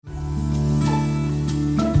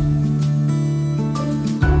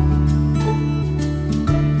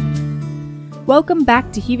Welcome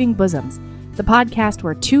back to Heaving Bosoms, the podcast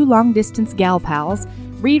where two long-distance gal pals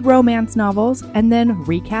read romance novels and then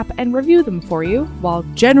recap and review them for you while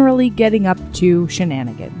generally getting up to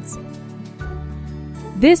shenanigans.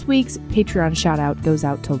 This week's Patreon shout-out goes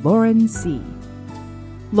out to Lauren C.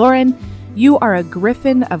 Lauren, you are a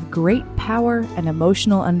griffin of great power and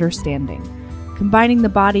emotional understanding. Combining the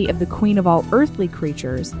body of the queen of all earthly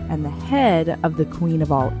creatures and the head of the queen of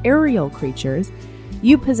all aerial creatures,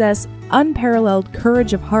 you possess unparalleled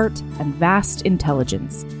courage of heart and vast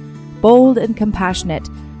intelligence. Bold and compassionate,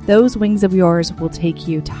 those wings of yours will take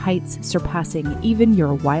you to heights surpassing even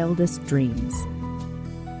your wildest dreams.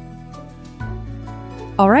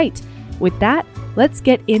 All right, with that, let's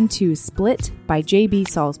get into Split by J.B.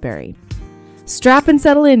 Salisbury. Strap and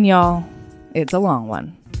settle in, y'all. It's a long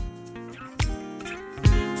one.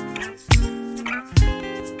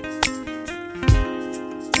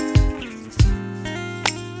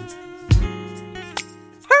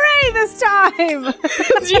 This time.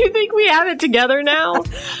 Do you think we have it together now?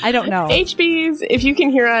 I don't know. HBs, if you can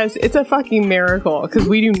hear us, it's a fucking miracle because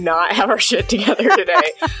we do not have our shit together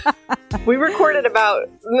today. We recorded about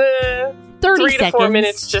 30 3 to 4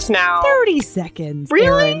 minutes just now. 30 seconds.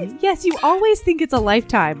 Really? Erin. Yes, you always think it's a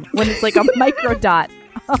lifetime when it's like a micro dot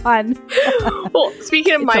on. Well,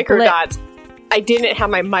 speaking of micro dots, I didn't have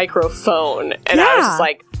my microphone and I was just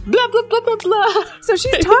like, blah, blah, blah, blah, blah. So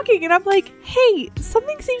she's talking, and I'm like, hey,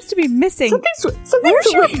 something seems to be missing. Something's Where's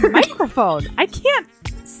weird. your microphone? I can't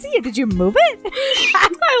see it. Did you move it?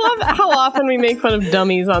 I love how often we make fun of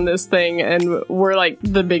dummies on this thing, and we're like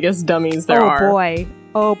the biggest dummies there are. Oh, boy.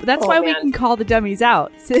 Oh, but that's why we can call the dummies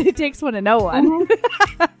out. So it takes one to know one.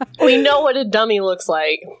 Mm-hmm. We know what a dummy looks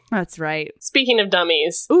like. That's right. Speaking of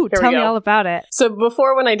dummies. Ooh, tell me all about it. So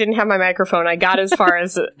before, when I didn't have my microphone, I got as far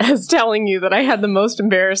as telling you that I had the most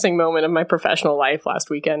embarrassing moment of my professional life last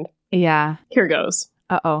weekend. Yeah. Here goes.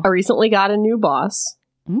 Uh-oh. I recently got a new boss.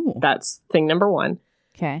 Ooh. That's thing number one.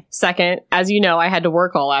 Okay. Second, as you know, I had to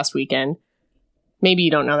work all last weekend. Maybe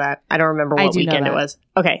you don't know that. I don't remember what weekend it was.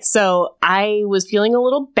 Okay, so I was feeling a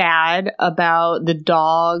little bad about the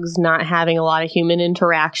dogs not having a lot of human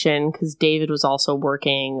interaction because David was also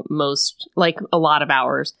working a lot of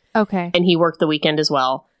hours. Okay. And he worked the weekend as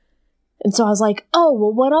well. And so I was like, oh,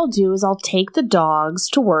 well, what I'll do is I'll take the dogs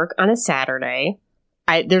to work on a Saturday.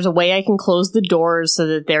 There's a way I can close the doors so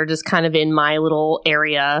that they're just kind of in my little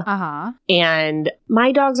area. Uh-huh. And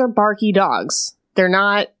my dogs are barky dogs. They're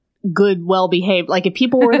not good, well-behaved. Like, if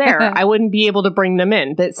people were there, I wouldn't be able to bring them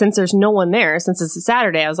in. But since there's no one there, since it's a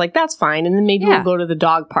Saturday, I was like, that's fine. And then maybe we'll go to the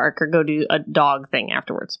dog park or go do a dog thing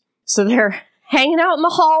afterwards. So they're hanging out in the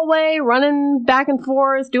hallway, running back and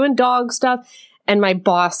forth, doing dog stuff. And my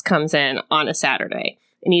boss comes in on a Saturday.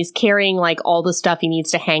 And he's carrying, like, all the stuff he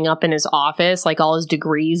needs to hang up in his office, like all his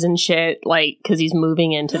degrees and shit, like, because he's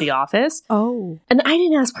moving into the office. Oh. And I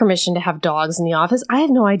didn't ask permission to have dogs in the office. I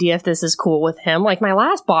have no idea if this is cool with him. Like, my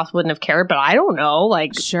last boss wouldn't have cared, but I don't know,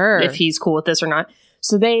 like, sure, if he's cool with this or not.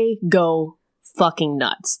 So they go fucking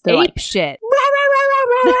nuts. They're ape like, shit.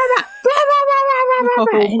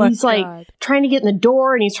 And he's like trying to get in the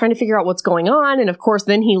door, and he's trying to figure out what's going on. And of course,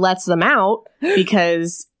 then he lets them out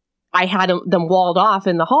because I had them walled off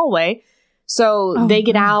in the hallway. So they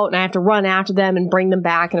get out, and I have to run after them and bring them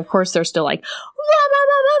back. And of course, they're still like,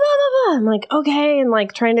 I'm like, okay. And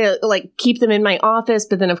like trying to like keep them in my office.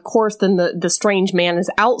 But then of course, then the strange man is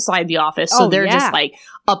outside the office. So they're just like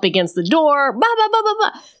up against the door. Blah, blah, blah, blah,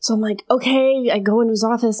 blah. So I'm like, okay. I go into his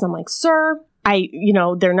office and I'm like, sir,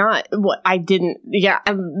 they're not what I didn't. Yeah,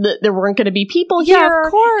 there weren't going to be people here. Yeah,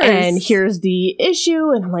 of course. And here's the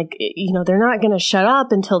issue. And I'm like, they're not going to shut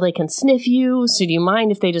up until they can sniff you. So do you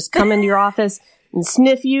mind if they just come into your office and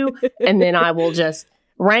sniff you? And then I will just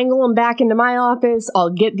wrangle them back into my office.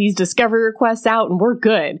 I'll get these discovery requests out and we're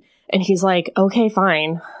good. And he's like, okay,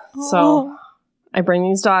 fine. So I bring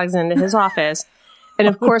these dogs into his office. And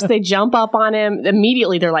of course they jump up on him.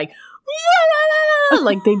 Immediately they're like,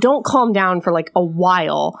 like they don't calm down for like a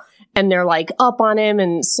while, and they're like up on him,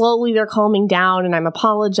 and slowly they're calming down, and I'm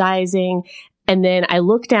apologizing, and then I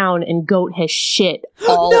look down and Goat has shit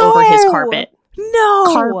all over his carpet.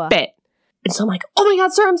 Carpet. And so I'm like, oh my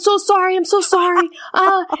God, sir, I'm so sorry. I'm so sorry.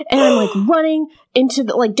 And I'm like running into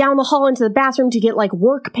down the hall into the bathroom to get like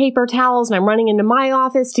work paper towels. And I'm running into my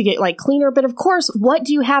office to get like cleaner. But of course, what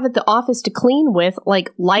do you have at the office to clean with? Like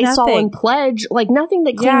Lysol and Pledge, like nothing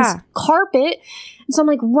that cleans carpet. And so I'm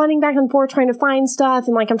like running back and forth trying to find stuff.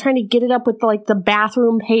 And like, I'm trying to get it up with like the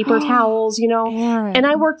bathroom paper towels, Aaron. And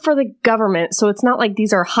I work for the government. So it's not like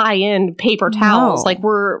these are high end paper towels. Like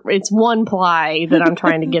it's one ply that I'm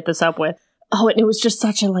trying to get this up with. Oh, and it was just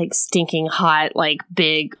such a like stinking hot, like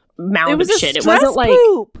big mound of shit. It stress wasn't like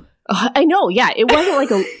poop. I know, yeah. It wasn't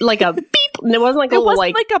like a beep. It wasn't like a little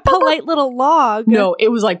like a polite little log. No, it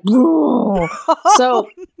was like so.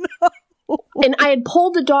 And I had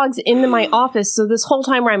pulled the dogs into my office, so this whole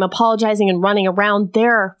time where I'm apologizing and running around,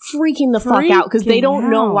 they're freaking the fuck out because they don't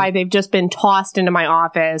know why they've just been tossed into my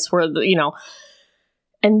office.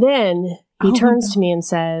 And then he turns to me and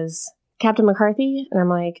says, "Captain McCarthy?" And I'm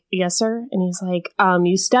like, "Yes, sir." And he's like,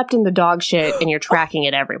 "You stepped in the dog shit and you're tracking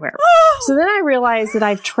it everywhere." So then I realized that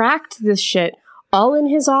I've tracked this shit all in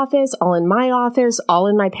his office, all in my office, all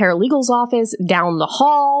in my paralegal's office, down the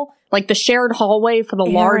hall, like the shared hallway for the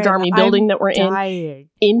large army building that we're in,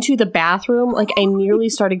 into the bathroom. Like I nearly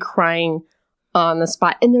started crying on the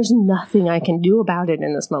spot. And there's nothing I can do about it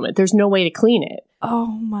in this moment. There's no way to clean it. Oh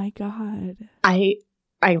my God. I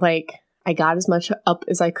got as much up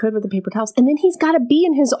as I could with the paper towels. And then he's got to be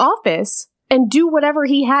in his office and do whatever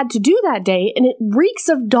he had to do that day. And it reeks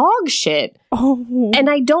of dog shit. Oh. And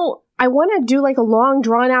I want to do like a long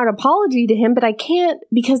drawn out apology to him, but I can't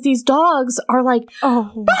because these dogs are like,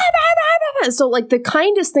 bah, bah, bah, bah, bah. So like the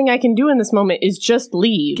kindest thing I can do in this moment is just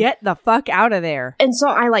leave. Get the fuck out of there. And so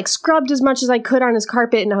I like scrubbed as much as I could on his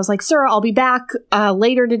carpet and I was like, "Sir, I'll be back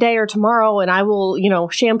later today or tomorrow and I will,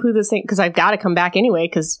 shampoo this thing because I've got to come back anyway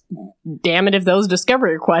because damn it if those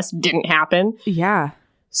discovery requests didn't happen." Yeah.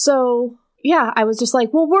 So yeah, I was just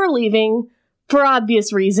like, "Well, we're leaving for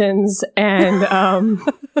obvious reasons." And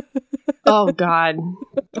oh God,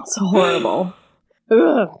 it's horrible.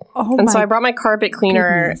 Ugh. So I brought my carpet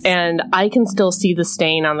cleaner and I can still see the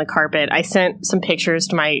stain on the carpet. I sent some pictures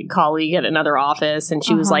to my colleague at another office and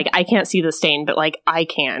she was like, "I can't see the stain, but like I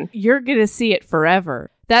can." You're going to see it forever.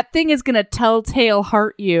 That thing is going to telltale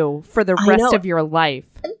heart you for the rest of your life.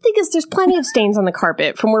 The thing is, there's plenty of stains on the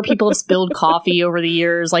carpet from where people have spilled coffee over the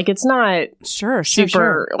years. Like it's not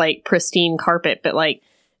super like pristine carpet, but like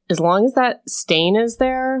as long as that stain is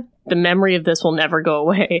there, the memory of this will never go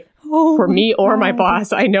away. Oh, for me or my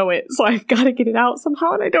boss. I know it. So I've got to get it out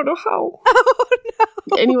somehow, and I don't know how. Oh,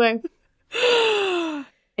 no. Anyway.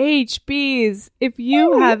 HBs, if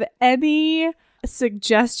you have any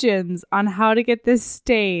suggestions on how to get this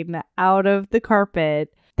stain out of the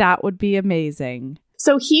carpet, that would be amazing.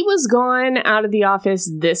 So he was gone out of the office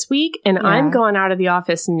this week, and I'm gone out of the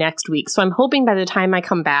office next week. So I'm hoping by the time I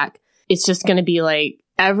come back, it's just going to be like,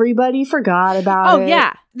 everybody forgot about it. Oh,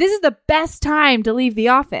 yeah. This is the best time to leave the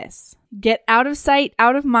office. Get out of sight,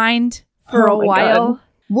 out of mind for a while. God.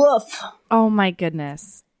 Woof. Oh, my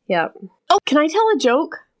goodness. Yep. Oh, can I tell a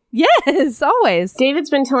joke? Yes, always. David's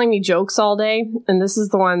been telling me jokes all day, and this is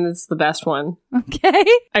the one that's the best one. Okay.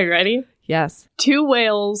 Are you ready? Yes. 2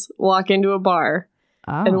 whales walk into a bar,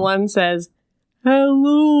 and one says,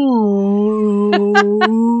 "Hello."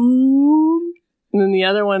 And then the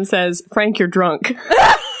other one says, "Frank, you're drunk."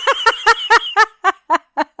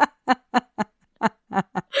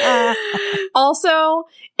 Also,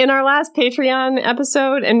 in our last Patreon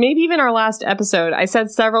episode, and maybe even our last episode, I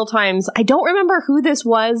said several times, I don't remember who this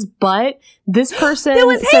was, but this person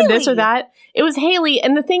said this or that. It was Haley.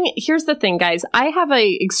 And here's the thing, guys. I have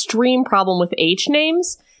a extreme problem with H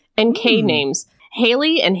names and K names.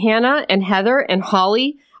 Haley and Hannah and Heather and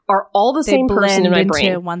Holly are all the same person in my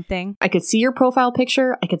brain. One thing. I could see your profile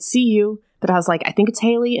picture. I could see you. But I was like, I think it's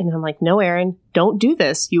Haley. And then I'm like, no, Erin, don't do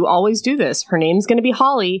this. You always do this. Her name's going to be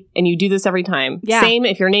Holly. And you do this every time. Yeah. Same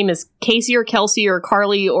if your name is Casey or Kelsey or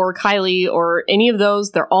Carly or Kylie or any of those.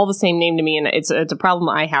 They're all the same name to me. And it's a problem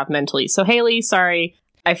I have mentally. So Haley, sorry.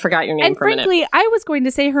 I forgot your name for a minute. And frankly, I was going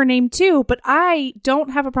to say her name too. But I don't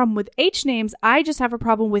have a problem with H names. I just have a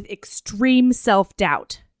problem with extreme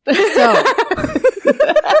self-doubt. So...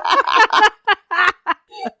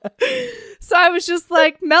 So I was just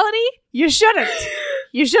like, Melody, you shouldn't.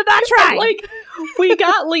 You should not try. Like, we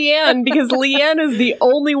got Leanne because Leanne is the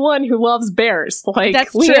only one who loves bears. Like,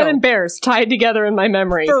 that's Leanne true. And bears tied together in my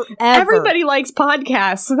memory. Forever. Everybody likes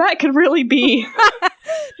podcasts, so that could really be,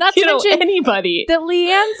 not to mention anybody. That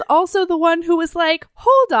Leanne's also the one who was like,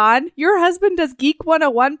 hold on, your husband does Geek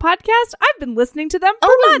 101 podcast? I've been listening to them for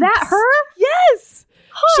months. Is that her? Yes.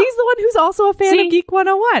 Huh. She's the one who's also a fan of Geek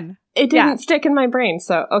 101. It didn't stick in my brain,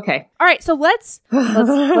 so okay. All right, so let's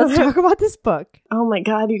talk about this book. Oh my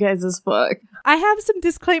God, you guys, this book. I have some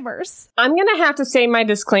disclaimers. I'm going to have to say my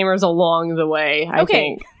disclaimers along the way, I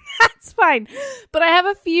think. That's fine. But I have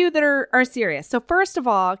a few that are serious. So first of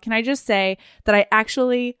all, can I just say that I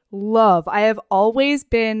actually I have always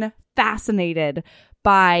been fascinated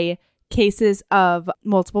by cases of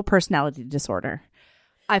multiple personality disorder.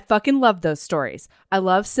 I fucking love those stories. I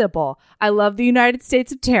love Sybil. I love the United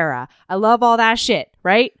States of Tara. I love all that shit,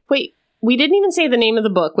 right? Wait, we didn't even say the name of the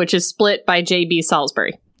book, which is Split by J.B.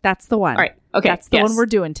 Salisbury. That's the one. All right. Okay. That's the one we're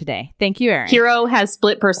doing today. Thank you, Erin. Hero has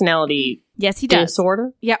split personality. Yes, he does.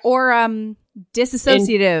 Disorder. Yeah, or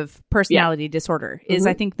dissociative personality disorder is,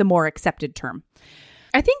 I think, the more accepted term.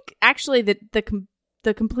 I think actually that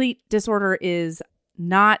the complete disorder is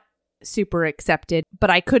not super accepted, but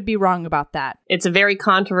I could be wrong about that. It's a very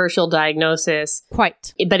controversial diagnosis.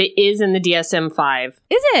 Quite. But it is in the DSM-5.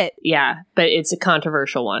 Is it? Yeah, but it's a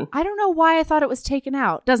controversial one. I don't know why I thought it was taken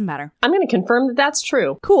out. Doesn't matter. I'm going to confirm that that's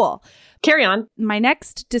true. Cool. Carry on. My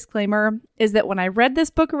next disclaimer is that when I read this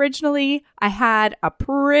book originally, I had a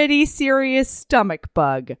pretty serious stomach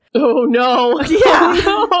bug. Oh, no. Yeah.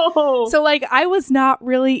 Oh, no. So, like, I was not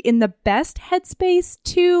really in the best headspace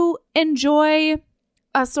to enjoy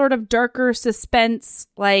a sort of darker suspense,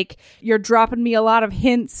 like you're dropping me a lot of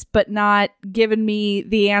hints but not giving me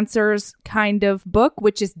the answers kind of book,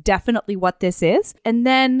 which is definitely what this is. And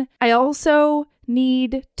then I also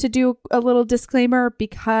need to do a little disclaimer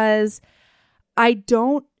because I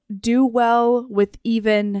don't do well with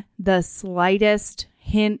even the slightest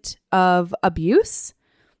hint of abuse,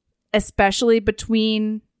 especially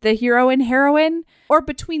between the hero and heroine, or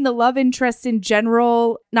between the love interests in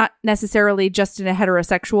general, not necessarily just in a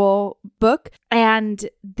heterosexual book. And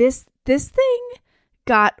this thing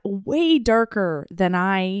got way darker than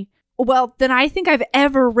I think I've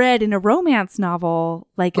ever read in a romance novel,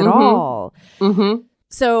 like at all. Mm-hmm.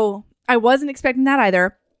 So I wasn't expecting that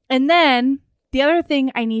either. And then the other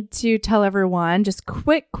thing I need to tell everyone, just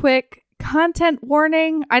quick content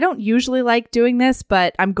warning. I don't usually like doing this,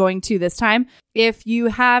 but I'm going to this time. If you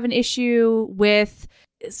have an issue with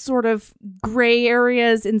sort of gray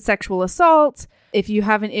areas in sexual assault, if you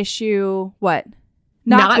have an issue, what?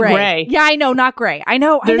 Not gray. Yeah, I know, not gray. I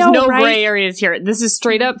know. There's no right? Gray areas here. This is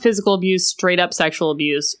straight up physical abuse, straight up sexual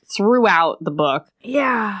abuse throughout the book.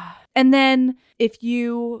 Yeah. And then if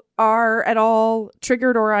you are at all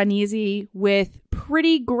triggered or uneasy with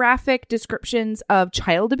pretty graphic descriptions of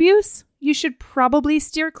child abuse, you should probably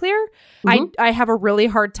steer clear. Mm-hmm. I have a really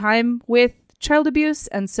hard time with child abuse,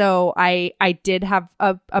 and so I did have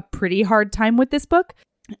a pretty hard time with this book.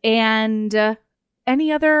 And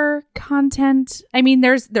any other content? I mean,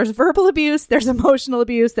 there's verbal abuse, there's emotional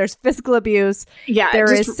abuse, there's physical abuse. Yeah,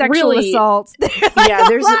 there is sexual assault. Yeah,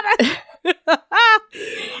 there's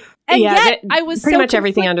and yet I was pretty so much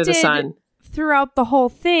everything under the sun throughout the whole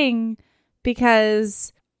thing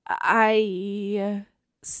because I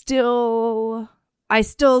still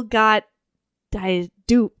got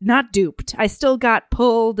not duped. I still got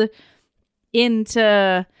pulled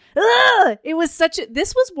into it was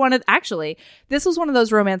this was one of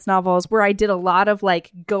those romance novels where I did a lot of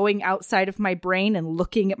like going outside of my brain and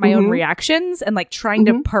looking at my own reactions and like trying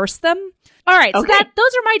to parse them. All right, so those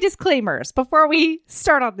are my disclaimers before we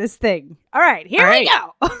start on this thing. All right, here we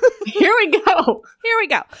go. Here we go. Here we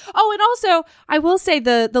go. Oh, and also, I will say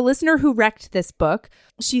the listener who wrecked this book,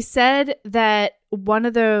 she said that one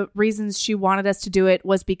of the reasons she wanted us to do it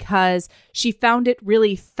was because she found it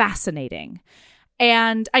really fascinating.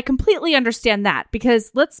 And I completely understand that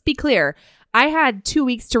because let's be clear, I had 2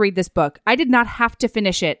 weeks to read this book. I did not have to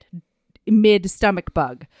finish it mid-stomach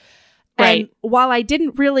bug. Right. And while I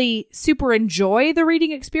didn't really super enjoy the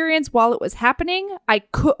reading experience while it was happening, I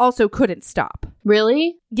couldn't stop.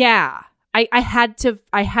 Really? Yeah. I had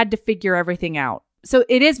to figure everything out. So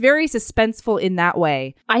it is very suspenseful in that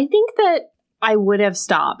way. I think that I would have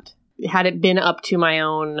stopped had it been up to my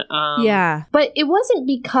own. Yeah. But it wasn't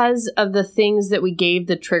because of the things that we gave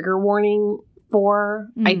the trigger warning for.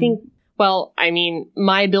 I think, well, I mean,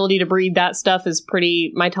 my ability to breathe that stuff is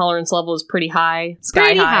my tolerance level is pretty high.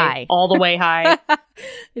 Sky high. All the way high.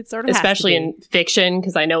 It sort of especially in fiction,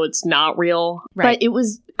 because I know it's not real. Right. But it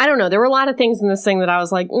was, I don't know, there were a lot of things in this thing that I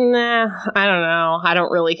was like, nah, I don't know. I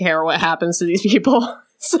don't really care what happens to these people.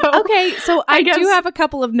 So okay, so I do have a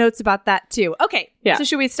couple of notes about that too. Okay, yeah. So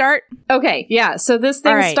should we start? Okay, yeah. So this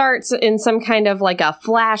thing starts in some kind of like a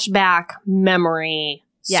flashback memory,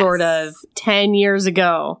 sort of 10 years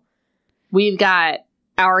ago. We've got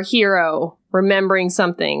our hero remembering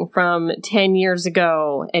something from 10 years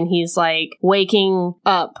ago, and he's like waking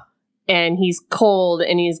up, and he's cold,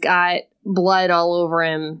 and he's got blood all over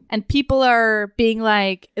him. And people are being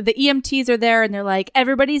like, the EMTs are there, and they're like,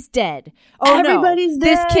 everybody's dead. Oh, everybody's dead.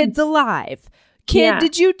 This kid's alive. Kid,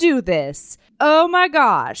 did you do this? Oh my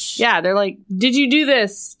gosh. Yeah, they're like, did you do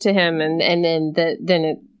this to him? And then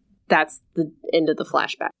that's the end of the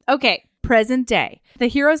flashback. Okay, present day. The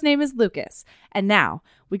hero's name is Lucas. And now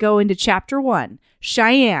we go into chapter 1.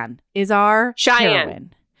 Cheyenne is our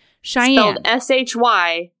heroine. Cheyenne. Spelled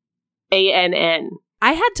Shyann.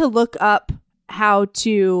 I had to look up how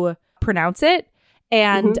to pronounce it,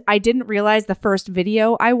 And I didn't realize the first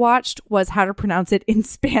video I watched was how to pronounce it in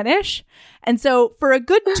Spanish. And so for a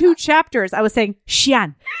good 2 chapters, I was saying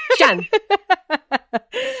Xian. Xian.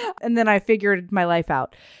 And then I figured my life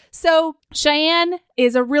out. So Cheyenne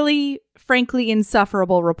is a really, frankly,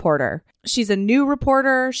 insufferable reporter. She's a new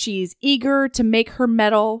reporter. She's eager to make her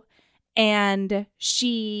mettle. And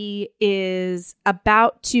she is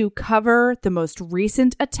about to cover the most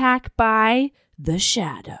recent attack by the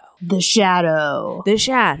Shadow. The Shadow. The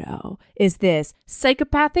Shadow is this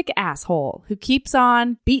psychopathic asshole who keeps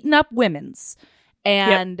on beating up women's.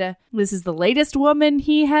 And this is the latest woman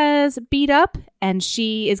he has beat up. And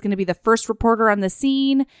she is going to be the first reporter on the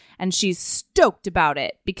scene. And she's stoked about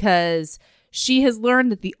it because she has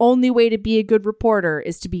learned that the only way to be a good reporter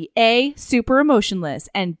is to be A, super emotionless,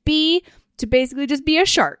 and B, to basically just be a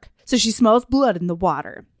shark. So she smells blood in the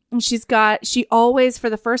water. And she always, for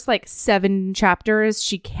the first 7 chapters,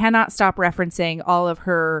 she cannot stop referencing all of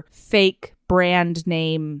her fake brand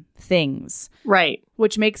name things. Right.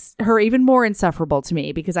 Which makes her even more insufferable to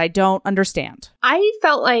me because I don't understand. I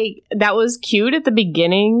felt like that was cute at the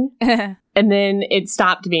beginning and then it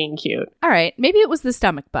stopped being cute. All right. Maybe it was the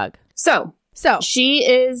stomach bug. So she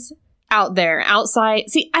is out there outside.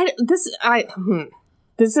 See,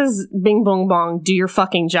 this is Bing Bong Bong, do your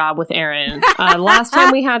fucking job with Aaron. Last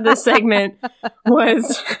time we had this segment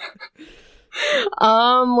was,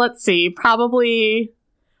 let's see, probably,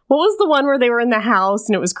 what was the one where they were in the house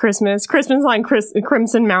and it was Christmas? Christmas on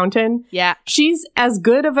Crimson Mountain. Yeah. She's as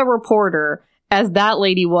good of a reporter as that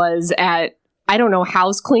lady was at, I don't know,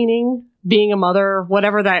 house cleaning, being a mother,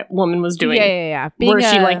 whatever that woman was doing. Yeah. Where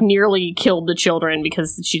she nearly killed the children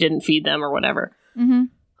because she didn't feed them or whatever. Mm-hmm.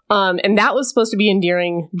 And that was supposed to be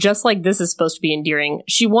endearing, just like this is supposed to be endearing.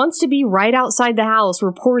 She wants to be right outside the house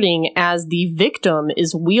reporting as the victim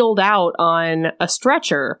is wheeled out on a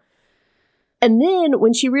stretcher. And then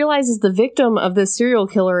when she realizes the victim of this serial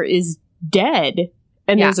killer is dead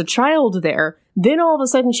and there's a child there, then all of a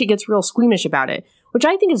sudden she gets real squeamish about it, which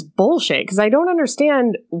I think is bullshit because I don't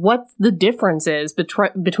understand what the difference is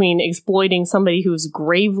between exploiting somebody who's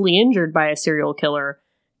gravely injured by a serial killer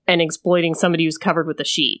and exploiting somebody who's covered with a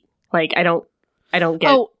sheet. I don't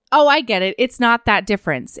get it. Oh, I get it. It's not that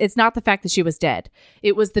difference. It's not the fact that she was dead.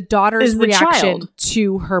 It was the daughter's reaction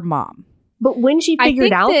to her mom. But when she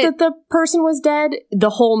figured out that the person was dead, the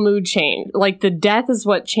whole mood changed. The death is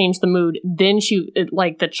what changed the mood. Then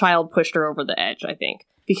the child pushed her over the edge, I think.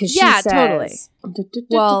 Because she says, totally.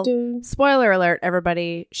 Well, spoiler alert,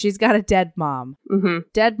 everybody. She's got a dead mom. Mm-hmm.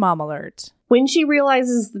 Dead mom alert. When she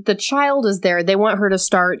realizes that the child is there, they want her to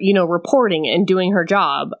start, reporting and doing her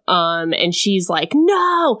job. And she's like,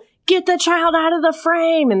 no, get the child out of the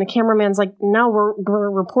frame. And the cameraman's like, no,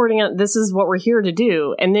 we're reporting. This is what we're here to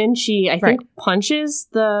do. And then she, I think, punches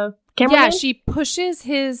the cameraman. Yeah, she pushes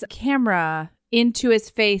his camera into his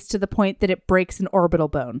face to the point that it breaks an orbital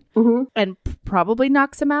bone and probably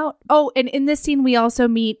knocks him out. Oh, and in this scene, we also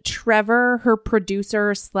meet Trevor, her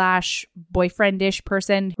producer / boyfriend-ish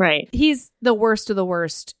person. Right. He's the worst of the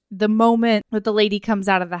worst. The moment that the lady comes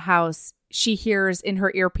out of the house, she hears in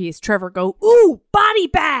her earpiece Trevor go, ooh, body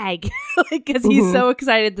bag, because he's so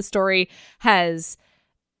excited the story has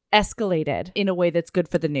escalated in a way that's good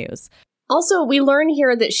for the news. Also, we learn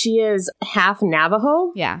here that she is half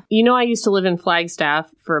Navajo. Yeah. I used to live in Flagstaff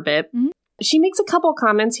for a bit. Mm-hmm. She makes a couple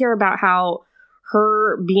comments here about how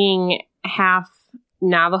her being half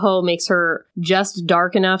Navajo makes her just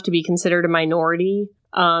dark enough to be considered a minority,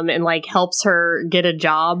 and helps her get a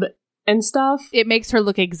job and stuff. It makes her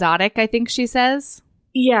look exotic, I think she says.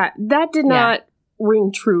 Yeah, that did not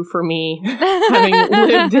ring true for me, having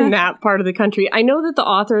lived in that part of the country. I know that the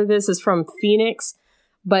author of this is from Phoenix,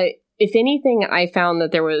 but if anything, I found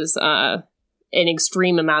that there was an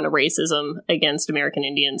extreme amount of racism against American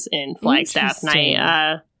Indians in Flagstaff.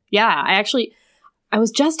 And I was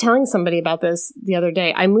just telling somebody about this the other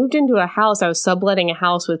day. I moved into a house. I was subletting a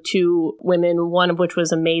house with 2 women, one of which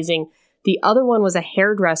was amazing. The other one was a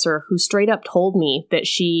hairdresser who straight up told me that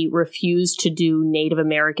she refused to do Native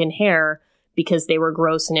American hair because they were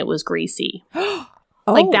gross and it was greasy.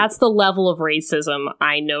 That's the level of racism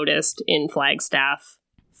I noticed in Flagstaff.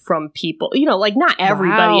 From people, not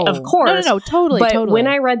everybody, of course. No, totally. But when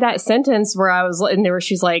I read that sentence where I was, and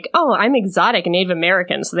she's like, "Oh, I'm exotic and Native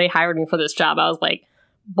American, so they hired me for this job." I was like,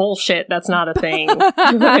 "Bullshit, that's not a thing."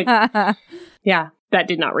 Yeah, that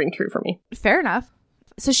did not ring true for me. Fair enough.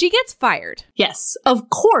 So she gets fired. Yes, of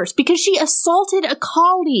course, because she assaulted a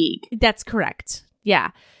colleague. That's correct. Yeah.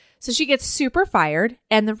 So she gets super fired,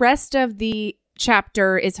 and the rest of the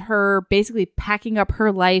chapter is her basically packing up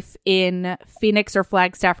her life in Phoenix or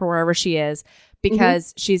Flagstaff or wherever she is,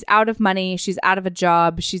 because she's out of money. She's out of a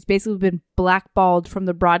job. She's basically been blackballed from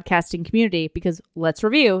the broadcasting community because, let's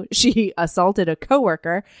review, she assaulted a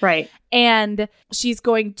coworker. Right. And she's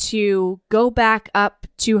going to go back up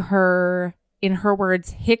to her, in her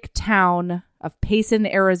words, hick town of Payson,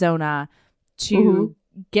 Arizona, to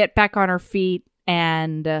get back on her feet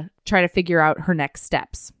and try to figure out her next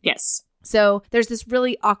steps. Yes. So there's this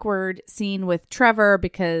really awkward scene with Trevor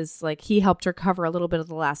because like he helped her cover a little bit of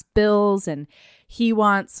the last bills and he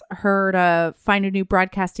wants her to find a new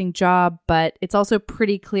broadcasting job, but it's also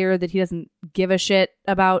pretty clear that he doesn't give a shit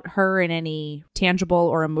about her in any tangible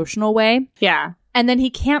or emotional way. Yeah. And then he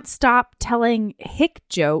can't stop telling hick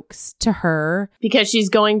jokes to her. Because she's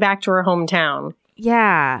going back to her hometown.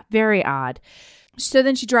 Yeah, very odd. So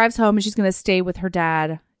then she drives home and she's going to stay with her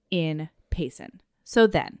dad in Payson. So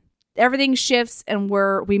then everything shifts and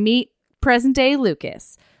we meet present day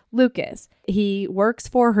Lucas. Lucas, he works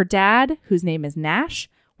for her dad, whose name is Nash,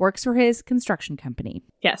 works for his construction company.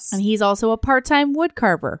 Yes. And he's also a part-time wood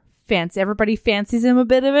carver. Everybody fancies him a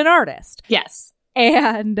bit of an artist. Yes.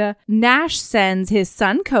 And Nash sends his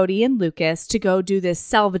son Cody and Lucas to go do this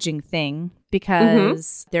salvaging thing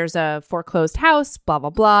because there's a foreclosed house, blah, blah,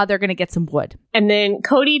 blah. They're going to get some wood. And then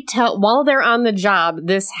Cody, while they're on the job,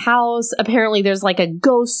 this house, apparently there's like a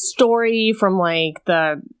ghost story from like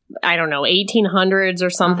the, I don't know, 1800s or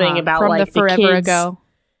something about from like the forever kids ago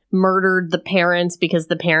murdered the parents because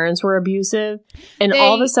the parents were abusive. And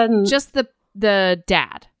all of a sudden... Just the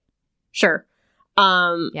dad. Sure.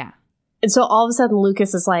 Yeah. And so all of a sudden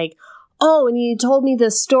Lucas is like, oh, and you told me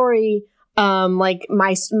this story, like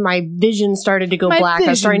my vision started to go black. I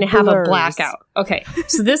was starting to have a blackout. Okay.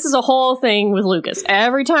 So this is a whole thing with Lucas.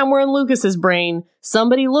 Every time we're in Lucas's brain,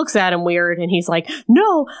 somebody looks at him weird and he's like,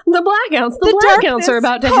 no, the blackouts are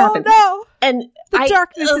about to happen. No. And the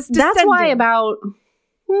darkness is descending. That's why about,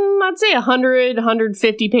 I'd say 100,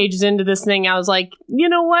 150 pages into this thing, I was like, you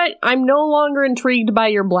know what? I'm no longer intrigued by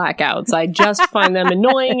your blackouts. I just find them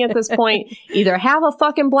annoying at this point. Either have a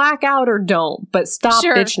fucking blackout or don't, but stop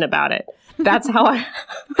bitching about it. That's how I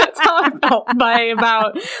felt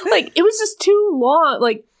about, like, it was just too long.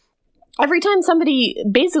 Like, every time somebody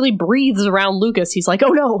basically breathes around Lucas, he's like,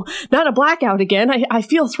 oh no, not a blackout again. I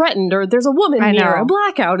feel threatened, or there's a woman near. A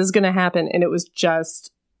blackout is going to happen. And it was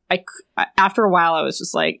just... after a while, I was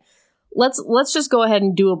just like, let's just go ahead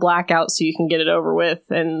and do a blackout so you can get it over with.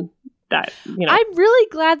 And that, you know. I'm really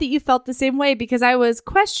glad that you felt the same way because I was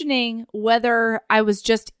questioning whether I was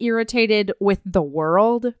just irritated with the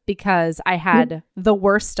world because I had the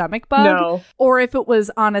worst stomach bug or if it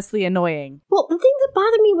was honestly annoying. Well, the thing that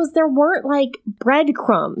bothered me was there weren't like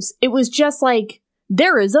breadcrumbs. It was just like,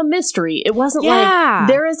 there is a mystery. It wasn't like,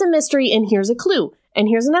 there is a mystery and here's a clue. And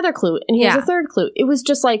here's another clue. And here's a third clue. It was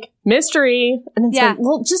just like, mystery. And it's like,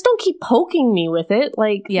 well, just don't keep poking me with it.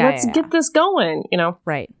 Like, let's get this going, you know?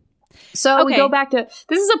 Right. So we go back to,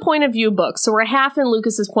 this is a point of view book. So we're half in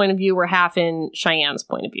Lucas's point of view. We're half in Cheyenne's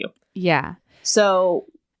point of view. Yeah. So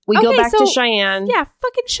we go back to Cheyenne. Yeah,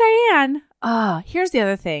 fucking Cheyenne. Here's the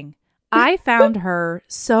other thing. I found her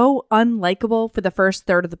so unlikable for the first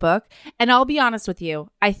third of the book. And I'll be honest with you.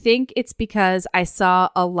 I think it's because I saw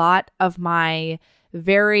a lot of my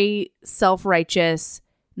very self-righteous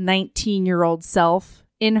 19-year-old self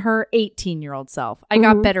in her 18-year-old self. I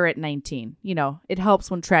got better at 19. You know, it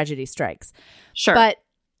helps when tragedy strikes. Sure. But,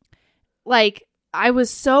 like, I was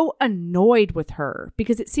so annoyed with her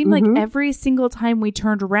because it seemed like every single time we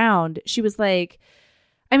turned around, she was like...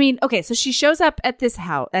 I mean, okay, so she shows up at this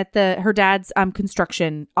house, at her dad's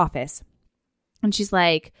construction office. And she's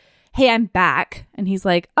like, hey, I'm back. And he's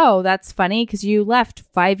like, oh, that's funny because you left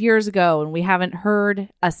 5 years ago and we haven't heard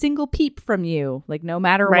a single peep from you, like no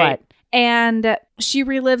matter what. And she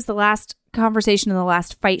relives the last conversation and the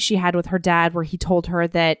last fight she had with her dad where he told her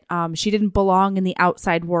that she didn't belong in the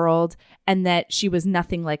outside world and that she was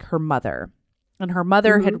nothing like her mother. And her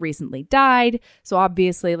mother had recently died. So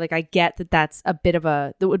obviously, like, I get that that's a bit of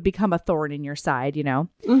that would become a thorn in your side, you know?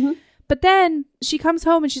 But then she comes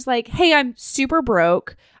home and she's like, hey, I'm super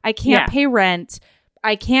broke. I can't pay rent.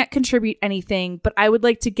 I can't contribute anything, but I would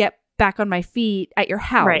like to get back on my feet at your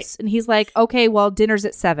house. Right. And he's like, okay, well, dinner's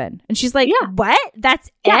at 7. And she's like, what? That's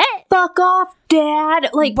it? Fuck off, Dad.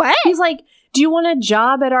 Like, what? He's like, do you want a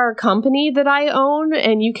job at our company that I own?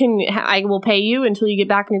 And you can, I will pay you until you get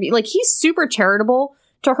back on your feet. Like, he's super charitable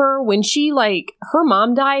to her when she, like, her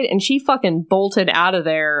mom died and she fucking bolted out of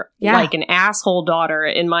there like an asshole daughter,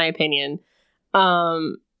 in my opinion.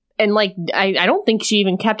 And, like, I don't think she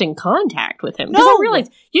even kept in contact with him. Because I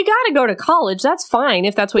realized, you gotta go to college. That's fine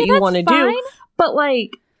if that's what you want to do. But,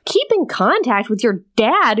 like, keep in contact with your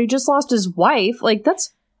dad who just lost his wife. Like,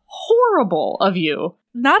 that's horrible of you.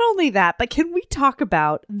 Not only that, but can we talk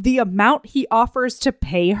about the amount he offers to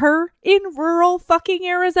pay her in rural fucking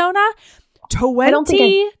Arizona?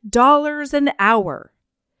 $20 an hour.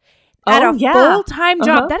 At a full-time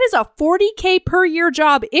job. That is a $40K per year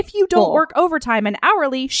job. If you don't work overtime, and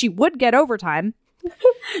hourly, she would get overtime.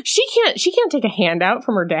 She can't take a handout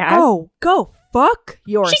from her dad. Oh, go fuck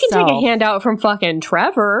yourself. She can take a handout from fucking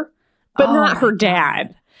Trevor, but not her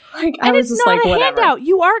dad. Like, and it's not a handout.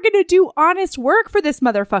 You are going to do honest work for this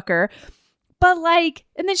motherfucker. But like,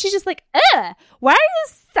 and then she's just like, why are you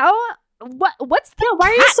so... What's the why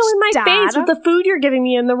are you so in my Dad? face with the food you're giving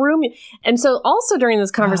me in the room? And so also during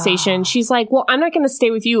this conversation, she's like, well, I'm not going to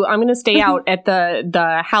stay with you. I'm going to stay out at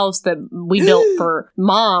the house that we built for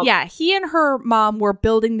Mom. Yeah, he and her mom were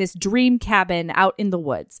building this dream cabin out in the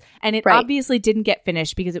woods. And it obviously didn't get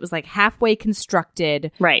finished because it was like halfway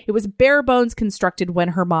constructed. Right. It was bare bones constructed when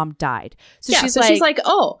her mom died. So she's like,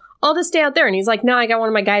 oh, I'll just stay out there. And he's like, no, I got one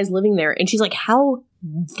of my guys living there. And she's like, how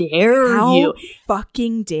you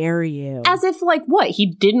fucking dare you? As if like what, he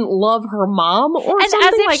didn't love her mom or and something?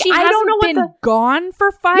 As if like, she I don't know hasn't been gone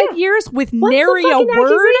for 5 years with What's nary the a fucking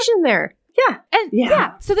word accusation there.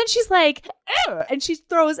 Yeah. So then she's like, ugh, and she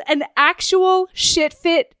throws an actual shit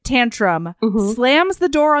fit tantrum, slams the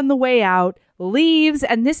door on the way out, leaves,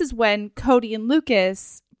 and this is when Cody and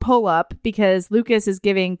Lucas pull up because Lucas is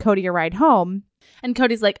giving Cody a ride home. And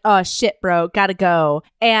Cody's like, oh, shit, bro, gotta go.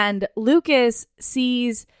 And Lucas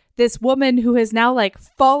sees this woman who has now like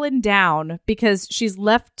fallen down because she's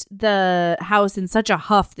left the house in such a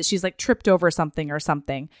huff that she's like tripped over something or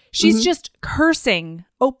something. She's just cursing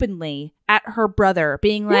openly at her brother,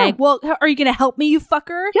 being like, well, are you going to help me, you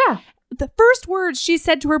fucker? Yeah. The first words she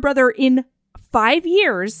said to her brother in 5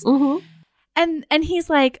 years. And he's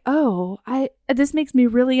like, oh, this makes me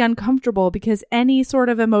really uncomfortable because any sort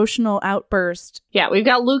of emotional outburst. Yeah, we've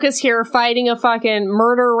got Lucas here fighting a fucking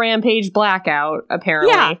murder rampage blackout,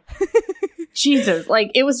 apparently. Yeah. Jesus,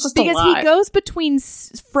 like, it was just because a lot. He goes between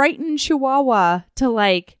frightened Chihuahua to,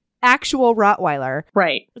 like, actual Rottweiler.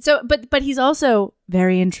 Right. So, but he's also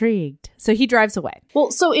very intrigued. So he drives away.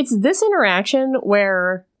 Well, so it's this interaction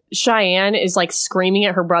where Cheyenne is, like, screaming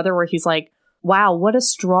at her brother where he's like, wow, what a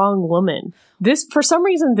strong woman. This, for some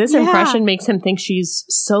reason, this impression makes him think she's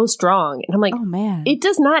so strong. And I'm like, oh man, it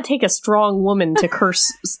does not take a strong woman to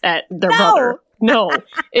curse at their brother. No.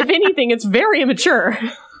 If anything, it's very immature.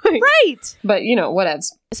 Right. But, you know,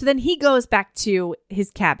 whatevs. So then he goes back to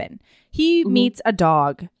his cabin. He meets a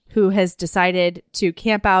dog who has decided to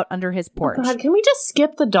camp out under his porch. Oh God, can we just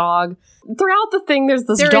skip the dog? Throughout the thing, there's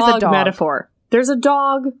this dog metaphor. There's a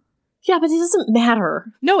dog. Yeah, but it doesn't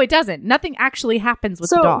matter. No, it doesn't. Nothing actually happens with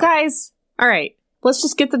the dog. So, guys, all right. Let's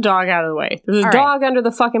just get the dog out of the way. There's a dog under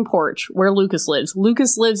the fucking porch where Lucas lives.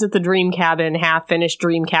 Lucas lives at the dream cabin, half-finished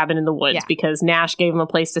dream cabin in the woods because Nash gave him a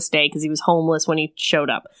place to stay because he was homeless when he showed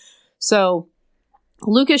up. So,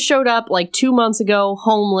 Lucas showed up like 2 months ago,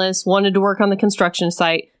 homeless, wanted to work on the construction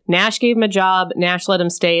site. Nash gave him a job. Nash let him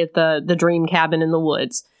stay at the dream cabin in the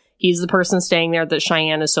woods. He's the person staying there that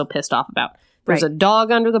Cheyenne is so pissed off about. There's a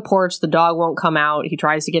dog under the porch. The dog won't come out. He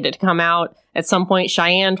tries to get it to come out. At some point,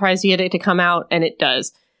 Cheyenne tries to get it to come out, and it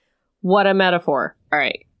does. What a metaphor. All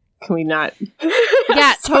right. Can we not?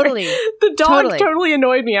 Yeah, totally. The dog totally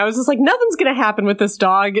annoyed me. I was just like, nothing's going to happen with this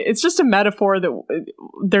dog. It's just a metaphor that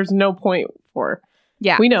there's no point for.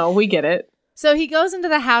 Yeah. We know. We get it. So he goes into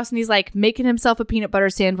the house and he's like making himself a peanut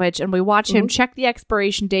butter sandwich, and we watch him check the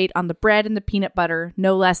expiration date on the bread and the peanut butter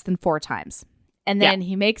no less than 4 times. And then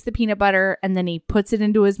he makes the peanut butter and then he puts it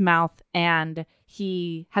into his mouth and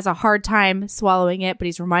he has a hard time swallowing it, but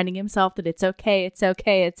he's reminding himself that it's okay, it's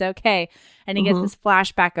okay, it's okay. And he gets this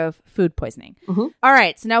flashback of food poisoning. All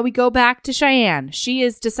right, so now we go back to Cheyenne. She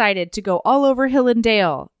has decided to go all over Hill and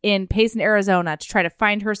Dale in Payson, Arizona to try to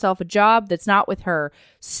find herself a job that's not with her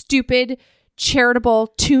stupid, charitable,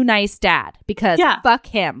 too nice dad. Because fuck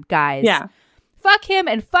him, guys. Yeah. Fuck him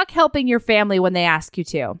and fuck helping your family when they ask you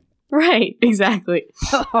to. Right, exactly.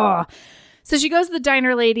 So she goes to the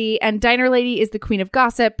diner lady, and diner lady is the queen of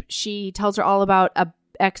gossip. She tells her all about a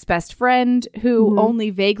ex-best friend who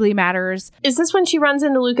only vaguely matters. Is this when she runs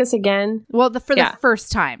into Lucas again? Well, for the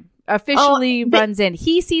first time. Officially runs in.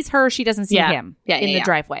 He sees her, she doesn't see him in the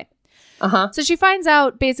driveway. So she finds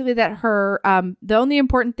out basically that her the only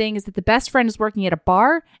important thing is that the best friend is working at a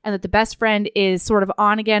bar and that the best friend is sort of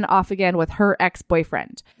on again, off again with her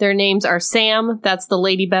ex-boyfriend. Their names are Sam, that's the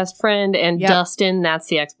lady best friend, and Dustin, that's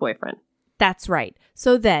the ex-boyfriend. That's right.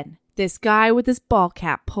 So then this guy with his ball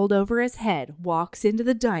cap pulled over his head walks into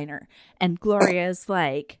the diner, and Gloria's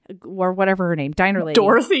like, or whatever her name, diner lady.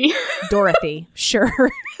 Dorothy. Dorothy,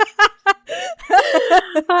 sure.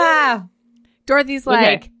 Dorothy's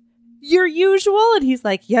like, your usual? And he's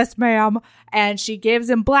like, yes, ma'am. And she gives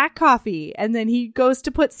him black coffee. And then he goes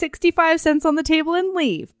to put 65 cents on the table and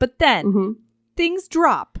leave. But then things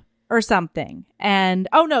drop or something. And,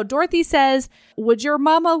 oh no, Dorothy says, would your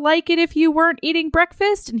mama like it if you weren't eating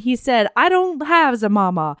breakfast? And he said, I don't have a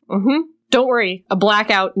mama. Don't worry. A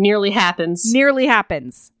blackout nearly happens. Nearly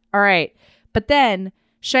happens. All right. But then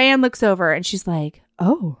Cheyenne looks over and she's like,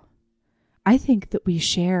 oh, I think that we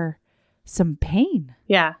share some pain.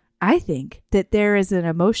 Yeah. I think that there is an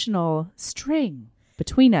emotional string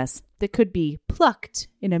between us that could be plucked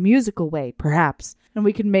in a musical way, perhaps. And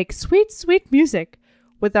we can make sweet, sweet music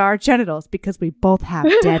with our genitals because we both have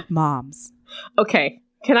dead moms. Okay.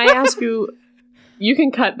 Can I ask you, you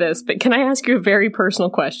can cut this, but can I ask you a very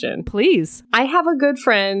personal question? Please. I have a good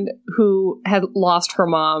friend who had lost her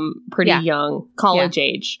mom pretty young, college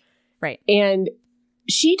age. Right. And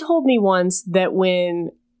she told me once that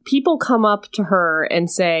when people come up to her and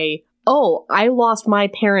say, oh, I lost my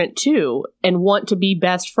parent too, and want to be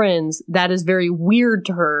best friends, that is very weird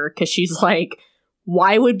to her because she's like,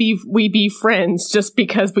 why would we be friends just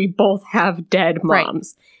because we both have dead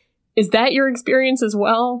moms? Right. Is that your experience as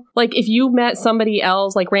well? Like, if you met somebody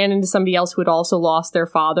else, like ran into somebody else who had also lost their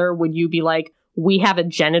father, would you be like, we have a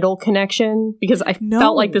genital connection? Because I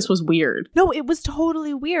felt like this was weird. No, it was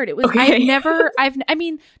totally weird. It was, I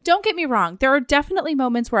mean, don't get me wrong. There are definitely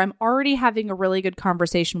moments where I'm already having a really good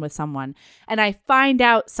conversation with someone and I find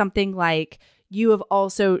out something like, you have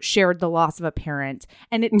also shared the loss of a parent.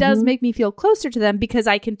 And it does make me feel closer to them because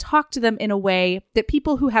I can talk to them in a way that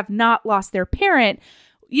people who have not lost their parent,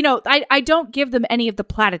 you know, I don't give them any of the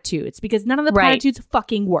platitudes because none of the platitudes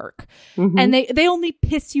fucking work. And they only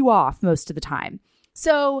piss you off most of the time.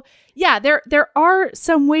 So yeah, there are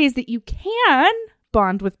some ways that you can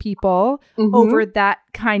bond with people over that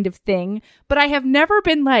kind of thing. But I have never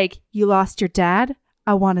been like, you lost your dad?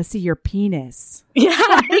 I want to see your penis. Yeah,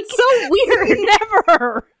 it's so weird.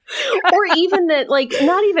 Never. Or even that, like,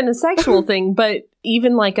 not even a sexual thing, but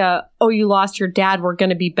even like oh, you lost your dad, we're going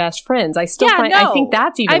to be best friends. I think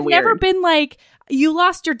that's even weird. I've never been like, you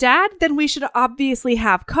lost your dad? Then we should obviously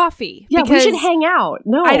have coffee. Yeah, we should hang out.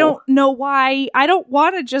 No. I don't know why. I don't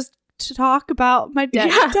want to just talk about my dead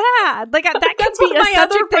dad. Like, that could be a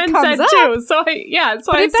subject that comes up. Too. So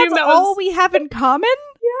I assume that was all we have in common.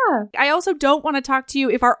 Yeah. I also don't want to talk to you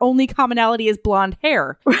if our only commonality is blonde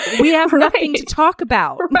hair. We have nothing to talk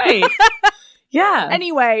about. Right. Yeah.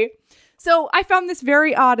 Anyway, so I found this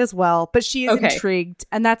very odd as well, but she is intrigued,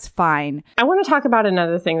 and that's fine. I want to talk about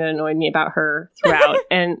another thing that annoyed me about her throughout.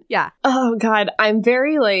 And oh God, I'm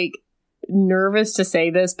very nervous to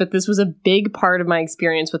say this, but this was a big part of my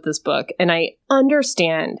experience with this book. And I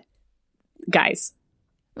understand, guys,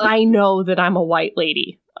 I know that I'm a white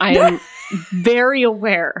lady. I am very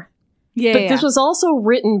aware. But this was also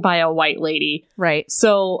written by a white lady. Right.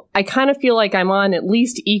 So I kind of feel like I'm on at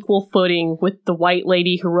least equal footing with the white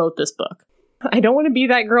lady who wrote this book. I don't want to be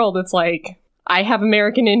that girl that's like, I have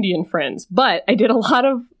American Indian friends, but I did a lot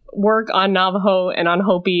of work on Navajo and on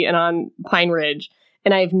Hopi and on Pine Ridge.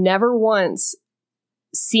 And I've never once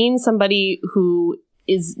seen somebody who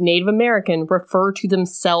is Native American refer to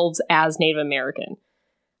themselves as Native American.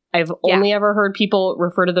 I've only ever heard people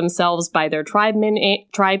refer to themselves by their tribe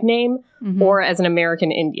name or as an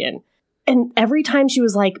American Indian. And every time she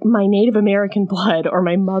was like, my Native American blood or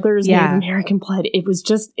my mother's Native American blood,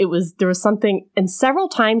 there was something. And several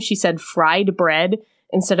times she said fried bread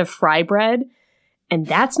instead of fry bread. And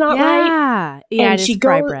that's not right. Yeah, and she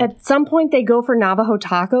goes, at some point they go for Navajo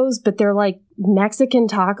tacos, but they're like Mexican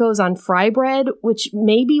tacos on fry bread, which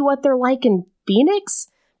may be what they're like in Phoenix.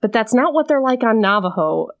 But that's not what they're like on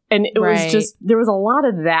Navajo. And it was just, there was a lot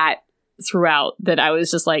of that throughout that I was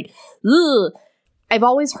just like, ugh. I've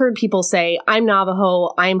always heard people say, I'm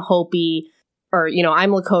Navajo, I'm Hopi, or, you know, I'm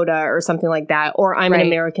Lakota or something like that, or I'm an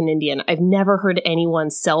American Indian. I've never heard anyone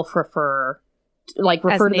refer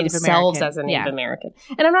to themselves as a Native American.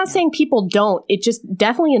 And I'm not saying people don't. It just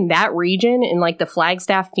definitely in that region, in like the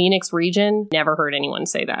Flagstaff, Phoenix region, never heard anyone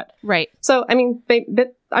say that. Right. So, I mean,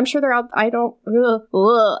 but I'm sure they're out. I don't.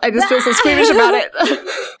 I just feel so squeamish about it.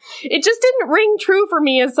 It just didn't ring true for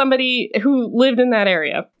me as somebody who lived in that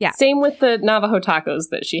area. Yeah. Same with the Navajo tacos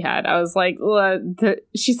that she had. I was like,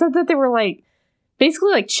 she said that they were like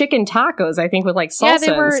basically like chicken tacos, I think, with like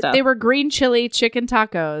salsa and stuff. They were green chili chicken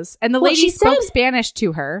tacos. And the lady spoke Spanish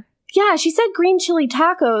to her. Yeah, she said green chili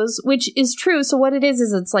tacos, which is true. So what it is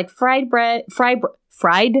it's like fried bread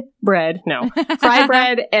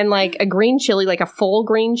and like a green chili, like a full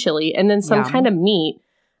green chili, and then some kind of meat.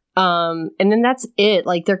 And then that's it.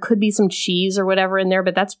 Like, there could be some cheese or whatever in there,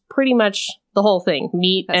 but that's pretty much the whole thing.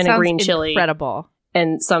 Meat That and a sounds green chili. Incredible.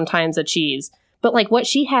 And sometimes a cheese. But like what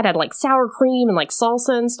she had like sour cream and like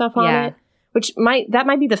salsa and stuff on it. Which might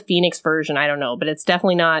be the Phoenix version. I don't know. But it's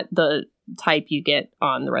definitely not the type you get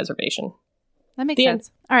on the reservation. That makes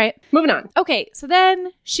sense. All right. Moving on. Okay. So then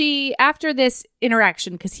she, after this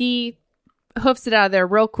interaction, because he hoofs it out of there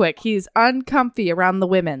real quick, he's uncomfy around the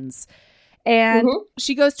women's. And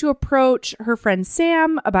she goes to approach her friend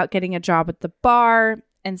Sam about getting a job at the bar.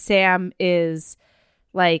 And Sam is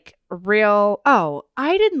like real,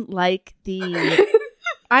 I didn't like the...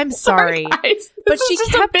 I'm sorry. But she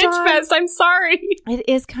kept a bitch fest. I'm sorry. It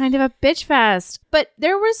is kind of a bitch fest. But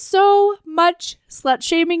there was so much slut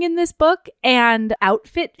shaming in this book and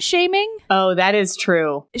outfit shaming. Oh, that is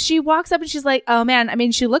true. She walks up and she's like, oh man, I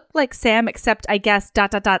mean, she looked like Sam, except I guess ...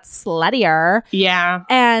 sluttier. Yeah.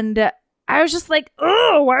 And I was just like,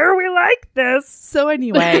 oh, why are we like this? So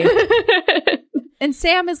anyway. And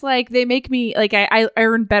Sam is like, they make me, like, I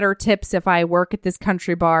earn better tips if I work at this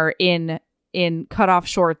country bar in cutoff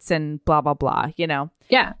shorts and blah, blah, blah, you know?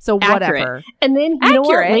 Yeah. So whatever. Accurate. And then, you know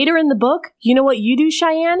what? Later in the book, you know what you do,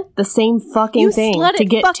 Cheyenne? The same fucking thing to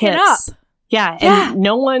get tips. Up. Yeah. And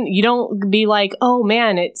no one, you don't be like, oh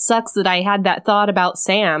man, it sucks that I had that thought about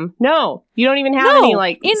Sam. No, you don't even have any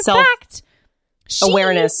like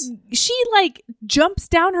self-awareness. She like jumps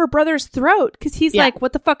down her brother's throat because he's like,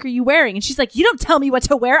 what the fuck are you wearing? And she's like, you don't tell me what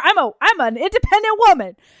to wear. I'm an independent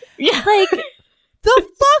woman. Yeah. Like, the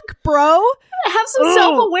fuck, bro? Have some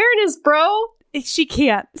self-awareness, bro. She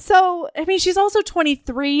can't. So, I mean, she's also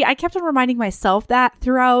 23. I kept on reminding myself that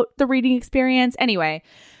throughout the reading experience. Anyway.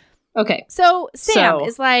 Okay. So, Sam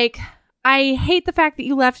is like, I hate the fact that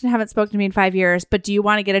you left and haven't spoken to me in 5 years, but do you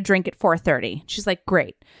want to get a drink at 4:30? She's like,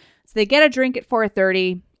 great. So they get a drink at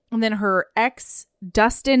 4:30, and then her ex,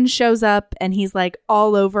 Dustin, shows up, and he's like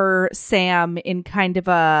all over Sam in kind of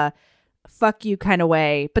a fuck you kind of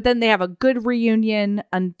way. But then they have a good reunion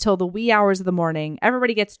until the wee hours of the morning.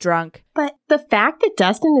 Everybody gets drunk. But the fact that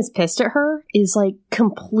Dustin is pissed at her is like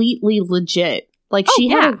completely legit. Like she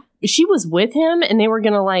was with him and they were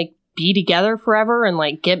going to like be together forever and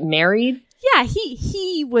like get married. Yeah,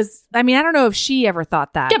 he was, I mean, I don't know if she ever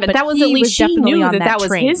thought that. Yeah, but that was at least she knew that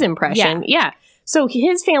was his impression. Yeah. So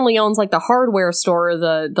his family owns like the hardware store,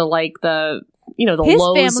 the you know, the his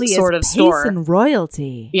Lowe's family sort of store. Pace and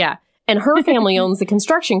royalty. Yeah. And her family owns the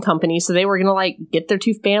construction company, so they were going to like get their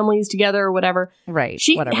two families together or whatever. Right.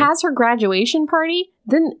 She has her graduation party,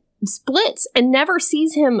 then splits and never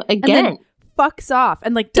sees him again. And then fucks off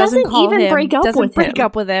and like doesn't break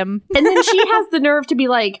up with him. And then she has the nerve to be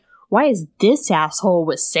like, why is this asshole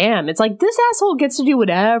with Sam? It's like, this asshole gets to do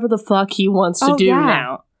whatever the fuck he wants to do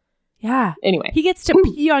now. Yeah. Anyway. He gets to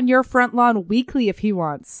pee on your front lawn weekly if he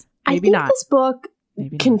wants. Maybe not. I think this book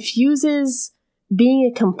confuses being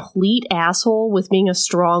a complete asshole with being a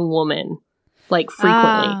strong woman, like,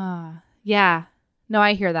 frequently. Yeah. No,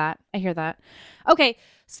 I hear that. Okay,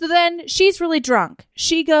 so then she's really drunk.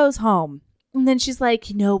 She goes home. And then she's like,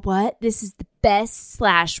 you know what? This is the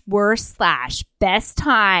best/worst/best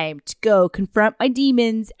time to go confront my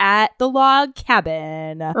demons at the log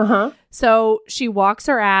cabin. Uh-huh. So she walks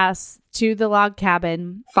her ass to the log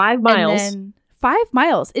cabin. 5 miles. And then 5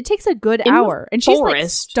 miles. It takes a good hour. And she's like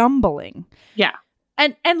stumbling. Yeah.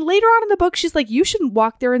 And later on in the book, she's like, you shouldn't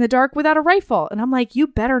walk there in the dark without a rifle. And I'm like, you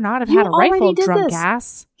better not have had a rifle, drunk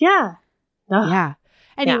ass. Yeah. Ugh. Yeah.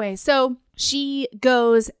 Anyway, so she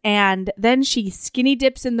goes and then she skinny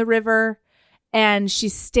dips in the river and she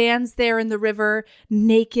stands there in the river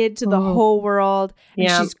naked to the whole world. And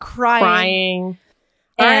she's crying.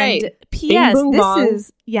 All and right. P.S. Bing, boom, this bong.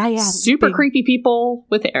 is super creepy people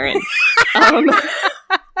with Aaron.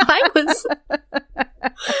 I was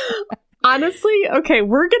honestly, okay,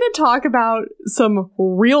 we're going to talk about some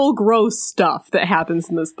real gross stuff that happens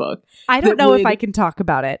in this book. I don't know if I can talk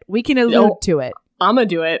about it. We can allude to it. I'm going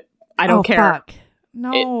to do it. I don't care. Fuck.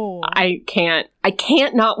 No. I can't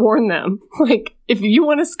not warn them. Like, if you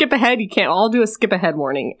want to skip ahead, you can't. I'll do a skip ahead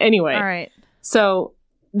warning. Anyway. All right. So,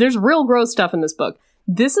 there's real gross stuff in this book.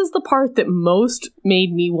 This is the part that most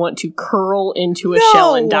made me want to curl into a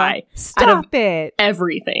shell and die. Stop it.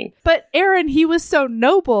 Everything. But Aaron, he was so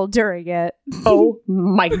noble during it. Oh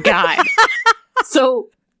my God. So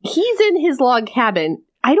he's in his log cabin.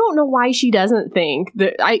 I don't know why she doesn't think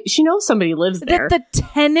that she knows somebody lives there. That the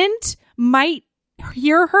tenant might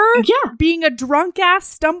hear her being a drunk ass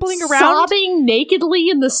stumbling around, sobbing nakedly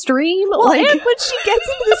in the stream. Well, and when she gets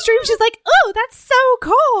into the stream, she's like, oh, that's so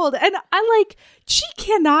cold. And I like, she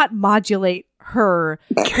cannot modulate her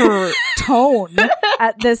tone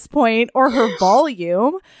at this point, or her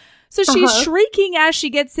volume. So she's shrieking as she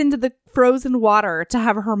gets into the frozen water to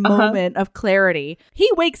have her moment of clarity. He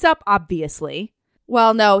wakes up, obviously.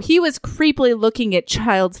 Well, no, he was creepily looking at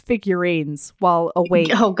child's figurines while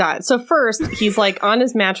awake. Oh, God. So first, he's like on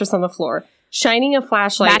his mattress on the floor, shining a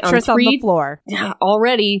flashlight on the floor. Yeah,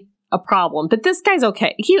 already a problem. But this guy's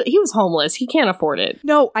okay. He was homeless. He can't afford it.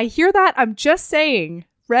 No, I hear that. I'm just saying,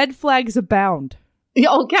 red flags abound.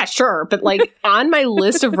 Oh, yeah, sure. But like on my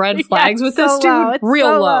list of red flags with this dude,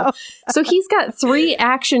 real low. So he's got 3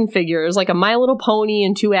 action figures, like a My Little Pony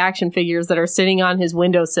and 2 action figures that are sitting on his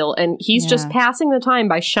windowsill. And he's just passing the time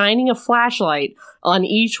by shining a flashlight on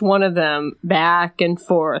each one of them back and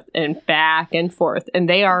forth and back and forth. And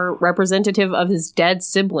they are representative of his dead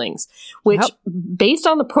siblings, which based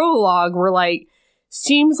on the prologue, were like,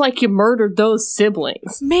 seems like you murdered those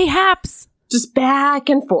siblings. Mayhaps. Just back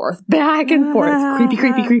and forth, creepy,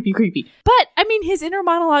 creepy, creepy, creepy. But, I mean, his inner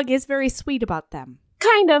monologue is very sweet about them.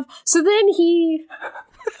 Kind of. So then he...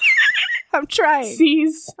 I'm trying.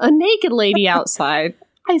 Sees a naked lady outside.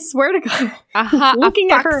 I swear to God.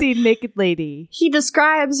 Looking at her. A foxy naked lady. He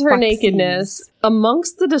describes her nakedness.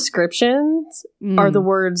 Amongst the descriptions are the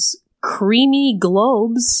words, creamy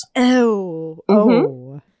globes.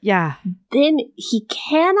 Oh. Yeah. Then he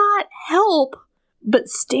cannot help but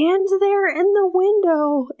stand there in the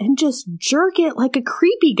window and just jerk it like a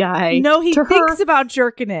creepy guy. No, he thinks about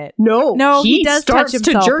jerking it. No, he does touch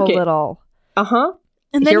himself a little.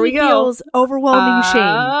 And then here we he feels overwhelming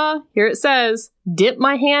shame. Here it says, dip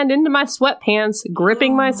my hand into my sweatpants,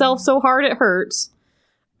 gripping myself so hard it hurts.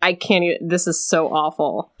 I can't even, this is so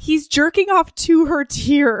awful. He's jerking off to her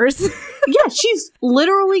tears. Yeah, she's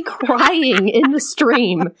literally crying in the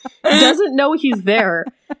stream. Doesn't know he's there.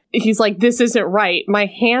 He's like, this isn't right. My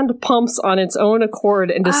hand pumps on its own accord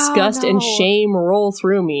and disgust and shame roll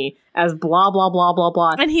through me as blah, blah, blah, blah,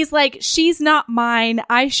 blah. And he's like, she's not mine.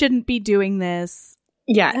 I shouldn't be doing this.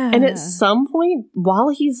 Yeah. And at some point, while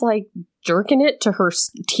he's like jerking it to her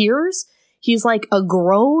tears, he's like, a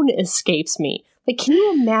groan escapes me. Like, can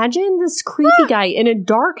you imagine this creepy guy in a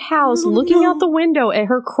dark house looking out the window at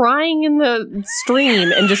her crying in the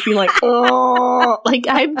stream and just being like, oh, like,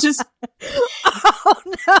 I'm just,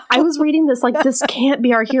 I was reading this like, this can't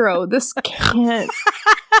be our hero. This can't.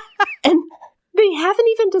 And they haven't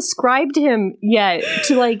even described him yet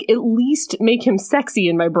to like at least make him sexy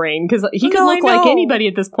in my brain, because he could look like anybody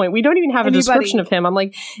at this point. We don't even have a description of him. I'm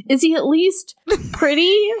like, is he at least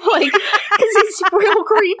pretty? Like, because he's real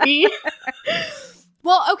creepy.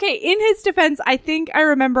 Well, okay, in his defense, I think I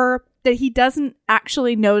remember that he doesn't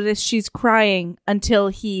actually notice she's crying until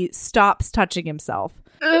he stops touching himself.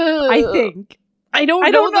 I think. I don't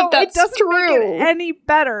know that that's it doesn't true. Make it any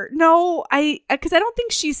better. No, because I don't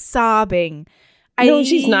think she's sobbing. No,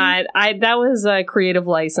 she's not. That was a creative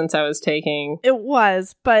license I was taking. It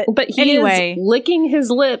was, but he anyway, is licking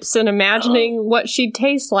his lips and imagining what she'd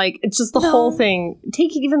taste like. It's just the whole thing.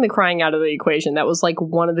 Take even the crying out of the equation. That was like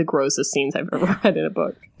one of the grossest scenes I've ever read in a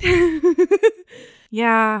book.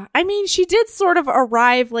 Yeah, I mean, she did sort of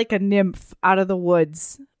arrive like a nymph out of the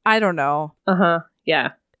woods. I don't know.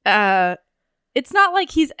 Yeah. It's not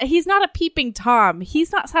like he's not a peeping Tom.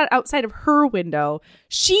 He's not outside of her window.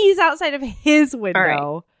 She's outside of his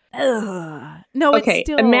window. Right. No, okay. It's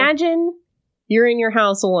still... Imagine you're in your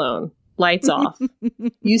house alone, lights off.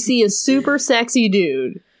 You see a super sexy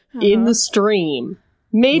dude in the stream.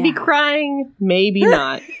 Maybe crying, maybe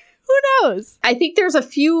not. Who knows? I think there's a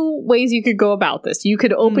few ways you could go about this. You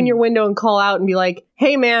could open your window and call out and be like,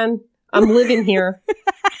 hey, man, I'm living here.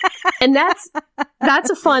 And that's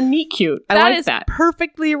a fun meet cute. I like that. That is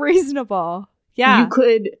perfectly reasonable. Yeah. You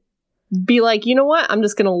could be like, you know what? I'm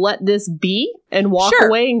just going to let this be and walk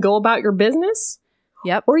away and go about your business.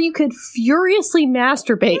 Yep. Or you could furiously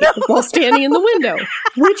masturbate while standing in the window.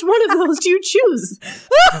 Which one of those do you choose?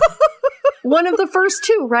 One of the first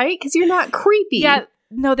two, right? Because you're not creepy. Yeah.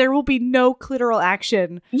 No, there will be no clitoral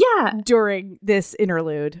action during this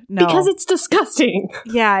interlude. No. Because it's disgusting.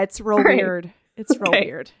 Yeah, it's real weird. It's real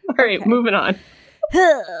weird. All right, moving on.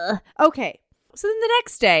 Okay. So then the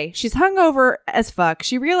next day, she's hungover as fuck.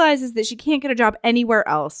 She realizes that she can't get a job anywhere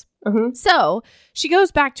else. So she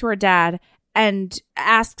goes back to her dad and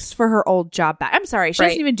asks for her old job back. I'm sorry, she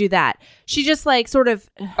doesn't even do that. She just like sort of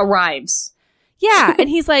arrives. Yeah. And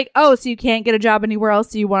he's like, oh, so you can't get a job anywhere else?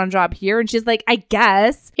 So you want a job here? And she's like, I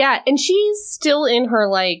guess. Yeah. And she's still in her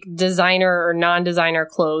like designer or non-designer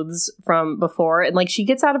clothes from before. And like she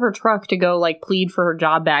gets out of her truck to go like plead for her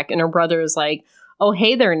job back. And her brother is like, oh,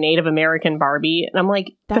 hey there, Native American Barbie. And I'm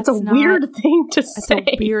like, that's a weird thing to say.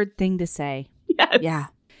 That's a weird thing to say. Yes. Yeah.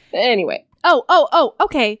 Anyway.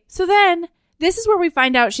 Okay. So then this is where we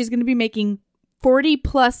find out she's going to be making 40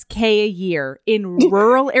 plus K a year in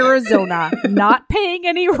rural Arizona, not paying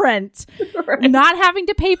any rent, not having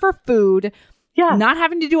to pay for food, not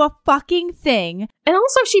having to do a fucking thing. And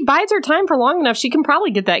also, if she bides her time for long enough, she can probably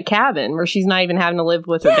get that cabin where she's not even having to live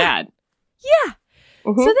with her dad. Yeah.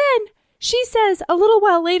 So then she says a little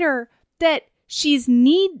while later that she's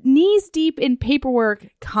knees deep in paperwork,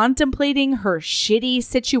 contemplating her shitty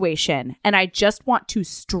situation, and I just want to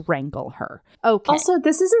strangle her. Okay. Also,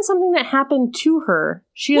 this isn't something that happened to her.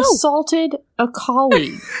 She assaulted a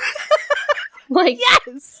colleague.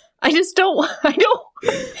 Yes. I don't.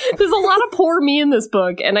 There's a lot of poor me in this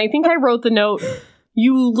book, and I think I wrote the note,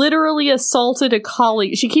 you literally assaulted a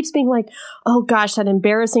colleague. She keeps being like, oh gosh, that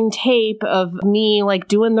embarrassing tape of me like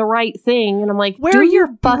doing the right thing. And I'm like, where do you your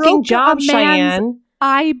fucking job, Cheyenne.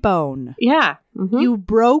 Eye bone. Yeah. You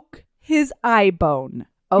broke his eye bone.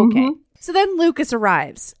 Okay. So then Lucas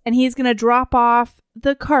arrives and he's going to drop off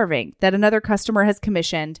the carving that another customer has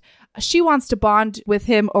commissioned. She wants to bond with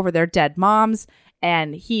him over their dead moms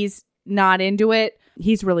and he's not into it.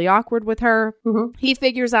 He's really awkward with her. He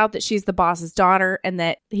figures out that she's the boss's daughter and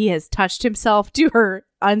that he has touched himself to her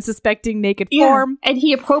unsuspecting naked form. And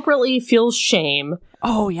he appropriately feels shame.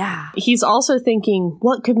 Oh, yeah. He's also thinking,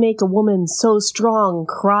 what could make a woman so strong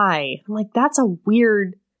cry? I'm like, that's a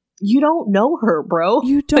weird... You don't know her, bro.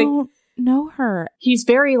 You don't know her. He's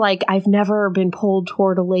very like, I've never been pulled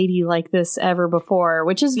toward a lady like this ever before,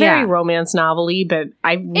 which is very romance novel-y, but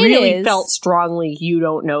I really felt strongly you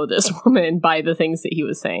don't know this woman by the things that he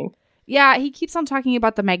was saying. Yeah, he keeps on talking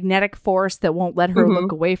about the magnetic force that won't let her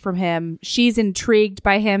look away from him. She's intrigued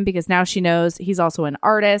by him because now she knows he's also an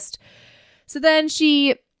artist. So then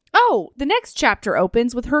the next chapter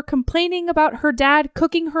opens with her complaining about her dad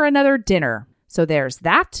cooking her another dinner. So there's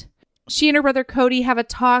that. She and her brother Cody have a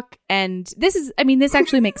talk, and this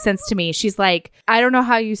actually makes sense to me. She's like, I don't know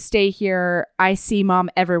how you stay here. I see mom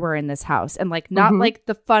everywhere in this house. And like, not like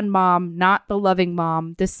the fun mom, not the loving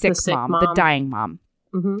mom, the sick mom, the dying mom.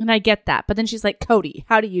 And I get that. But then she's like, Cody,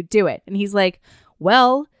 how do you do it? And he's like,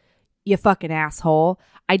 well, you fucking asshole.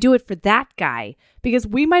 I do it for that guy because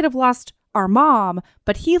we might have lost our mom,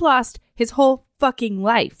 but he lost his whole fucking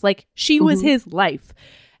life. Like she was his life.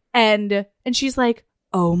 And she's like,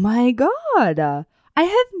 oh my God, I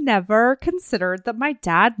have never considered that my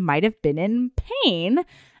dad might have been in pain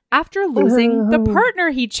after losing the partner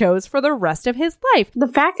he chose for the rest of his life. The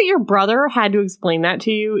fact that your brother had to explain that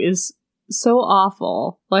to you is so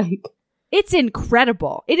awful. Like, it's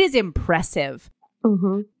incredible. It is impressive.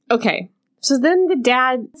 Okay. So then the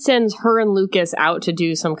dad sends her and Lucas out to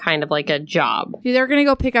do some kind of like a job. They're going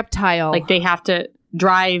to go pick up tile. Like they have to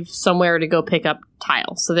drive somewhere to go pick up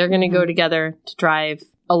tile. So they're going to go together to drive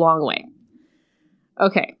a long way.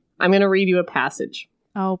 Okay, I'm going to read you a passage.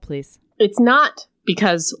 Oh, please. It's not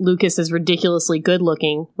because Lucas is ridiculously good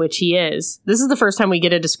looking, which he is. This is the first time we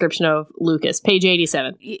get a description of Lucas, page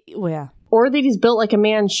 87. Yeah. Or that he's built like a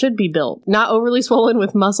man should be built. Not overly swollen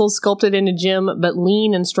with muscles sculpted in a gym, but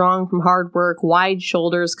lean and strong from hard work, wide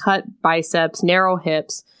shoulders, cut biceps, narrow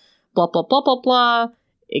hips, blah, blah, blah, blah, blah.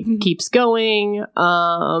 It keeps going.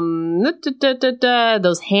 Those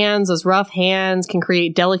hands, those rough hands can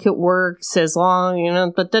create delicate works as long,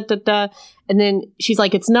 And then she's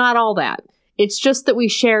like, it's not all that. It's just that we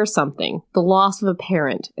share something, the loss of a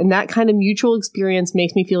parent. And that kind of mutual experience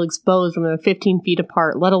makes me feel exposed when we're 15 feet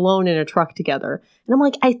apart, let alone in a truck together. And I'm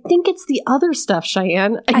like, I think it's the other stuff,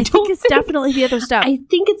 Cheyenne. I think it's definitely the other stuff. I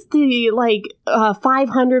think it's the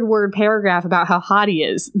 500-word paragraph about how hot he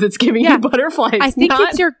is that's giving you butterflies. I think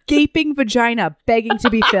it's your gaping vagina begging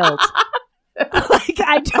to be filled.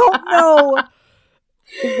 I don't know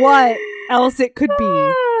what else it could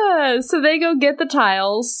be. So they go get the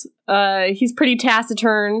tiles. He's pretty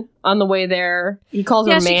taciturn on the way there. He calls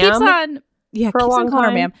her ma'am. She keeps on calling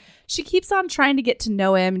her ma'am. She keeps on trying to get to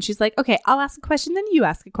know him, and she's like, okay, I'll ask a question, then you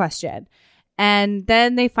ask a question. And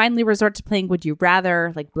then they finally resort to playing Would You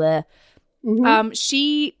Rather, like, bleh.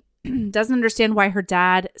 She doesn't understand why her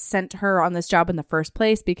dad sent her on this job in the first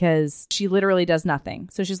place because she literally does nothing.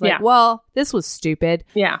 So she's like, well, this was stupid.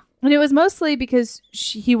 Yeah. And it was mostly because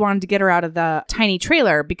he wanted to get her out of the tiny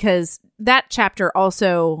trailer, because that chapter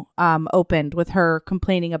also opened with her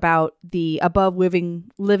complaining about the above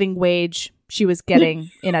living wage she was getting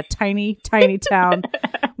in a tiny, tiny town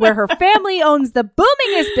where her family owns the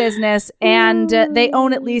boomingest business and they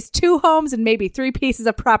own at least 2 homes and maybe 3 pieces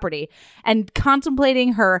of property, and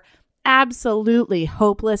contemplating her absolutely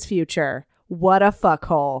hopeless future. What a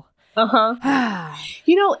fuckhole. Uh-huh.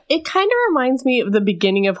 You know, it kind of reminds me of the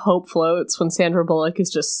beginning of Hope Floats when Sandra Bullock is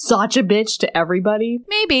just such a bitch to everybody.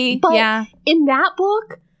 Maybe, But yeah. in that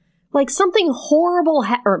book, like something horrible,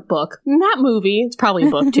 or book, in that movie, it's probably a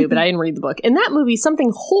book too, but I didn't read the book. In that movie,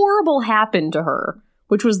 something horrible happened to her,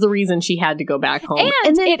 which was the reason she had to go back home.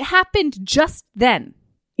 And then, it happened just then.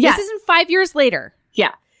 Yeah. This isn't 5 years later.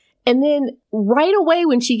 Yeah. And then right away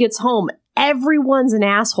when she gets home, everyone's an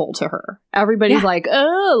asshole to her. Everybody's like,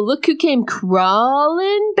 oh, look who came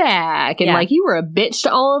crawling back. And like, you were a bitch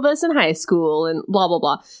to all of us in high school and blah, blah,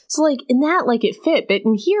 blah. So like in that, like it fit. But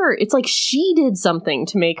in here, it's like she did something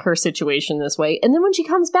to make her situation this way. And then when she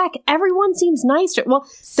comes back, everyone seems nice to her. Well,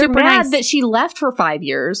 they're mad that she left for 5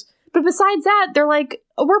 years. But besides that, they're like,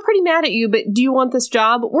 oh, we're pretty mad at you, but do you want this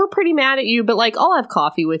job? We're pretty mad at you, but like, I'll have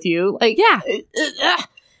coffee with you. Like,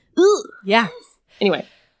 Yeah. Anyway.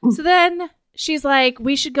 So then she's like,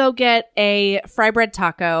 we should go get a fry bread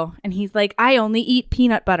taco. And he's like, I only eat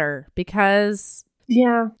peanut butter because...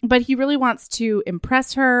 Yeah. But he really wants to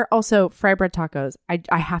impress her. Also, fry bread tacos.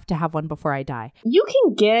 I have to have one before I die. You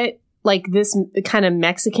can get like this kind of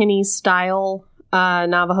Mexican-y style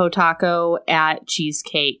Navajo taco at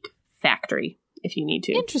Cheesecake Factory if you need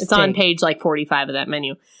to. Interesting. It's on page like 45 of that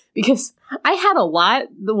menu. Because I had a lot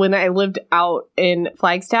when I lived out in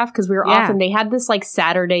Flagstaff because we were often, they had this like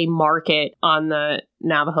Saturday market on the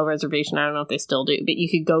Navajo reservation. I don't know if they still do, but you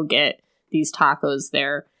could go get these tacos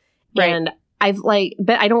there. Right. And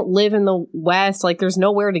but I don't live in the West. Like there's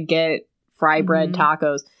nowhere to get fry bread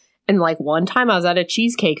tacos. And like one time I was at a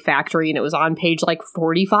Cheesecake Factory and it was on page like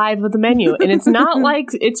 45 of the menu. And it's not like,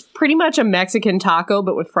 it's pretty much a Mexican taco,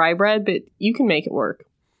 but with fry bread, but you can make it work.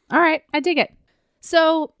 All right. I dig it.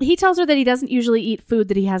 So he tells her that he doesn't usually eat food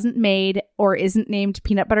that he hasn't made or isn't named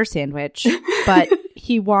peanut butter sandwich, but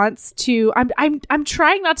he wants to. I'm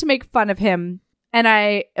trying not to make fun of him,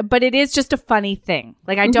 but it is just a funny thing.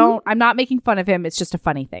 Like I'm not making fun of him. It's just a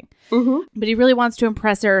funny thing. But he really wants to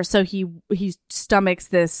impress her, so he stomachs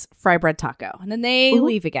this fry bread taco, and then they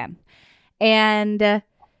leave again. And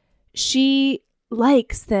she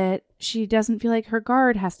likes that she doesn't feel like her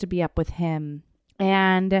guard has to be up with him,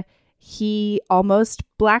 and he almost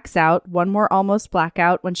blacks out, one more almost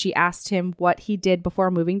blackout, when she asked him what he did before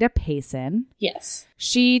moving to Payson. Yes.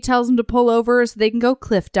 She tells him to pull over so they can go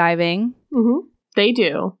cliff diving. They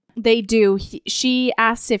do. They do. She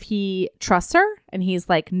asks if he trusts her, and he's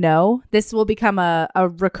like, no. This will become a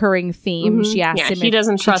recurring theme. She asks him if he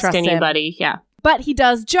doesn't trust anybody. Him. Yeah. But he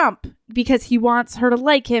does jump because he wants her to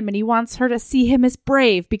like him, and he wants her to see him as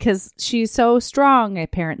brave because she's so strong,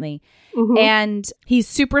 apparently. And he's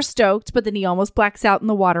super stoked, but then he almost blacks out in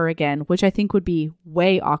the water again, which I think would be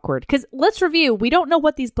way awkward. Because let's review, we don't know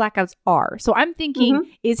what these blackouts are. So I'm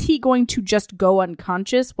thinking, is he going to just go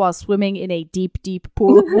unconscious while swimming in a deep, deep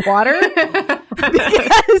pool of water?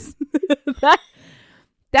 Because that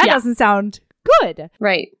doesn't sound good.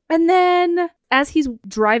 Right. And then as he's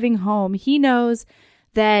driving home, he knows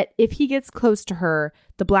that if he gets close to her,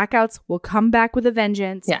 the blackouts will come back with a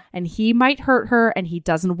vengeance, and he might hurt her, and he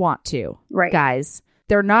doesn't want to. Right. Guys,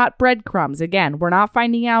 they're not breadcrumbs. Again, we're not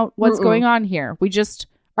finding out what's going on here. We just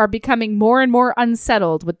are becoming more and more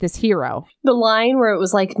unsettled with this hero. The line where it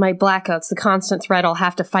was like, my blackouts, the constant threat I'll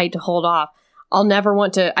have to fight to hold off. I'd never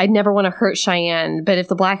want to hurt Cheyenne, but if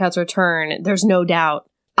the blackouts return, there's no doubt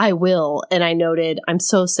I will. And I noted, I'm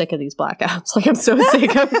so sick of these blackouts. Like, I'm so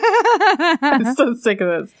sick of I'm so sick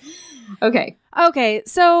of this. Okay,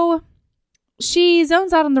 so she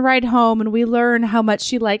zones out on the ride home, and we learn how much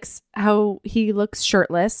she likes how he looks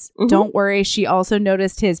shirtless. Don't worry, she also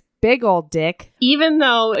noticed his big old dick. Even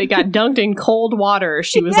though it got dunked in cold water,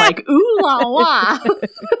 she was like, ooh la la.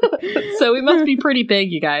 So it must be pretty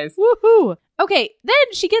big, you guys. Woohoo. Okay, then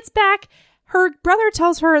she gets back. Her brother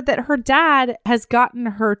tells her that her dad has gotten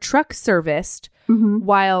her truck serviced,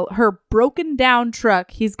 while her broken down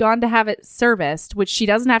truck, he's gone to have it serviced, which she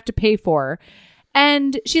doesn't have to pay for.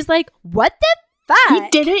 And she's like, what the fuck? He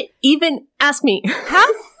didn't even ask me. How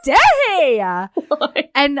dare he?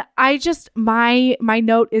 And I just, my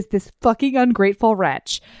note is this fucking ungrateful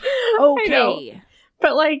wretch. Okay.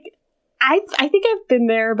 But like, I think I've been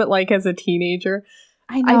there, but like as a teenager.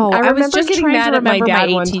 I know. I was just getting trying mad to at my remember dad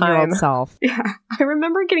my one 18-year-old time. self. Yeah, I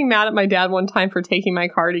remember getting mad at my dad one time for taking my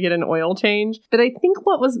car to get an oil change. But I think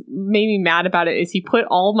what made me mad about it is he put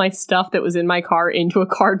all my stuff that was in my car into a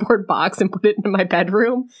cardboard box and put it into my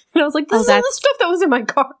bedroom. And I was like, this is all the stuff that was in my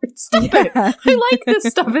car. Stop it. I like this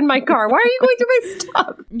stuff in my car. Why are you going through my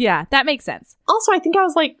stuff? Yeah, that makes sense. Also, I think I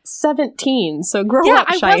was like 17. So grow up,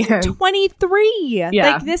 Cheyenne. I was 23.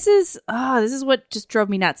 Yeah. Like, this is what just drove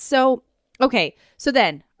me nuts. So, okay. So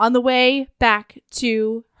then, on the way back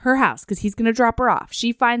to her house because he's going to drop her off,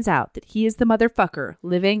 she finds out that he is the motherfucker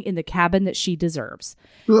living in the cabin that she deserves.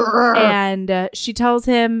 And she tells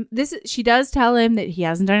him this. She does tell him that he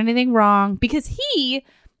hasn't done anything wrong because he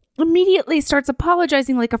immediately starts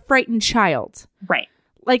apologizing like a frightened child. Right.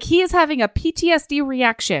 Like he is having a PTSD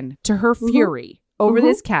reaction to her fury over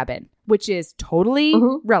this cabin, which is totally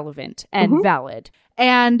relevant and valid.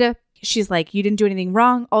 And she's like, you didn't do anything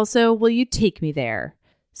wrong. Also, will you take me there?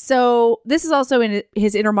 So this is also in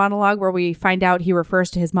his inner monologue where we find out he refers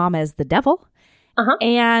to his mom as the devil.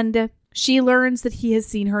 And she learns that he has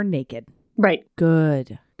seen her naked. Right.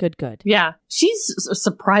 Good. Yeah. She's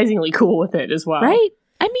surprisingly cool with it as well. Right?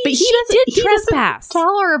 I mean, but she did trespass.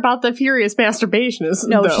 Tell her about the furious masturbation.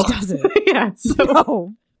 No, she doesn't. Yeah.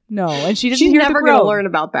 So. No. And she didn't She's hear never going to learn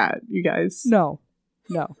about that, you guys. No.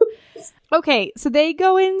 Okay, so they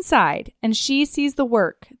go inside and she sees the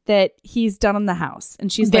work that he's done on the house. And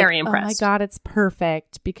she's very like, impressed. Oh my God, it's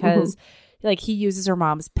perfect because like he uses her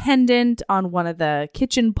mom's pendant on one of the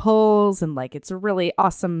kitchen pulls and like it's really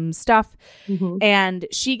awesome stuff. And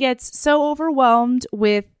she gets so overwhelmed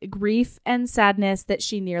with grief and sadness that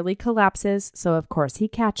she nearly collapses. So of course he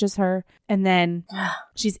catches her and then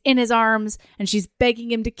she's in his arms and she's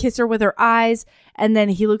begging him to kiss her with her eyes. And then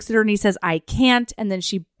he looks at her and he says, I can't. And then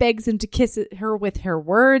she begs him to kiss her with her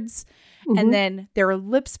words. And then their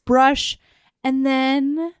lips brush. And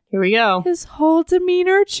then here we go. His whole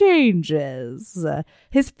demeanor changes.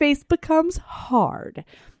 His face becomes hard.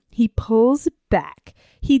 He pulls back.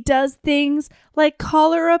 He does things like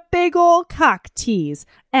call her a big old cock tease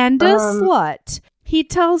and a slut. He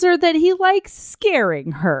tells her that he likes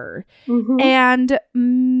scaring her. And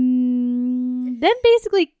then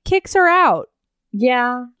basically kicks her out.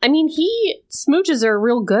 Yeah. I mean, he smooches her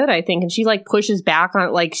real good, I think. And she like pushes back on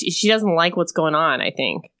it. Like she doesn't like what's going on, I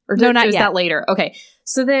think. Or no, not yet. That later. Okay.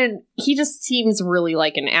 So then he just seems really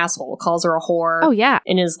like an asshole. Calls her a whore. Oh, yeah.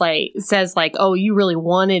 And is like, says like, oh, you really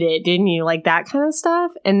wanted it, didn't you? Like that kind of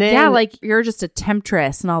stuff. And then. Yeah, like you're just a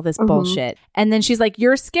temptress and all this bullshit. And then she's like,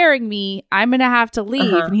 you're scaring me. I'm going to have to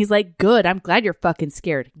leave. And he's like, good. I'm glad you're fucking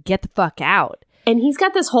scared. Get the fuck out. And he's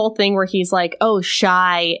got this whole thing where he's like, oh,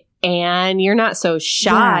 shy. And you're not so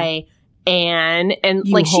shy. Yeah. And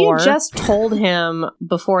you like whore. She had just told him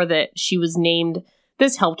before that she was named.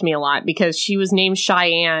 This helped me a lot because she was named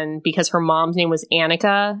Cheyenne because her mom's name was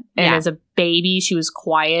Annika. And as a baby, she was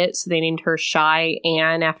quiet. So they named her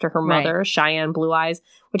Cheyenne after her mother, Cheyenne Blue Eyes,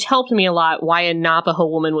 which helped me a lot why a Navajo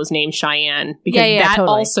woman was named Cheyenne. Because that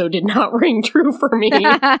also did not ring true for me.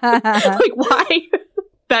 Like, why?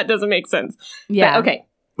 That doesn't make sense. Yeah. But, okay.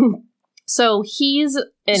 So he's an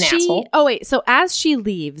asshole. Oh, wait. So as she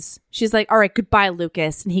leaves, she's like, all right, goodbye,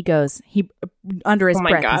 Lucas. And he goes, under his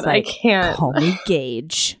breath, God, he's like, I can't. Call me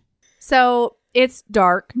Gage. So it's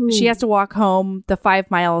dark. She has to walk home the 5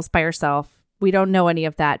 miles by herself. We don't know any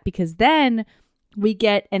of that because then we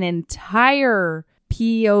get an entire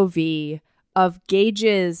POV of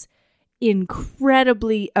Gage's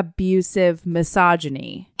incredibly abusive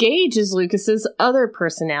misogyny. Gage is Lucas's other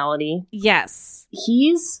personality. Yes.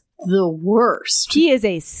 He's the worst. He is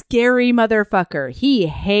a scary motherfucker. He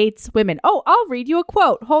hates women. Oh, I'll read you a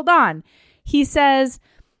quote. Hold on. He says,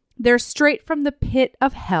 they're straight from the pit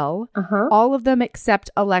of hell. All of them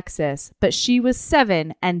except Alexis, but she was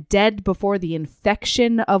 7 and dead before the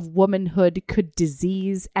infection of womanhood could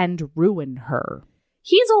disease and ruin her.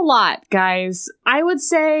 He's a lot, guys. I would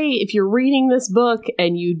say if you're reading this book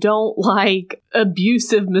and you don't like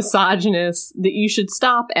abusive misogynists, that you should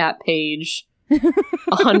stop at page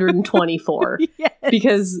 124. Yes.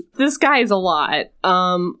 Because this guy is a lot.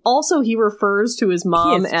 Also, he refers to his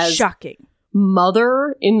mom as shocking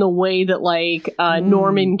mother in the way that like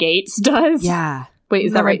Norman Gates does. Yeah. Wait,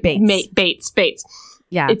 is that right? Bates. Bates.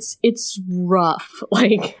 Yeah. It's rough.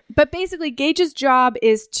 Like, but basically Gage's job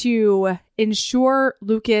is to ensure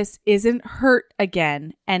Lucas isn't hurt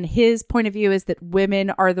again. And his point of view is that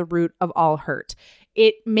women are the root of all hurt.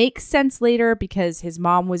 It makes sense later because his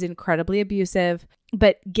mom was incredibly abusive,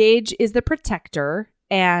 but Gage is the protector.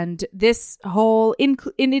 And this whole,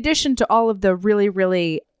 in addition to all of the really,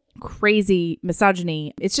 really crazy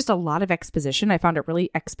misogyny, it's just a lot of exposition. I found it really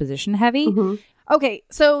exposition heavy. Okay,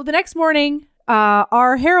 so the next morning,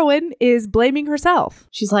 our heroine is blaming herself.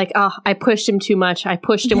 She's like, oh, I pushed him too much. I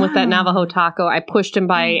pushed him with that Navajo taco. I pushed him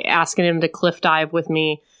by asking him to cliff dive with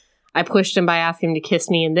me. I pushed him by asking him to kiss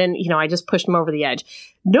me. And then, I just pushed him over the edge.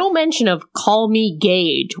 No mention of call me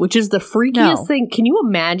Gage, which is the freakiest thing. Can you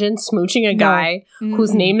imagine smooching a guy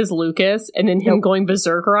whose name is Lucas and then him going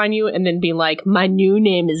berserker on you and then being like, my new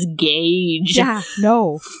name is Gage? Yeah,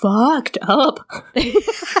 no. Fucked up.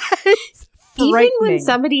 It's even when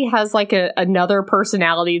somebody has like another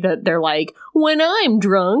personality that they're like, when I'm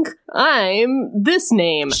drunk, I'm this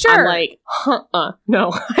name. Sure. I'm like,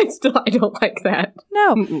 no, I don't like that.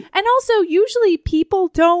 No. Mm-mm. And also, usually people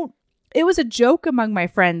don't. It was a joke among my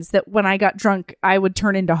friends that when I got drunk, I would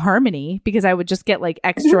turn into Harmony because I would just get like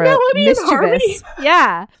extra mischievous.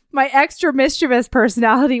 Yeah. My extra mischievous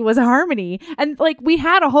personality was Harmony. And like we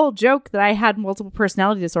had a whole joke that I had multiple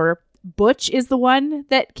personality disorder. Butch is the one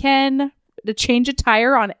that can change a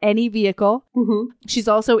tire on any vehicle. Mm-hmm. She's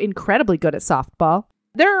also incredibly good at softball.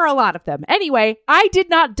 There are a lot of them. Anyway, I did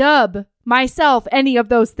not dub myself any of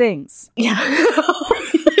those things. Yeah.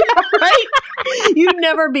 Yeah, right? You'd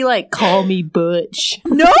never be like, call me Butch.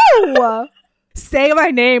 No! Say my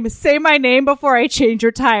name before I change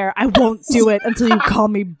your tire. I won't do it until you call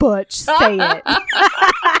me Butch. Say it.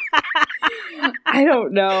 I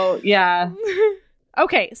don't know. Yeah.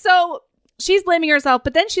 Okay, so she's blaming herself,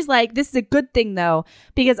 but then she's like, this is a good thing, though,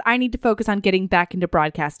 because I need to focus on getting back into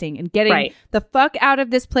broadcasting and getting the fuck out of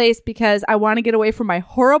this place because I want to get away from my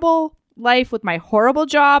horrible life with my horrible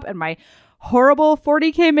job and my horrible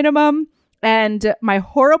 40K minimum and my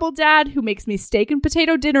horrible dad who makes me steak and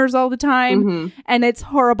potato dinners all the time. Mm-hmm. And it's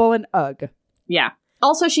horrible and ugh. Yeah.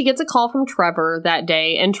 Also, she gets a call from Trevor that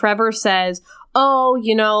day, and Trevor says, oh,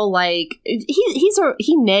 you know, like,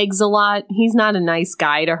 he nags a lot. He's not a nice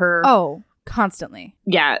guy to her. Oh, constantly.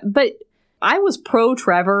 Yeah, but I was pro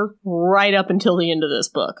Trevor right up until the end of this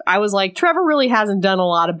book. I was like, Trevor really hasn't done a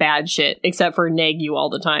lot of bad shit except for nag you all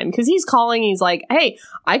the time. Because he's calling, he's like, hey,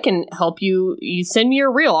 I can help you. You send me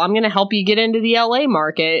your reel. I'm going to help you get into the LA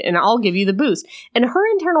market and I'll give you the boost. And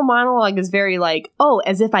her internal monologue is very like, oh,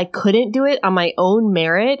 as if I couldn't do it on my own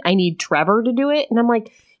merit. I need Trevor to do it. And I'm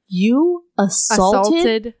like, you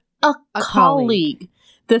assaulted a colleague.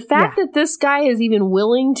 The fact that this guy is even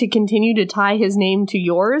willing to continue to tie his name to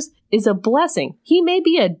yours is a blessing. He may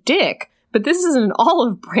be a dick, but this is an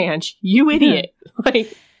olive branch. You idiot.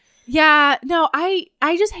 Like, yeah, no, I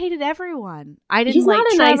just hated everyone. I didn't he's like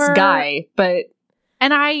not a Trevor, nice guy, but...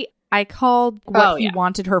 And I called what he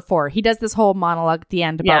wanted her for. He does this whole monologue at the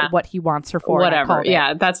end about what he wants her for. Whatever.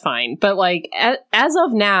 Yeah, that's fine. But like, as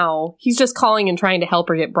of now, he's just calling and trying to help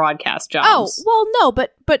her get broadcast jobs. Oh, well, no,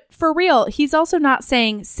 but for real, he's also not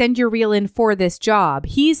saying send your reel in for this job.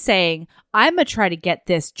 He's saying, I'm going to try to get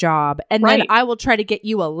this job, and then I will try to get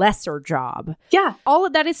you a lesser job. Yeah. All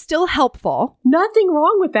of that is still helpful. Nothing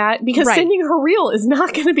wrong with that, because sending her reel is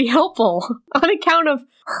not going to be helpful on account of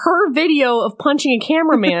her video of punching a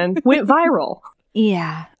cameraman went viral.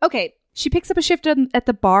 Yeah. Okay. She picks up a shift at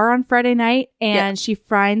the bar on Friday night, and she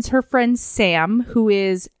finds her friend Sam, who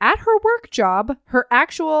is at her work job, her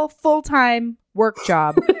actual full-time work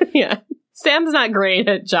job. Yeah. Sam's not great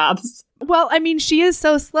at jobs. Well, I mean, she is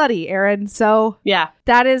so slutty, Erin. So yeah,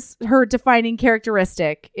 that is her defining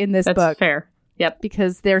characteristic in this book. That's fair. Yep.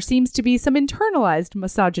 Because there seems to be some internalized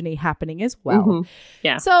misogyny happening as well. Mm-hmm.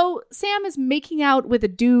 Yeah. So Sam is making out with a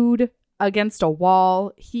dude against a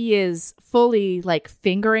wall. He is fully like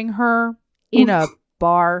fingering her in a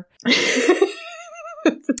bar.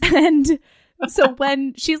 And so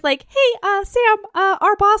when she's like, hey, Sam,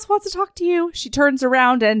 our boss wants to talk to you, she turns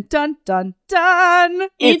around and dun, dun, dun.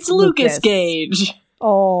 It's Lucas Gage.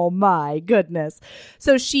 Oh, my goodness.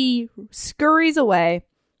 So she scurries away,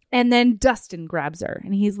 and then Dustin grabs her,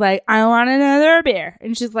 and he's like, I want another beer.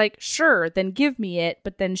 And she's like, sure, then give me it.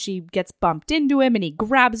 But then she gets bumped into him, and he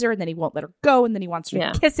grabs her, and then he won't let her go, and then he wants her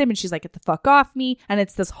to kiss him, and she's like, get the fuck off me. And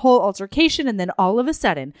it's this whole altercation, and then all of a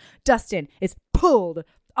sudden, Dustin is pulled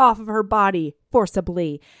off of her body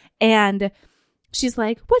forcibly, and she's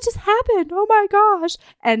like, what just happened? Oh my gosh.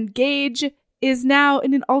 And Gage is now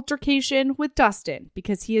in an altercation with Dustin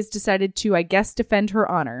because he has decided to, I guess, defend her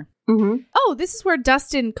honor. Mm-hmm. Oh, this is where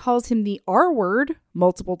Dustin calls him the R word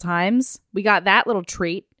multiple times. We got that little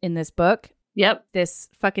treat in this book. Yep. This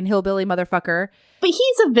fucking hillbilly motherfucker. But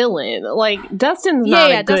he's a villain. Like, Dustin's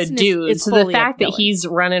not a good Dustin dude. Is so the fact that he's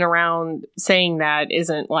running around saying that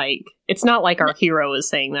isn't like, it's not like our hero is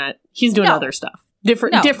saying that. He's doing other stuff.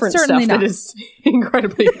 Different stuff that is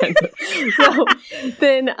incredibly offensive. So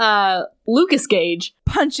then Lucas Gage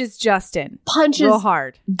punches Justin. Punches real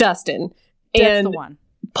hard. Dustin. That's the one.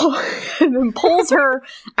 And then pulls her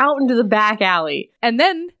out into the back alley. And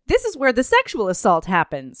then this is where the sexual assault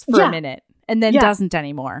happens for a minute. And then doesn't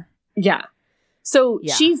anymore. Yeah. So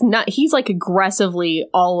he's like aggressively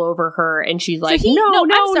all over her, and she's like,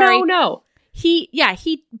 no. He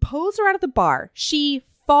pulls her out of the bar. She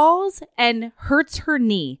falls and hurts her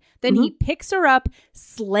knee. Then he picks her up,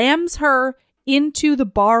 slams her into the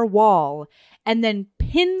bar wall, and then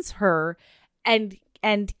pins her and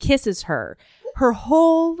kisses her. Her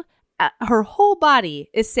whole her whole body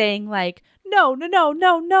is saying like, no, no, no,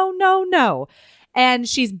 no, no, no, no. And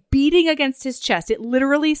she's beating against his chest. It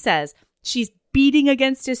literally says she's beating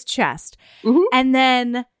against his chest. Mm-hmm. And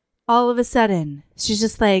then all of a sudden, she's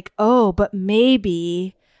just like, oh, but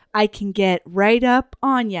maybe I can get right up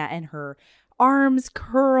on ya. And her arms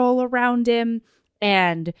curl around him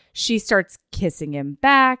and she starts kissing him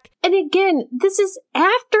back. And again, this is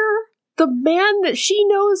after the man that she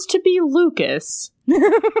knows to be Lucas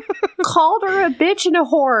called her a bitch and a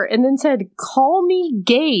whore and then said, call me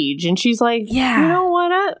Gage. And she's like, Yeah. you know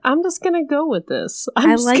what? I'm just going to go with this.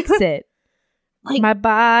 I likes it. Like, my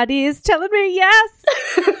body is telling me yes.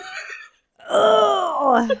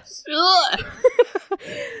 Ugh.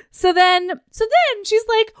 So then she's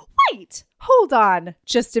like, wait, hold on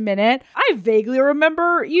just a minute. I vaguely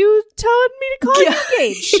remember you telling me to call you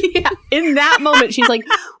Gage. Yeah. In that moment, she's like,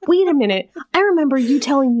 wait a minute. I remember you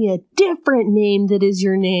telling me a different name that is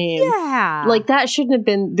your name. Yeah. Like, that shouldn't have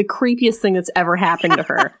been the creepiest thing that's ever happened to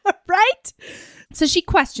her. Right? So she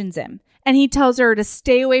questions him. And he tells her to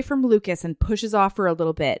stay away from Lucas and pushes off her a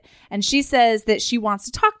little bit. And she says that she wants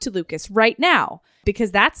to talk to Lucas right now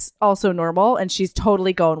because that's also normal. And she's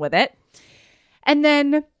totally going with it. And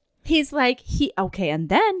then he's like, okay. And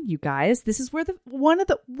then you guys, this is where one of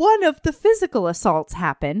the physical assaults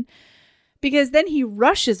happen, because then he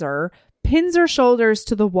rushes her, pins her shoulders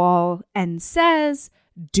to the wall and says,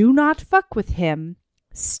 do not fuck with him.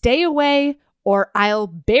 Stay away or I'll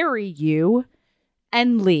bury you,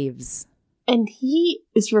 and leaves. And he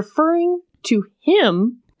is referring to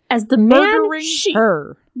him as the man Murdering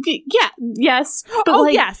her. Yeah, yes. But Oh,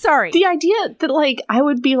 yeah, sorry. The idea that, like, I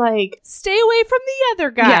would be like, Stay away from the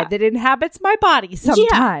other guy Yeah. that inhabits my body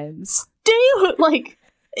sometimes. like,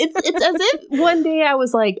 it's as if one day I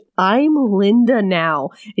was like, I'm Linda now,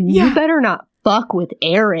 and you Yeah. better not fuck with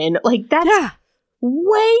Aaron. Like, that's Yeah.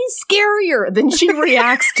 way scarier than she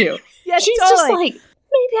reacts to. Yeah, She's totally. just like,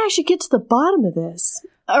 maybe I should get to the bottom of this.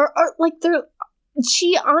 Or like,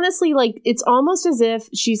 she honestly, like, it's almost as if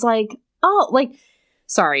she's like, oh, like,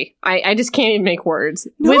 sorry, I just can't even make words.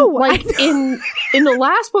 No, like, in the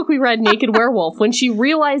last book we read, Naked Werewolf, when she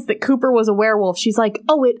realized that Cooper was a werewolf, she's like,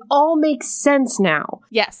 oh, it all makes sense now.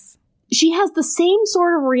 Yes. She has the same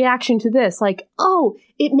sort of reaction to this, like, oh,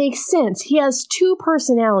 it makes sense. He has two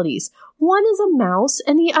personalities. One is a mouse,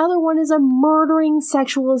 and the other one is a murdering,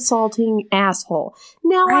 sexual assaulting asshole.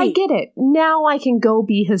 Now I Right. get it. Now I can go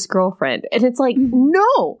be his girlfriend. And it's like, Mm-hmm.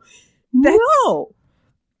 no.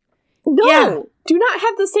 Yeah. Do not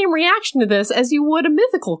have the same reaction to this as you would a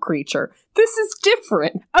mythical creature. This is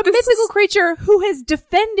different. A This mythical is- creature who has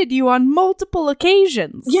defended you on multiple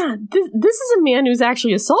occasions. Yeah, this is a man who's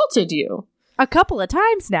actually assaulted you. A couple of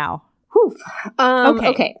times now. Whew.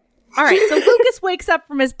 Okay. All right. So Lucas wakes up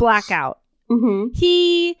from his blackout. Mm-hmm.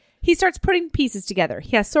 He starts putting pieces together.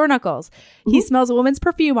 He has sore knuckles. He smells a woman's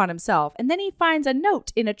perfume on himself. And then he finds a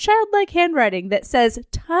note in a childlike handwriting that says,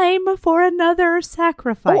 time for another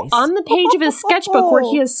sacrifice. Oh, on the page of his sketchbook where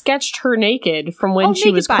he has sketched her naked from when she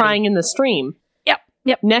naked was body. crying in the stream.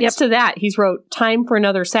 Yep. Next to that, he's wrote time for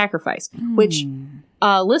another sacrifice, which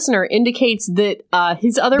listener indicates that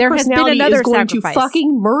his other There has been personality another is going sacrifice. to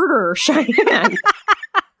fucking murder Cheyenne.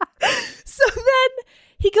 So then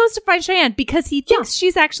he goes to find Cheyenne because he thinks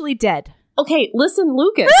she's actually dead. Okay, listen,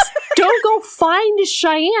 Lucas, don't go find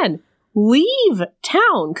Cheyenne. Leave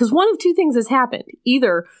town, because one of two things has happened.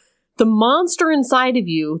 Either the monster inside of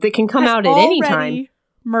you that can come out at any time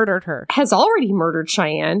murdered her. has already murdered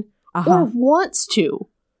Cheyenne, or Uh-huh. wants to.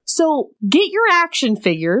 So get your action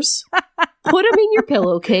figures, put them in your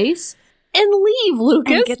pillowcase, and leave,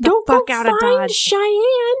 Lucas. And get the Don't fuck go out of find Dodge.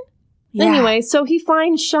 Cheyenne. Yeah, Anyway, so he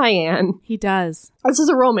finds Cheyenne. he does. This is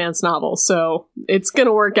a romance novel, so it's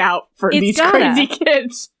gonna work out for It's these gotta. crazy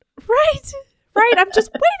kids. Right. I'm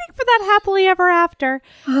just waiting for that happily ever after.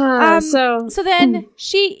 So then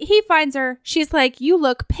he finds her. She's like, you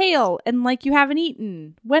look pale and like you haven't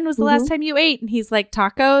eaten. When was the last time you ate? And he's like,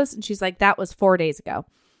 tacos. And she's like, that was 4 days ago.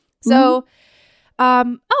 So,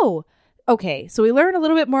 okay. So we learn a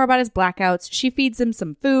little bit more about his blackouts. She feeds him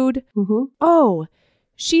some food. Oh,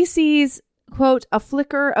 she sees, quote, a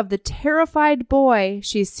flicker of the terrified boy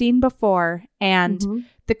she's seen before. And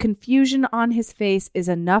the confusion on his face is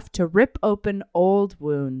enough to rip open old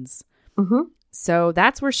wounds. So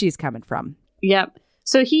that's where she's coming from. Yep.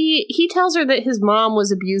 So he tells her that his mom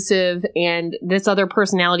was abusive, and this other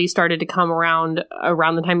personality started to come around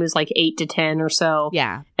the time he was like 8 to 10 or so.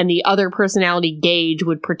 Yeah. And the other personality, Gage,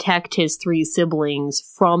 would protect his 3 siblings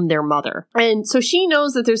from their mother. And so she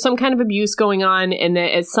knows that there's some kind of abuse going on, and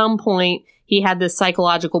that at some point he had this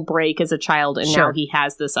psychological break as a child, and now he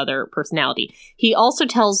has this other personality. He also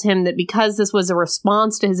tells him that because this was a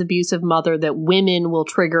response to his abusive mother, that women will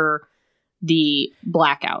trigger the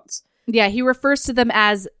blackouts. Yeah, he refers to them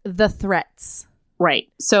as the threats. Right.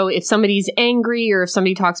 So if somebody's angry, or if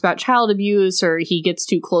somebody talks about child abuse, or he gets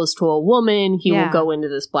too close to a woman, he will go into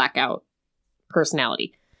this blackout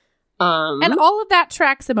personality. And all of that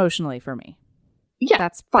tracks emotionally for me. Yeah,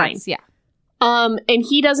 that's fine. And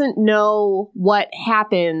he doesn't know what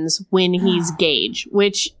happens when he's Gage,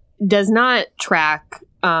 which does not track.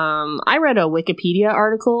 I read a Wikipedia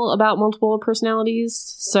article about multiple personalities,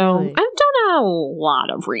 so Really? I've done a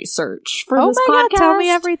lot of research for this podcast. Oh my God, tell me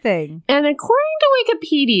everything. And according to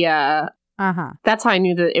Wikipedia, Uh-huh. that's how I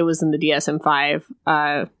knew that it was in the DSM-5.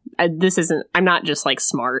 I'm not just like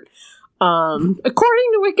smart. According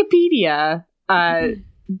to Wikipedia,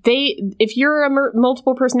 if you're a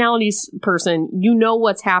multiple personalities person, you know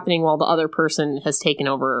what's happening while the other person has taken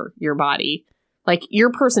over your body. Like,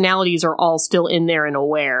 your personalities are all still in there and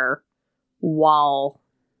aware while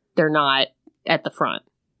they're not at the front.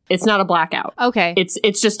 It's not a blackout. Okay.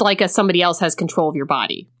 It's just like somebody else has control of your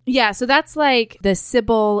body. Yeah, so that's like the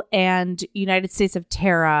Sybil and United States of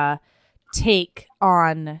Terra take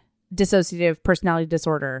on dissociative personality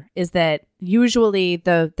disorder, is that usually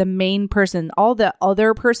the main person, all the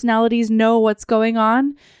other personalities know what's going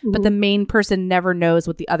on, but the main person never knows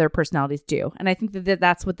what the other personalities do. And I think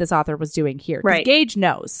that's what this author was doing here. Right. Gage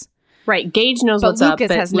knows. Right. Gage knows but what's Lucas up,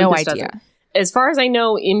 but has no Lucas idea. doesn't. As far as I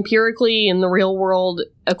know, empirically in the real world,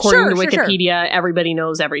 according to Wikipedia, everybody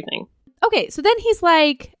knows everything. Okay, so then he's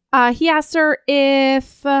like, he asks her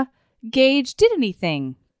if Gage did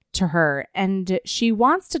anything to her, and she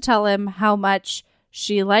wants to tell him how much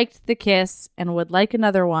she liked the kiss and would like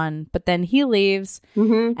another one, but then he leaves,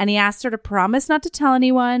 and he asks her to promise not to tell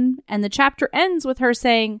anyone, and the chapter ends with her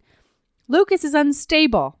saying, Lucas is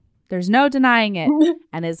unstable. There's no denying it.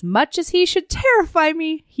 And as much as he should terrify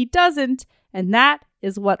me, he doesn't, and that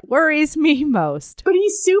is what worries me most. But he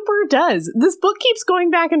super does. This book keeps going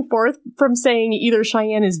back and forth from saying either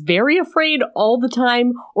Cheyenne is very afraid all the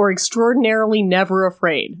time or extraordinarily never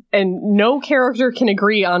afraid. And no character can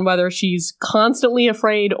agree on whether she's constantly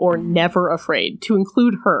afraid or never afraid, to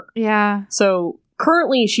include her. Yeah. So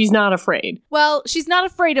currently she's not afraid. Well, she's not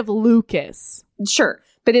afraid of Lucas. Sure.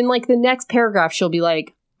 But in like the next paragraph, she'll be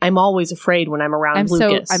like, I'm always afraid when I'm around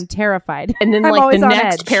Lucas. I'm terrified. And then like the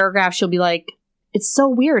next paragraph, she'll be like, it's so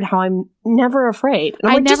weird how I'm never afraid. And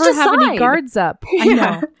I'm like, never just have decide. any guards up.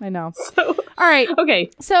 I know. So, all right. Okay.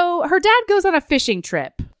 So her dad goes on a fishing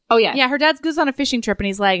trip. Oh, yeah. Yeah, her dad goes on a fishing trip and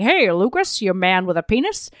he's like, hey, Lucas, you man with a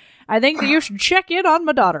penis. I think that you should check in on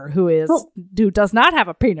my daughter who does not have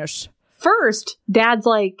a penis. First, Dad's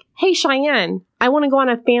like, hey, Cheyenne, I want to go on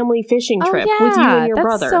a family fishing trip with you and your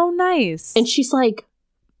brother. That's so nice. And she's like,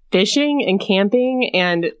 fishing and camping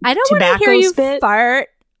and I don't want to hear you fart.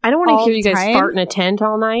 I don't want to hear you guys fart in a tent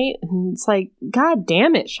all night. And it's like, God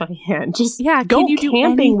damn it, Cheyenne. Just go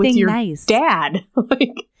camping with your dad.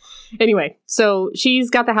 Like, anyway, so she's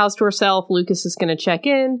got the house to herself. Lucas is going to check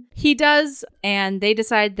in. He does. And they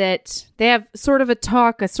decide that they have sort of a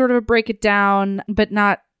talk, sort of a break it down, but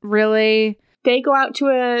not really. They go out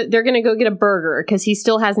they're going to go get a burger because he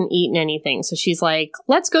still hasn't eaten anything. So she's like,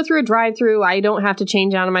 let's go through a drive-thru. I don't have to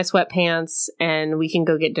change out of my sweatpants and we can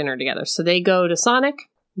go get dinner together. So they go to Sonic,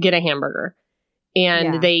 get a hamburger,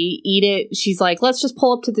 and they eat it. She's like, let's just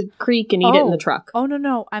pull up to the creek and eat it in the truck. Oh,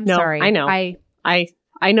 no. I'm sorry. I know. I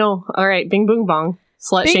know. All right. Bing, boom, bong.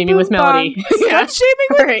 Slut Bing, shaming boom, with Melody. Slut shaming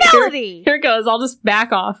with Melody. Here it goes. I'll just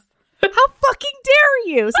back off. How fucking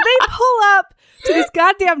dare you? So they pull up to this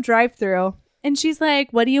goddamn drive-thru. And she's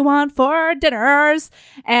like, what do you want for dinners?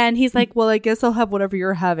 And he's like, well, I guess I'll have whatever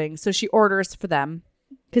you're having. So she orders for them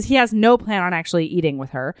because he has no plan on actually eating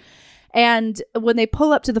with her. And when they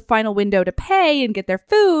pull up to the final window to pay and get their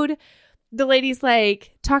food, the lady's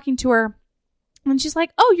like talking to her. And she's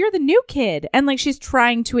like, oh, you're the new kid. And like she's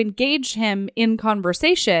trying to engage him in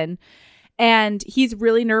conversation. And he's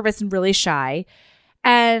really nervous and really shy.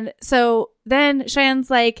 And so then Cheyenne's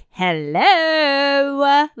like,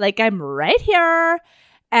 hello, like I'm right here.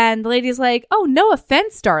 And the lady's like, oh, no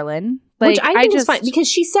offense, darling. Like, which I think is fine because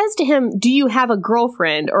she says to him, do you have a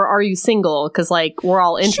girlfriend or are you single? Because like we're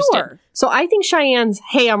all interested. Sure. So I think Cheyenne's,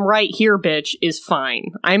 hey, I'm right here, bitch, is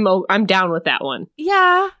fine. I'm down with that one.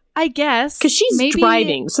 Yeah. I guess. Because she's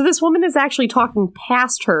driving. So this woman is actually talking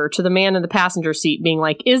past her to the man in the passenger seat, being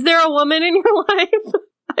like, is there a woman in your life?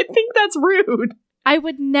 I think that's rude. I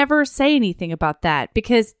would never say anything about that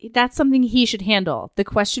because that's something he should handle. The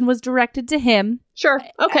question was directed to him. Sure.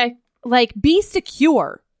 Okay. Like, be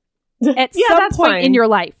secure at some point in your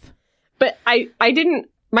life. But I didn't,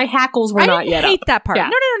 my hackles were not yet I hate up. that part.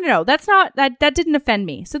 Yeah. No. That's not, that didn't offend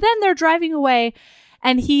me. So then they're driving away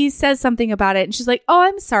and he says something about it. And she's like, oh,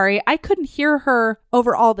 I'm sorry. I couldn't hear her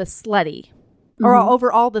over all the slutty or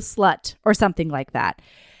over all the slut or something like that.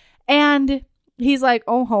 And he's like,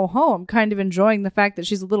 oh, ho, I'm kind of enjoying the fact that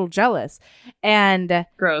she's a little jealous. And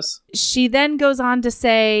gross. She then goes on to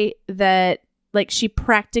say that, like, she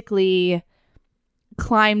practically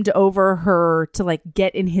climbed over her to, like,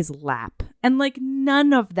 get in his lap. And, like,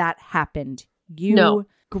 none of that happened. You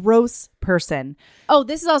gross person. Oh,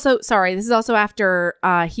 this is also after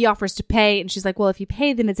he offers to pay. And she's like, well, if you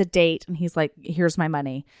pay, then it's a date. And he's like, here's my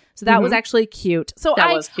money. So that was actually cute. So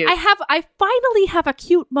that was cute. I finally have a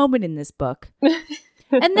cute moment in this book.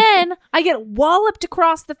 And then I get walloped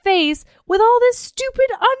across the face with all this stupid,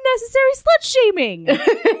 unnecessary slut shaming.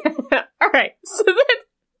 All right. So then,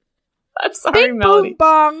 I'm sorry, Bing, Melody. boom,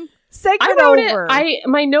 bong. Segment I wrote over.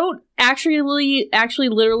 My note actually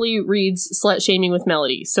literally reads slut shaming with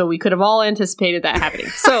Melody. So we could have all anticipated that happening.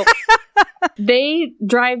 So they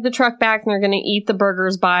drive the truck back and they're going to eat the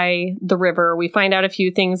burgers by the river. We find out a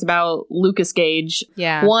few things about Lucas Gage.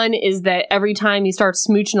 Yeah. One is that every time he starts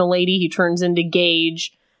smooching a lady, he turns into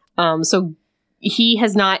Gage. So he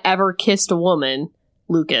has not ever kissed a woman,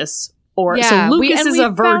 Lucas. So Lucas is a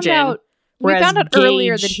virgin. We found out Gage,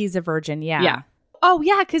 earlier that he's a virgin. Yeah. Yeah. Oh,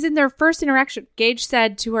 yeah, because in their first interaction, Gage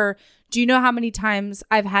said to her, do you know how many times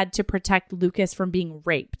I've had to protect Lucas from being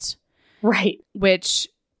raped? Right. Which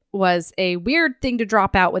was a weird thing to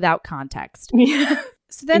drop out without context. Yeah.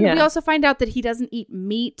 So then we also find out that he doesn't eat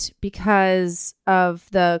meat because of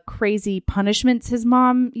the crazy punishments his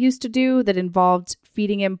mom used to do that involved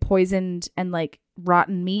feeding him poisoned and, like,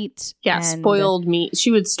 rotten meat. Yeah, spoiled meat.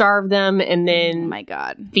 She would starve them and then oh my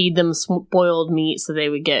God, feed them spoiled meat so they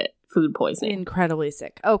would get food poisoning. Incredibly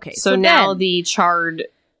sick. Okay. So now the charred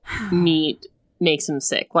meat makes him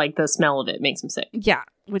sick. Like, the smell of it makes him sick. Yeah.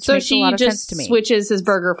 Which makes a lot of sense to me. So she just switches his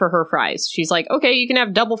burger for her fries. She's like, okay, you can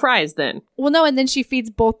have double fries then. Well, no, and then she feeds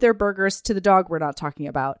both their burgers to the dog we're not talking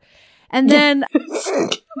about. And then...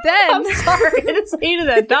 I'm sorry, I just hated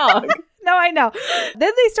that dog. No, I know.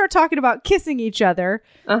 Then they start talking about kissing each other.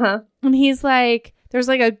 Uh-huh. And he's like... There's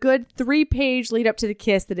like a good 3-page lead up to the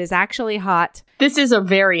kiss that is actually hot. This is a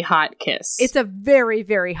very hot kiss. It's a very,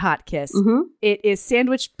 very hot kiss. Mm-hmm. It is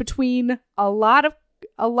sandwiched between a lot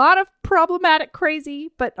of problematic crazy,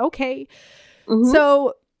 but okay. Mm-hmm.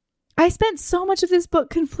 So I spent so much of this book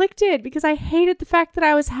conflicted because I hated the fact that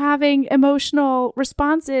I was having emotional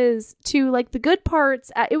responses to, like, the good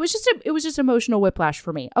parts. It was just emotional whiplash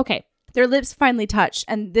for me. Okay. Their lips finally touch.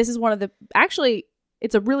 And this is one of the, actually,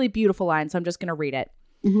 it's a really beautiful line, so I'm just going to read it.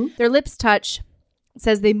 Mm-hmm. Their lips touch. It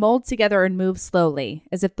says they mold together and move slowly,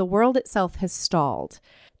 as if the world itself has stalled.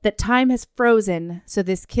 That time has frozen, so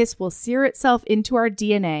this kiss will sear itself into our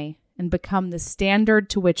DNA and become the standard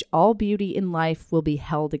to which all beauty in life will be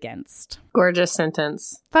held against. Gorgeous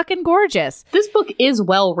sentence. Fucking gorgeous. This book is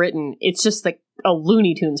well written. It's just like a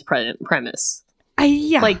Looney Tunes premise.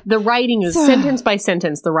 Yeah. Like, the writing is sentence by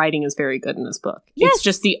sentence. The writing is very good in this book. Yes. It's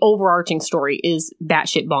just the overarching story is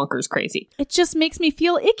batshit bonkers crazy. It just makes me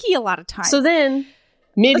feel icky a lot of times. So then,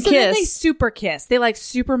 mid-kiss. So then they super kiss. They, like,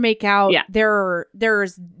 super make out. Yeah.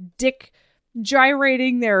 There's dick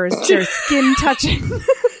gyrating. There's skin touching.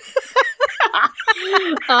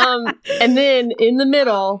 And then in the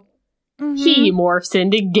middle, he morphs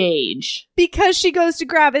into Gage. Because she goes to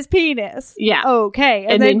grab his penis. Yeah. Okay.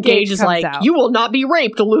 And then Gage is like, out. You will not be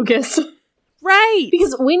raped, Lucas. Right.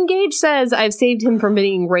 Because when Gage says, I've saved him from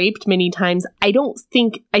being raped many times, I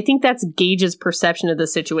think that's Gage's perception of the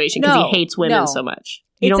situation because he hates women so much.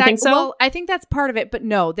 You don't think so? Well, I think that's part of it, but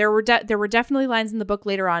no, there were definitely lines in the book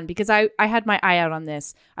later on because I had my eye out on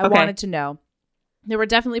this. I wanted to know. There were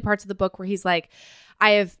definitely parts of the book where he's like,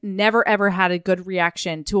 I have never, ever had a good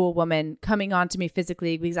reaction to a woman coming on to me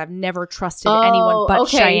physically because I've never trusted anyone but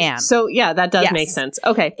Cheyenne. So, yeah, that does make sense.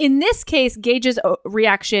 Okay. In this case, Gage's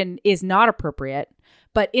reaction is not appropriate,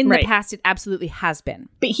 but in the past, it absolutely has been.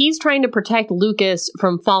 But he's trying to protect Lucas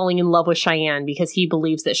from falling in love with Cheyenne because he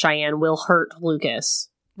believes that Cheyenne will hurt Lucas.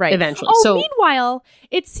 Right. Eventually. Oh, so, meanwhile,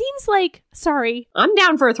 it seems like, sorry. I'm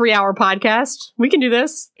down for a 3-hour podcast. We can do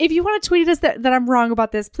this. If you want to tweet us that I'm wrong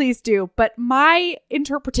about this, please do. But my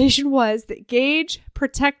interpretation was that Gage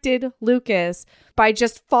protected Lucas by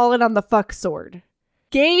just falling on the fuck sword.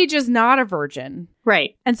 Gage is not a virgin.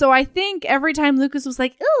 Right. And so I think every time Lucas was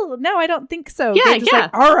like, oh, no, I don't think so. Yeah, Gage was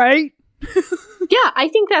like, all right. Yeah, I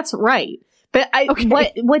think that's right. But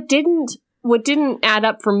what didn't add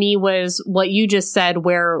up for me was what you just said,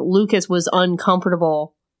 where Lucas was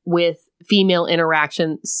uncomfortable with female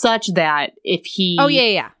interaction, such that if he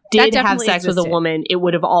did have sex with a woman, it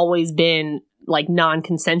would have always been like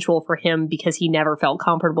non-consensual for him because he never felt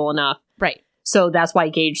comfortable enough. Right. So that's why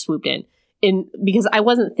Gage swooped in. Because I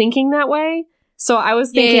wasn't thinking that way. So I was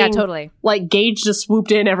thinking, totally. Like, Gage just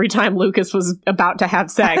swooped in every time Lucas was about to have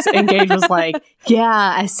sex. And Gage was like,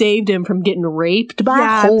 yeah, I saved him from getting raped by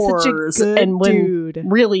whores. I'm such a good dude.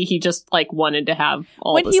 Really, he just, like, wanted to have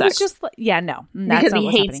all the sex. When he was just, like, no. Because he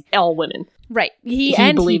hates all women. Right. He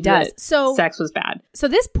does. So sex was bad. So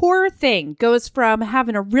this poor thing goes from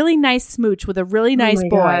having a really nice smooch with a really nice boy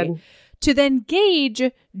God. To then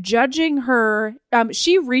Gage judging her.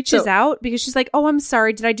 She reaches out because she's like, oh, I'm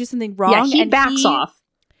sorry. Did I do something wrong? Yeah, he backs off.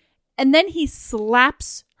 And then he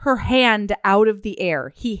slaps her hand out of the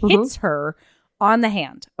air. He hits her on the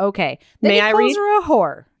hand. Okay. Then he calls her a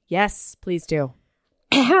whore. Yes, please do.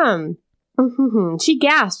 She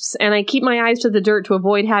gasps, and I keep my eyes to the dirt to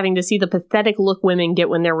avoid having to see the pathetic look women get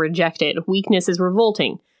when they're rejected. Weakness is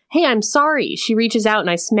revolting. Hey, I'm sorry. She reaches out and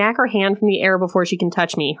I smack her hand from the air before she can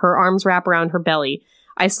touch me. Her arms wrap around her belly.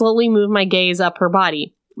 I slowly move my gaze up her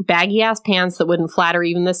body. Baggy-ass pants that wouldn't flatter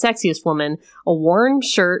even the sexiest woman. A worn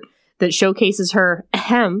shirt that showcases her,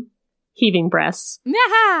 heaving breasts.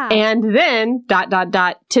 And then, ...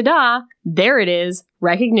 ta-da, there it is.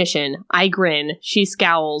 Recognition. I grin. She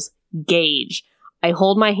scowls. Gage. I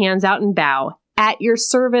hold my hands out and bow. At your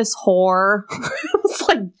service, whore. It's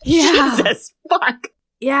like, Jesus, fuck.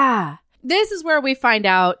 Yeah. This is where we find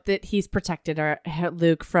out that he's protected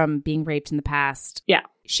Luke from being raped in the past. Yeah.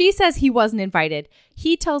 She says he wasn't invited.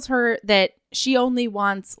 He tells her that she only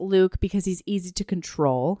wants Luke because he's easy to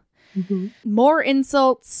control. More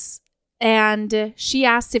insults. And she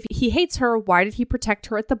asks if he hates her, why did he protect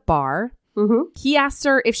her at the bar? He asks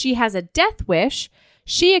her if she has a death wish.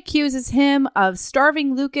 She accuses him of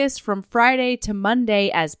starving Lucas from Friday to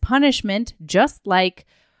Monday as punishment, just like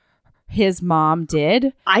his mom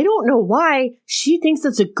did. I don't know why she thinks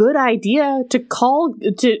it's a good idea to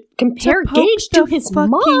compare Gage to his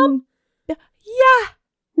mom. Yeah.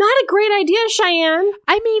 Not a great idea, Cheyenne.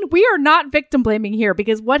 I mean, we are not victim blaming here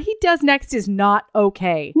because what he does next is not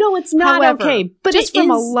okay. No, it's not okay. But just from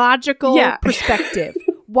a logical perspective,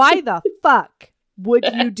 why the fuck would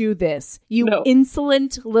you do this? You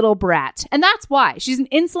insolent little brat. And that's why. She's an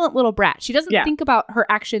insolent little brat. She doesn't think about her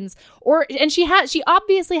actions and she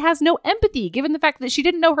obviously has no empathy given the fact that she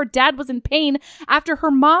didn't know her dad was in pain after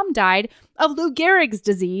her mom died of Lou Gehrig's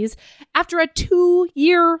disease after a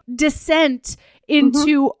 2-year descent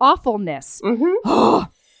into awfulness.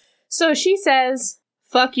 So she says,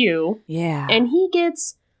 fuck you. Yeah. And he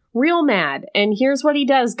gets real mad. And here's what he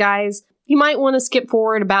does, guys. You might want to skip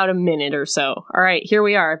forward about a minute or so. All right, here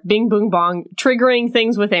we are. Bing, boom, bong, triggering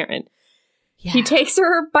things with Aaron. Yeah. He takes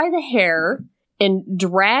her by the hair and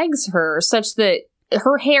drags her such that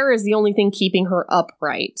her hair is the only thing keeping her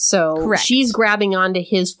upright. So she's grabbing onto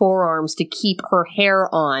his forearms to keep her hair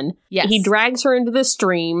on. Yes. He drags her into the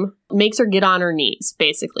stream, makes her get on her knees,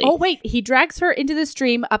 basically. Oh, wait. He drags her into the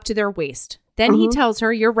stream up to their waist. Then he tells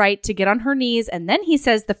her, you're right, to get on her knees. And then he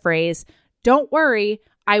says the phrase, don't worry,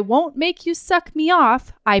 I won't make you suck me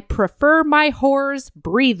off. I prefer my whores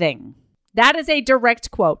breathing. That is a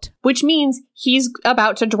direct quote. Which means he's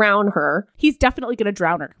about to drown her. He's definitely going to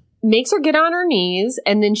drown her. Makes her get on her knees,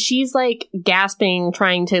 and then she's, like, gasping,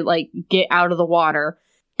 trying to, like, get out of the water.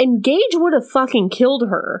 And Gage would have fucking killed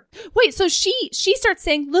her. Wait, so she starts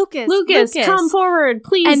saying, Lucas, come forward,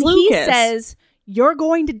 please, and Lucas. And he says, you're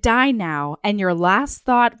going to die now, and your last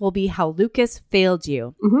thought will be how Lucas failed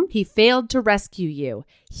you. He failed to rescue you.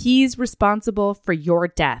 He's responsible for your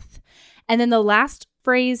death. And then the last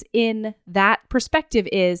phrase in that perspective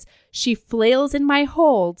is, she flails in my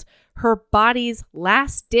hold, her body's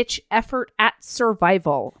last-ditch effort at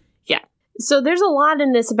survival. Yeah. So there's a lot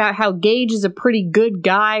in this about how Gage is a pretty good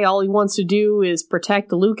guy. All he wants to do is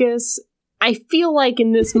protect Lucas. I feel like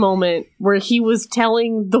in this moment where he was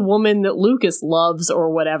telling the woman that Lucas loves or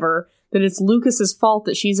whatever, that it's Lucas's fault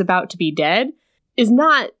that she's about to be dead, is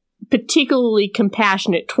not particularly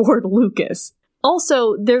compassionate toward Lucas.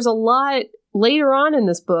 Also, there's a lot later on in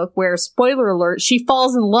this book where, spoiler alert, she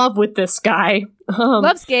falls in love with this guy.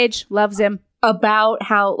 Loves Gage, loves him. About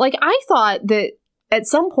how, like, I thought that at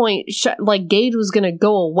some point, like, Gage was going to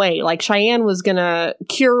go away. Like, Cheyenne was going to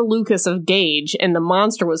cure Lucas of Gage, and the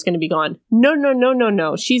monster was going to be gone.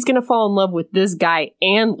 No. She's going to fall in love with this guy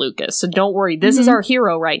and Lucas. So don't worry. This is our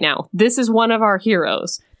hero right now. This is one of our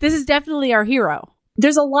heroes. This is definitely our hero.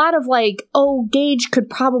 There's a lot of like, oh, Gage could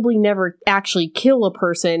probably never actually kill a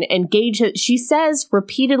person. And Gage, she says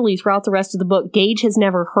repeatedly throughout the rest of the book, Gage has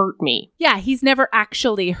never hurt me. Yeah, he's never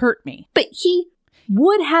actually hurt me. But he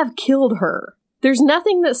would have killed her. There's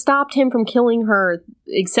nothing that stopped him from killing her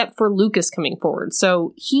except for Lucas coming forward.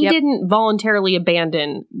 So he didn't voluntarily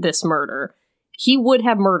abandon this murder. He would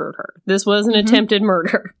have murdered her. This was an attempted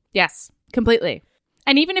murder. Yes, completely.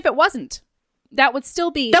 And even if it wasn't, that would still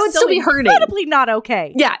be hurting. Incredibly not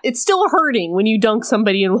okay. Yeah, it's still hurting when you dunk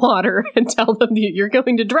somebody in water and tell them you're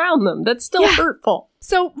going to drown them. That's still hurtful.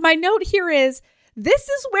 So my note here is, this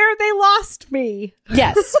is where they lost me.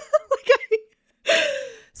 Yes.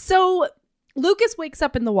 So Lucas wakes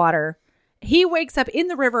up in the water. He wakes up in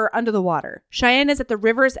the river under the water. Cheyenne is at the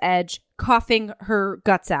river's edge, coughing her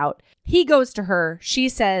guts out. He goes to her. She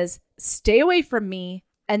says, "Stay away from me."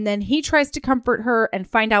 And then he tries to comfort her and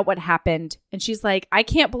find out what happened. And she's like, "I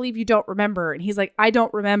can't believe you don't remember." And he's like, "I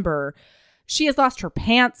don't remember." She has lost her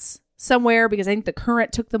pants somewhere because I think the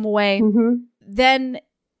current took them away. Mm-hmm. Then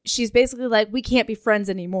she's basically like, "We can't be friends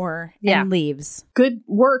anymore," and leaves. Good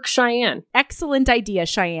work, Cheyenne. Excellent idea,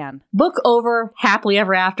 Cheyenne. Book over, happily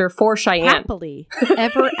ever after for Cheyenne. Happily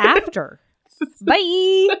ever after.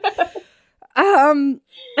 Bye.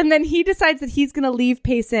 And then he decides that he's going to leave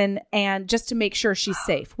Payson and just to make sure she's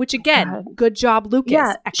safe, which again, good job, Lucas.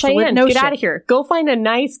 Yeah, excellent Cheyenne, notion. get out of here. Go find a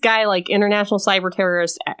nice guy like international cyber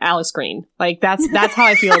terrorist Alice Green. Like that's how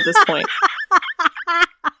I feel at this point.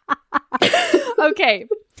 Okay.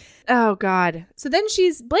 Oh, God. So then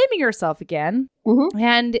she's blaming herself again. Mm-hmm.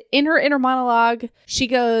 And in her inner monologue, she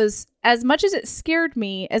goes, "As much as it scared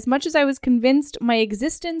me, as much as I was convinced my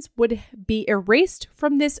existence would be erased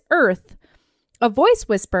from this earth, a voice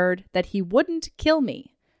whispered that he wouldn't kill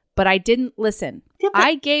me. But I didn't listen.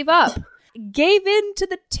 I gave up, gave in to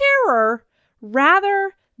the terror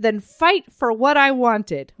rather than fight for what I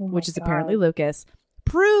wanted," which is apparently Lucas.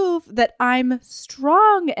 "Prove that I'm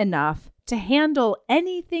strong enough to handle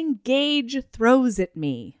anything Gage throws at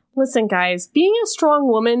me." Listen, guys, being a strong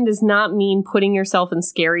woman does not mean putting yourself in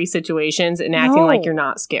scary situations and acting like you're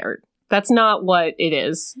not scared. That's not what it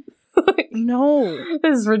is. No.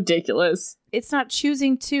 This is ridiculous. It's not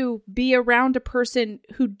choosing to be around a person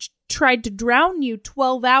who tried to drown you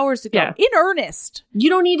 12 hours ago. Yeah. In earnest. You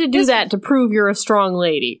don't need to do that to prove you're a strong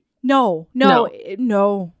lady. No.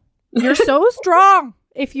 You're so strong.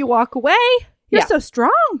 If you walk away, you're so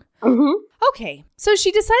strong. Mm-hmm. Okay. So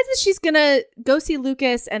she decides that she's going to go see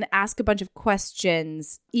Lucas and ask a bunch of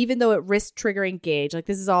questions, even though it risks triggering Gage. Like,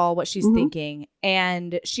 this is all what she's thinking.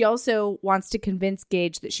 And she also wants to convince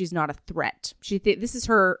Gage that she's not a threat. This is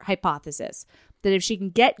her hypothesis, that if she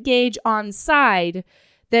can get Gage on side,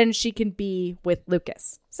 then she can be with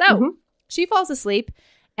Lucas. So she falls asleep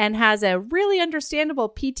and has a really understandable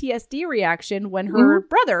PTSD reaction when her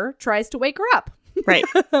brother tries to wake her up. Right.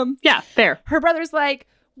 Yeah, fair. Her brother's like,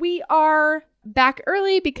 "We are back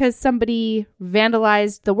early because somebody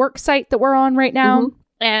vandalized the work site that we're on right now."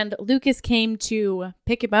 And Lucas came to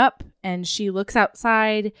pick him up, and she looks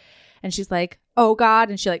outside and she's like, "Oh God."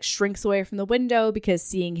 And she like shrinks away from the window because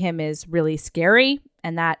seeing him is really scary.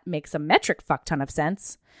 And that makes a metric fuck ton of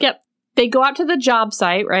sense. Yep. They go out to the job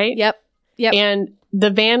site, right? Yep. And the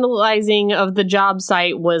vandalizing of the job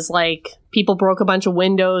site was like people broke a bunch of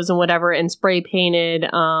windows and whatever and spray painted.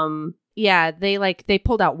 Yeah, they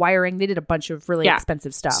pulled out wiring. They did a bunch of really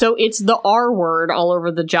expensive stuff. So it's the R word all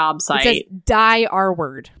over the job site. It says die R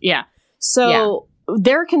word. Yeah. So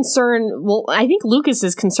they're concerned. Well, I think Lucas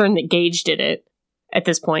is concerned that Gage did it at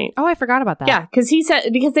this point. Oh, I forgot about that. Yeah,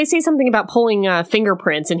 because they say something about pulling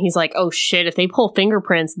fingerprints, and he's like, "Oh shit! If they pull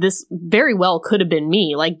fingerprints, this very well could have been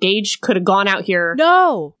me. Like Gage could have gone out here."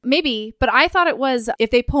 No, maybe, but I thought it was if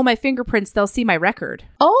they pull my fingerprints, they'll see my record.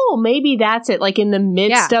 Oh, maybe that's it. Like in the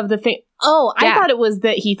midst of the thing. Oh, I thought it was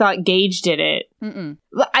that he thought Gage did it. Mm-mm.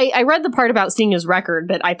 I read the part about seeing his record,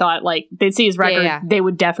 but I thought like they'd see his record, they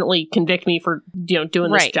would definitely convict me for doing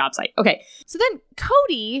this job site. Okay. So then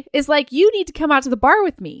Cody is like, "You need to come out to the bar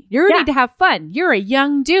with me. You need to have fun. You're a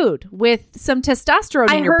young dude with some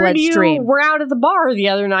testosterone in your bloodstream. You were out at the bar the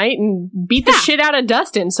other night and beat the shit out of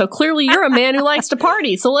Dustin. So clearly you're a man who likes to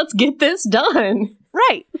party. So let's get this done."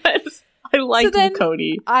 Right. I like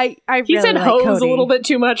Cody. I he really said like hose Cody. a little bit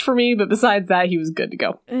too much for me, but besides that, he was good to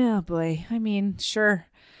go. Oh boy. I mean, sure.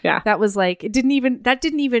 Yeah. That was like, that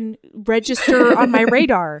didn't even register on my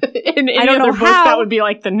radar. In any I don't other know book, how. that would be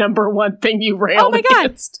like the number one thing you railed Oh my God.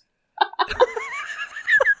 against.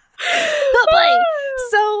 Oh boy.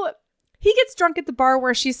 So he gets drunk at the bar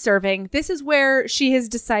where she's serving. This is where she has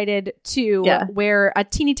decided to wear a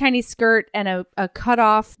teeny tiny skirt and a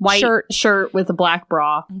cutoff White shirt with a black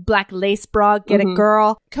bra. Black lace bra, get a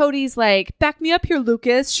girl. Cody's like, back me up here,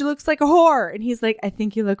 Lucas. She looks like a whore. And he's like, I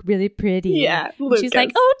think you look really pretty. Yeah, and she's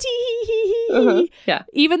like, oh, tee. Yeah.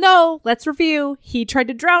 Even though, let's review, he tried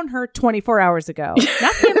to drown her 24 hours ago.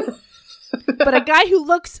 Not him, but a guy who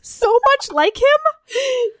looks so much like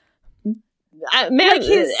him. Man,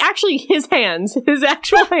 actually, his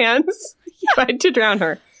actual hands tried to drown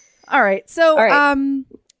her. All right. So,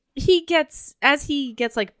 he gets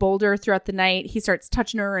like bolder throughout the night. He starts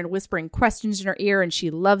touching her and whispering questions in her ear, and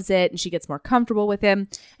she loves it, and she gets more comfortable with him.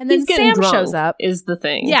 And then Sam shows up. Is the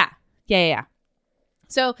thing. Yeah.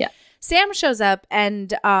 So Sam shows up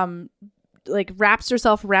and like wraps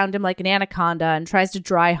herself around him like an anaconda and tries to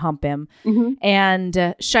dry hump him. Mm-hmm.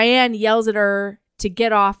 And Cheyenne yells at her to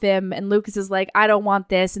get off him, and Lucas is like, I don't want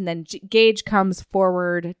this. And then Gage comes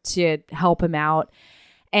forward to help him out,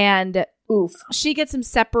 and she gets him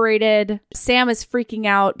separated. Sam is freaking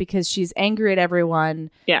out because she's angry at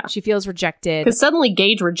everyone. Yeah, she feels rejected because suddenly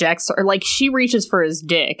Gage rejects her. Like, she reaches for his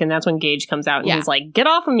dick, and that's when Gage comes out and he's like, get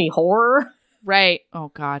off of me, whore. Right. Oh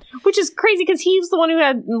God. Which is crazy because he was the one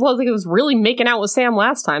who was really making out with Sam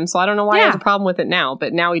last time. So I don't know why he has a problem with it now,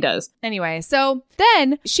 but now he does. Anyway, so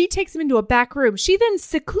then she takes him into a back room. She then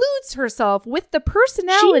secludes herself with the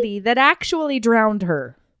personality that actually drowned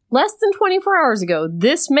her. Less than 24 hours ago,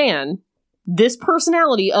 this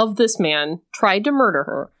personality of this man tried to murder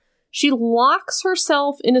her. She locks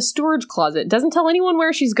herself in a storage closet. Doesn't tell anyone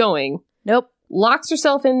where she's going. Nope. Locks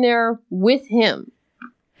herself in there with him.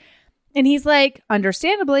 And he's like,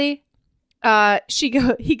 understandably,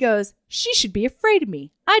 he goes, she should be afraid of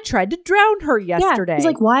me. I tried to drown her yesterday. Yeah. He's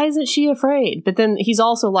like, why isn't she afraid? But then he's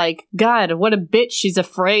also like, God, what a bitch, she's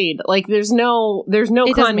afraid. Like, there's no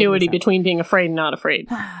continuity between being afraid and not afraid.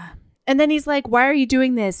 And then he's like, why are you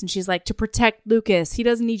doing this? And she's like, to protect Lucas. He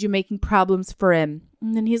doesn't need you making problems for him.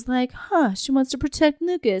 And then he's like, she wants to protect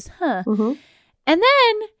Lucas, Mm-hmm. And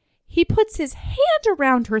then he puts his hand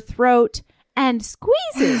around her throat and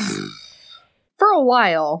squeezes. For a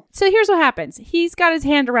while. So here's what happens. He's got his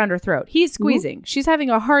hand around her throat. He's squeezing. Mm-hmm. She's having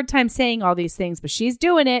a hard time saying all these things, but she's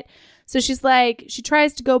doing it. So she's like, she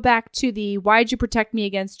tries to go back to the, why'd you protect me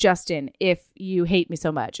against Justin if you hate me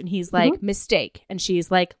so much? And he's like, mistake. And she's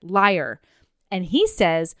like, liar. And he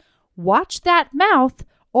says, watch that mouth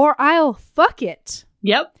or I'll fuck it.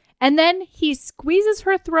 Yep. And then he squeezes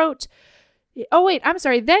her throat. Oh, wait, I'm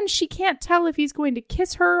sorry. Then she can't tell if he's going to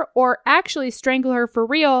kiss her or actually strangle her for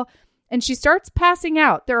real. And she starts passing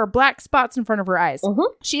out. There are black spots in front of her eyes.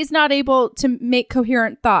 Mm-hmm. She's not able to make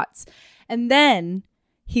coherent thoughts. And then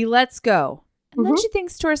he lets go. And then she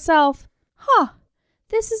thinks to herself,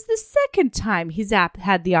 this is the second time he's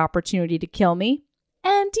had the opportunity to kill me.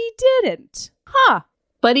 And he didn't.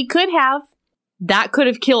 But he could have. That could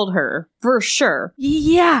have killed her. For sure.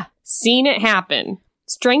 Yeah. Seen it happen.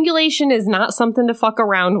 Strangulation is not something to fuck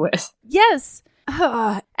around with. Yes.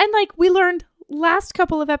 And like we learned last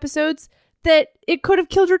couple of episodes that it could have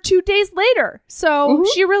killed her 2 days later. So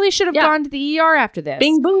she really should have gone to the ER after this.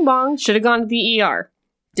 Bing, boom, bong. Should have gone to the ER.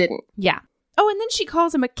 Didn't. Yeah. Oh, and then she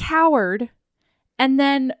calls him a coward. And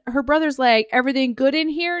then her brother's like, everything good in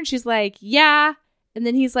here? And she's like, yeah. And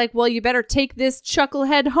then he's like, well, you better take this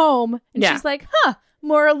chucklehead home. And she's like,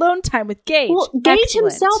 more alone time with Gage. Well, Gage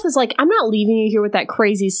himself is like, I'm not leaving you here with that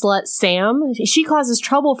crazy slut, Sam. She causes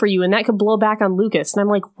trouble for you, and that could blow back on Lucas. And I'm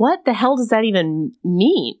like, what the hell does that even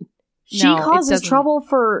mean? She causes trouble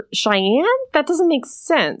for Cheyenne? That doesn't make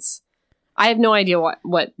sense. I have no idea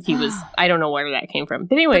what he was. I don't know where that came from.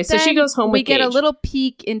 But anyway, so she goes home with Gage. We get a little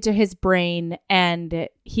peek into his brain, and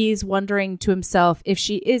he's wondering to himself if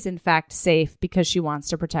she is in fact safe because she wants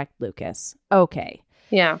to protect Lucas. Okay.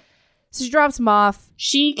 Yeah. So she drops him off.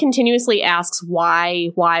 She continuously asks, why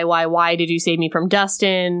did you save me from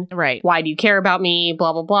Dustin? Right. Why do you care about me?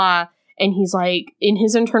 Blah, blah, blah. And he's like, in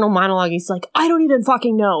his internal monologue, he's like, I don't even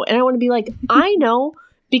fucking know. And I want to be like, I know,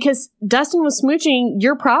 because Dustin was smooching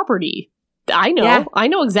your property. I know. Yeah. I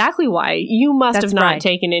know exactly why. You must have not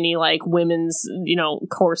taken any, like, women's,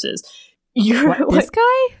 courses. This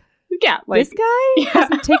guy? Yeah, like, this guy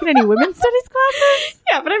hasn't taken any women's studies classes?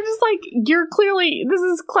 Yeah, but I'm just like, this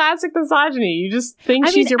is classic misogyny. You just think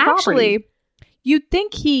she's your property. Actually, you'd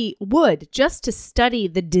think he would, just to study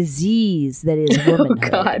the disease that is womanhood. Oh,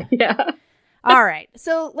 God, yeah. All right.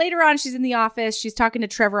 So later on, she's in the office. She's talking to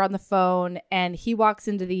Trevor on the phone, and he walks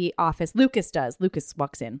into the office. Lucas does. Lucas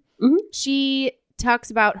walks in. Mm-hmm. She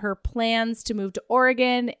talks about her plans to move to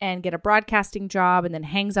Oregon and get a broadcasting job, and then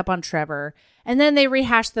hangs up on Trevor. And then they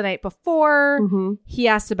rehash the night before. Mm-hmm. He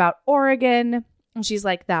asks about Oregon, and she's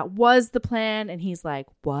like, that was the plan. And he's like,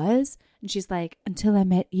 was? And she's like, until I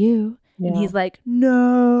met you. Yeah. And he's like,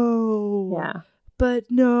 no. Yeah. But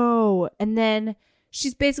no. And then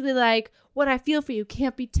she's basically like, what I feel for you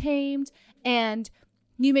can't be tamed. And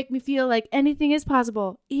you make me feel like anything is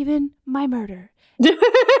possible, even my murder.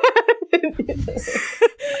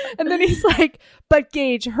 And then he's like, but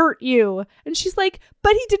Gage hurt you. And she's like,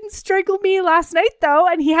 but he didn't strangle me last night, though.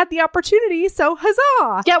 And he had the opportunity. So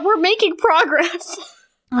huzzah. Yeah, we're making progress.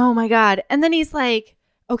 Oh, my God. And then he's like,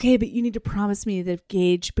 okay, but you need to promise me that if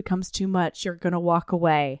Gage becomes too much, you're going to walk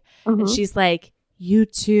away. Mm-hmm. And she's like, you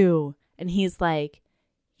too. And he's like,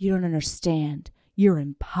 you don't understand. You're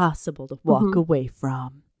impossible to walk away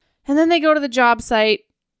from. And then they go to the job site.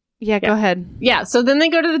 Yeah, go ahead. Yeah, so then they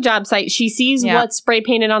go to the job site. She sees what's spray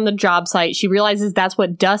painted on the job site. She realizes that's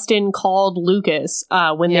what Dustin called Lucas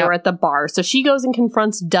when they were at the bar. So she goes and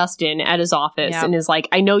confronts Dustin at his office and is like,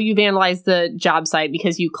 I know you vandalized the job site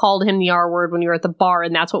because you called him the R word when you were at the bar,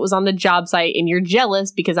 and that's what was on the job site, and you're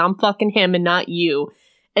jealous because I'm fucking him and not you.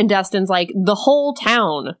 And Dustin's like, the whole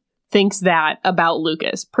town thinks that about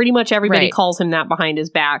Lucas. Pretty much everybody calls him that behind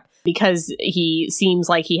his back because he seems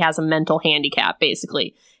like he has a mental handicap,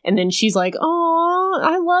 basically. And then she's like, oh,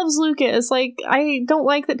 I loves Lucas. Like, I don't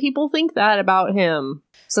like that people think that about him.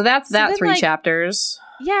 So that's that 3 chapters.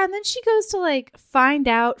 Yeah, and then she goes to, like, find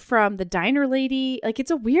out from the diner lady. Like, it's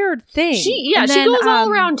a weird thing. She goes all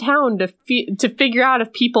around town to figure out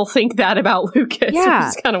if people think that about Lucas. Yeah.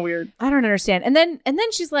 It's kind of weird. I don't understand. And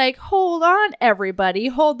then she's like, hold on, everybody.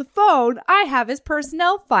 Hold the phone. I have his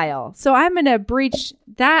personnel file. So I'm going to breach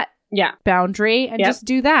that boundary and just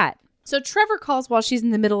do that. So Trevor calls while she's in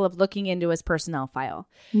the middle of looking into his personnel file.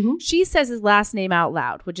 Mm-hmm. She says his last name out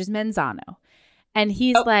loud, which is Menzano. And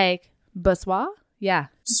he's like, Bonsoir? Yeah.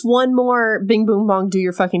 Just one more bing boom bong do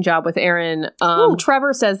your fucking job with Erin.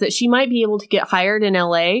 Trevor says that she might be able to get hired in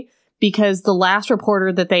LA because the last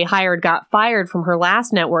reporter that they hired got fired from her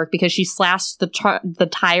last network because she slashed the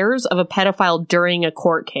tires of a pedophile during a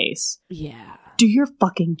court case. Yeah. Do your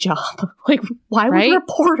fucking job. Like, why would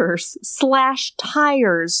reporters slash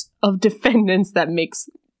tires of defendants? That makes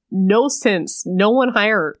no sense. No one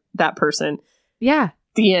hire that person. Yeah.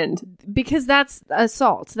 The end. Because that's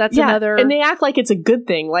assault. That's another... And they act like it's a good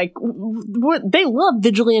thing. Like, they love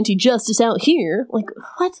vigilante justice out here. Like,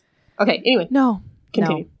 what? Okay, anyway. No.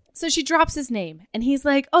 Continue. No. So she drops his name, and he's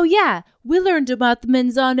like, oh yeah, we learned about the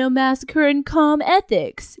Menzano massacre in Comm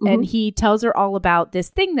Ethics. Mm-hmm. And he tells her all about this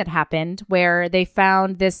thing that happened where they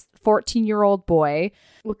found this 14-year-old boy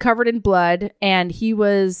covered in blood, and he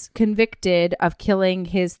was convicted of killing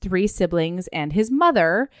his 3 siblings and his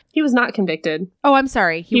mother. He was not convicted. Oh, I'm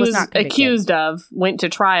sorry. He was not convicted. Accused of, went to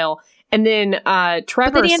trial. And then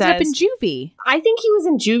Trevor but then he says... ended up in juvie. I think he was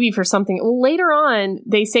in juvie for something. Later on,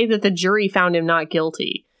 they say that the jury found him not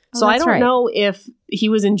guilty. So I don't know if he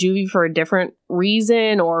was in juvie for a different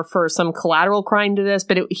reason or for some collateral crime to this,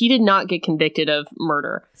 but he did not get convicted of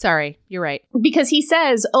murder. Sorry, you're right. Because he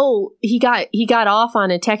says, he got off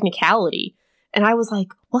on a technicality. And I was like,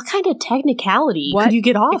 what kind of technicality could you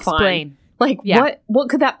get off on? Like, what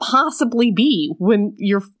could that possibly be when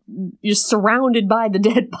you're surrounded by the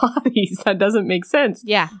dead bodies? That doesn't make sense.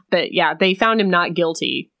 Yeah. But yeah, they found him not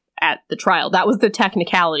guilty at the trial. That was the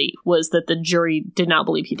technicality, was that the jury did not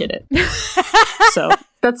believe he did it. So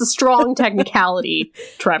that's a strong technicality,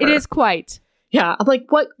 Trevor. It is quite. Yeah, I'm like,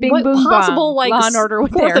 what boom, possible like Law and Order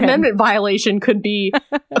with Fourth Amendment violation could be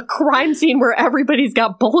a crime scene where everybody's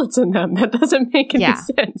got bullets in them? That doesn't make any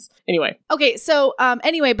sense. Anyway. Okay, so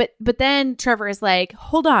but then Trevor is like,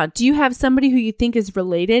 hold on, do you have somebody who you think is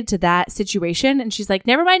related to that situation? And she's like,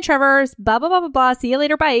 never mind, Trevor, blah, blah, blah, blah, blah, see you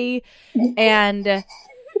later, bye. And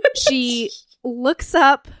she looks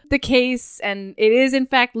up the case, and it is, in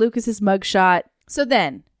fact, Lucas's mugshot. So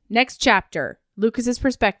then, next chapter, Lucas's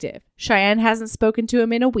perspective. Cheyenne hasn't spoken to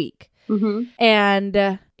him in a week. Mm-hmm.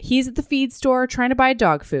 And he's at the feed store trying to buy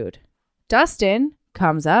dog food. Dustin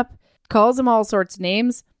comes up, calls him all sorts of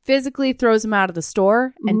names, physically throws him out of the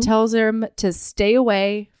store, and tells him to stay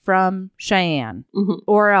away from Cheyenne. Mm-hmm.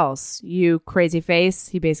 Or else, you crazy face,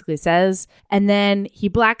 he basically says. And then he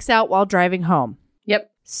blacks out while driving home. Yep.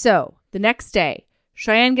 So, the next day,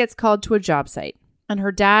 Cheyenne gets called to a job site, and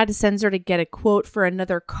her dad sends her to get a quote for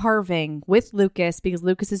another carving with Lucas because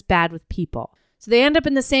Lucas is bad with people. So they end up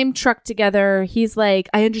in the same truck together. He's like,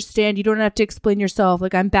 I understand. You don't have to explain yourself.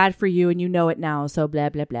 Like, I'm bad for you and you know it now. So blah,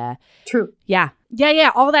 blah, blah. True. Yeah.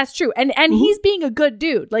 All that's true. And he's being a good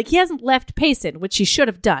dude. Like, he hasn't left Payson, which he should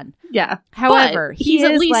have done. Yeah. However, he's he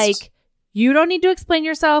at is least like, you don't need to explain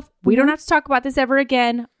yourself. We don't have to talk about this ever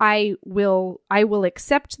again. I will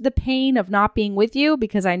accept the pain of not being with you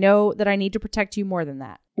because I know that I need to protect you more than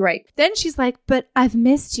that. Right. Then she's like, but I've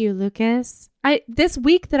missed you, Lucas. This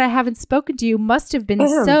week that I haven't spoken to you must have been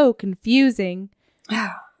so confusing.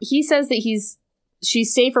 He says that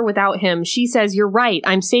she's safer without him. She says, you're right.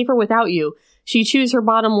 I'm safer without you. She chews her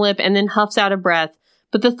bottom lip and then huffs out a breath.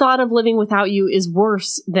 But the thought of living without you is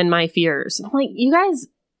worse than my fears. I'm like, you guys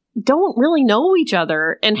don't really know each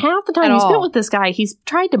other. And half the time you spent with this guy, he's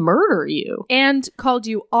tried to murder you. And called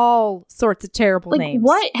you all sorts of terrible names.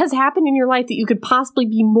 What has happened in your life that you could possibly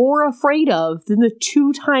be more afraid of than the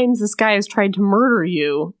 2 times this guy has tried to murder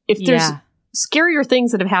you? If there's scarier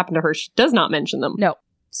things that have happened to her, she does not mention them. No.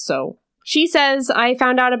 So she says, I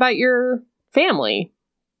found out about your family,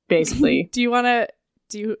 basically. Do you want to...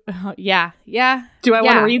 yeah. Do I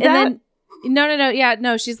want to read that? And then, no. Yeah,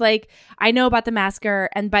 no. She's like, I know about the massacre.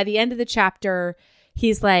 And by the end of the chapter,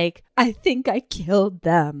 he's like, I think I killed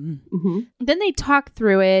them. Mm-hmm. Then they talk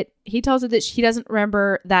through it. He tells her that he doesn't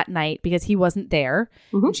remember that night because he wasn't there.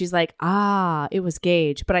 Mm-hmm. And she's like, it was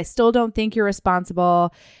Gage. But I still don't think you're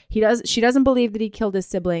responsible. She doesn't believe that he killed his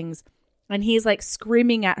siblings. And he's like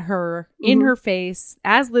screaming at her in her face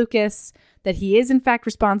as Lucas that he is in fact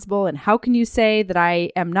responsible. And how can you say that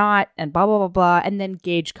I am not? And blah, blah, blah, blah. And then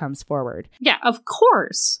Gage comes forward. Yeah, of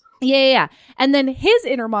course. Yeah. And then his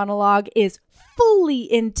inner monologue is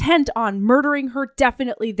fully intent on murdering her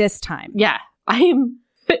definitely this time. Yeah.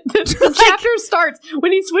 The chapter starts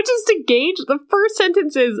when he switches to Gage. The first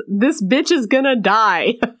sentence is, this bitch is gonna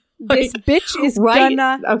die. This bitch is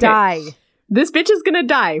gonna die. This bitch is gonna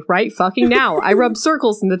die right fucking now. I rub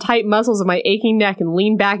circles in the tight muscles of my aching neck and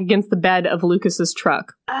lean back against the bed of Lucas's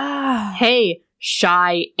truck. Hey,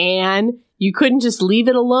 shy Anne, you couldn't just leave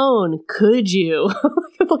it alone, could you?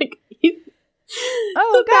 Like,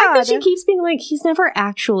 the fact that she keeps being like, he's never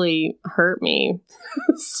actually hurt me.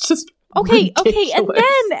 It's just okay, ridiculous.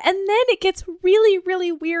 and then it gets really,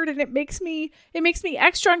 really weird, and it makes me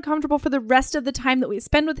extra uncomfortable for the rest of the time that we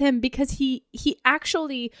spend with him because he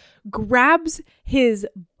actually grabs his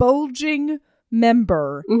bulging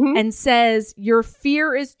member and says, your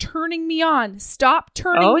fear is turning me on. Stop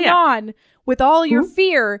turning me on with all your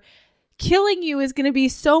fear. Killing you is going to be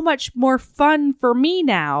so much more fun for me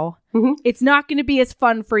now. It's not going to be as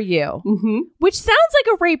fun for you. Which sounds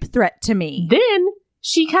like a rape threat to me. Then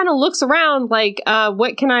she kind of looks around like,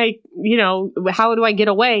 what can I, how do I get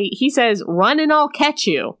away? He says, run and I'll catch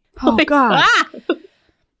you. Oh, like, God.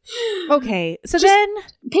 Okay, so then...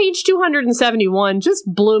 Page 271, just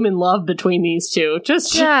bloom in love between these two.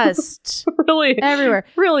 Just really... Everywhere.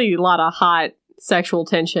 Really a lot of hot sexual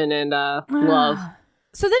tension and love.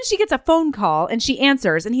 So then she gets a phone call and she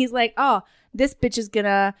answers and he's like, oh, this bitch is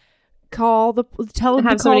gonna call the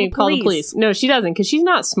police. No, she doesn't because she's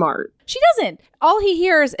not smart. She doesn't. All he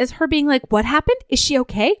hears is her being like, what happened? Is she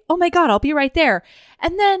okay? Oh my God, I'll be right there.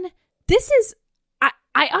 And then this is,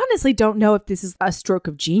 I honestly don't know if this is a stroke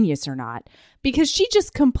of genius or not, because she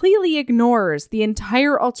just completely ignores the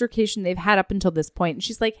entire altercation they've had up until this point. And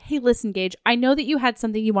she's like, hey, listen, Gage, I know that you had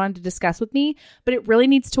something you wanted to discuss with me, but it really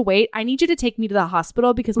needs to wait. I need you to take me to the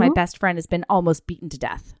hospital because my best friend has been almost beaten to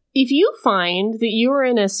death. If you find that you are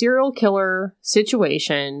in a serial killer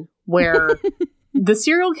situation where the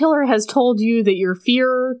serial killer has told you that your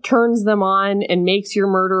fear turns them on and makes your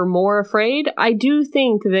murder more afraid, I do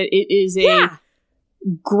think that it is a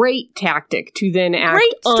great tactic to then act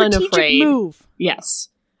unafraid. Strategic move. Yes.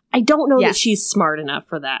 I don't know that she's smart enough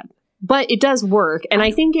for that, but it does work. And I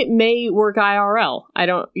think it may work IRL. I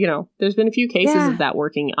don't, there's been a few cases of that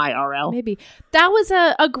working IRL. Maybe. That was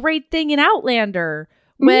a great thing in Outlander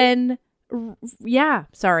when,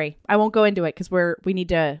 sorry, I won't go into it because we need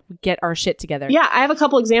to get our shit together. Yeah, I have a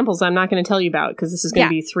couple examples I'm not going to tell you about because this is going to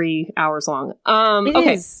be 3 hours long. It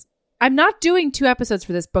is. I'm not doing 2 episodes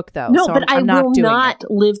for this book, though. No, so but I will not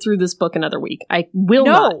live through this book another week. I will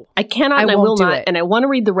not. I cannot, and I will not. And I want to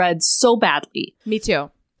read the Red so badly. Me too.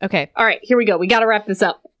 Okay. All right, here we go. We got to wrap this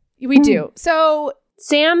up. We do. So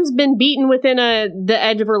Sam's been beaten within the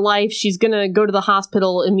edge of her life. She's going to go to the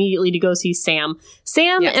hospital immediately to go see Sam.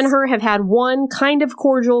 Sam and her have had one kind of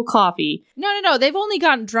cordial coffee. No. They've only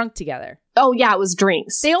gotten drunk together. Oh, yeah, it was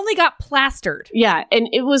drinks. They only got plastered. Yeah, and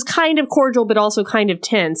it was kind of cordial, but also kind of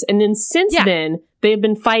tense. And then since then, they have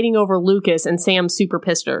been fighting over Lucas, and Sam's super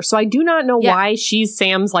pissed at her. So I do not know why she's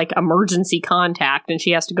Sam's, like, emergency contact, and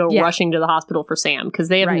she has to go rushing to the hospital for Sam, because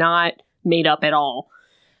they have not made up at all.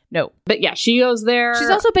 No. But yeah, she goes there. She's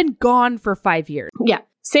also been gone for 5 years. Yeah.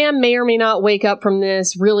 Sam may or may not wake up from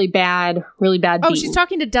this really bad beating. She's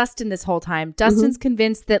talking to Dustin this whole time. Dustin's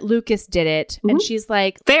convinced that Lucas did it. And she's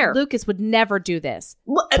like, fair. Lucas would never do this.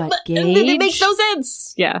 But Gage... It makes no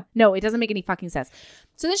sense. Yeah. No, it doesn't make any fucking sense.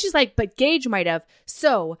 So then she's like, but Gage might have.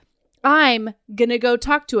 So I'm going to go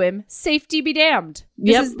talk to him. Safety be damned.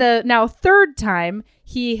 This is the now third time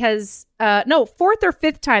he has, fourth or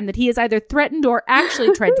fifth time that he has either threatened or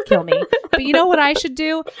actually tried to kill me. But you know what I should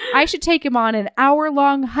do? I should take him on an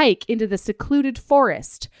hour-long hike into the secluded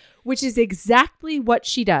forest, which is exactly what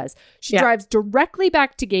she does. She drives directly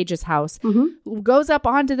back to Gage's house, goes up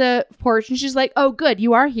onto the porch, and she's like, oh, good,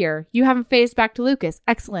 you are here. You haven't phased back to Lucas.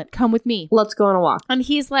 Excellent. Come with me. Let's go on a walk. And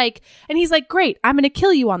he's like, great, I'm going to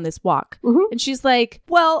kill you on this walk. And she's like,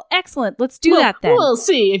 well, excellent. Let's do that then. We'll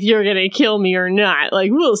see if you're going to kill me or not.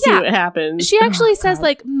 Like, we'll see what happens. She actually says,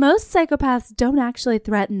 like, most psychopaths don't actually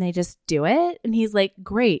threaten. They just do it. And he's like,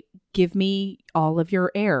 great, give me all of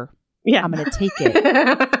your air. Yeah. I'm going to take it.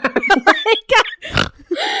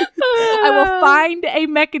 I will find a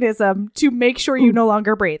mechanism to make sure you no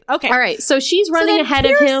longer breathe. Okay. All right. So she's running ahead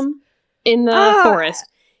of him in the forest.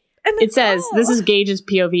 It says, this is Gage's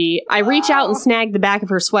POV. I reach out and snag the back of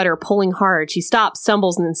her sweater, pulling hard. She stops,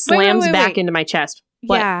 stumbles, and then slams back into my chest.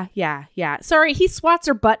 What? Yeah. Sorry, he swats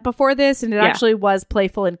her butt before this, and it actually was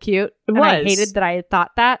playful and cute. I hated that I had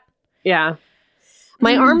thought that. Yeah.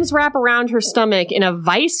 My arms wrap around her stomach in a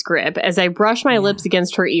vice grip as I brush my lips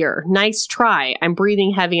against her ear. Nice try. I'm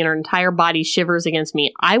breathing heavy and her entire body shivers against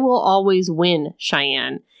me. I will always win,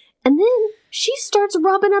 Cheyenne. And then she starts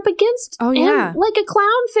rubbing up against him like a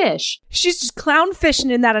clownfish. She's just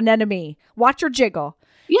clownfishing in that anemone. Watch her jiggle.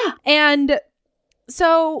 Yeah. And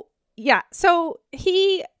so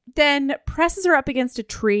he then presses her up against a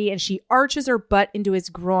tree and she arches her butt into his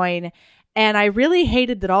groin. And I really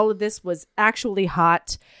hated that all of this was actually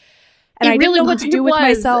hot. And I didn't know what to do with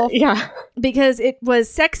myself. Yeah. Because it was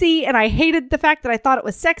sexy and I hated the fact that I thought it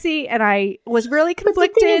was sexy and I was really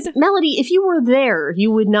conflicted. But the thing is, Melody, if you were there, you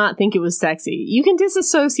would not think it was sexy. You can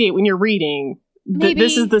disassociate when you're reading.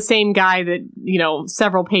 This is the same guy that,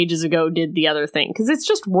 several pages ago did the other thing. Because it's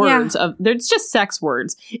just words. It's just sex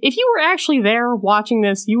words. If you were actually there watching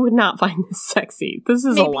this, you would not find this sexy. This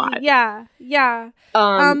is a lot. Yeah.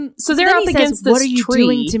 So they're up against this what are you tree.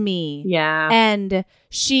 doing to me? Yeah. And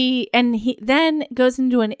he then goes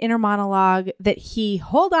into an inner monologue that he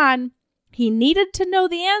needed to know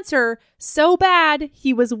the answer so bad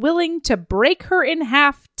he was willing to break her in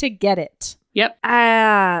half to get it. Yep.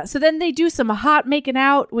 So then they do some hot making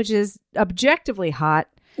out, which is objectively hot.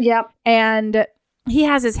 Yep. And he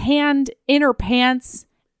has his hand in her pants.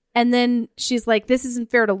 And then she's like, this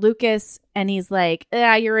isn't fair to Lucas. And he's like,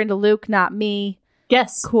 you're into Luke, not me.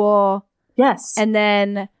 Yes. Cool. Yes. And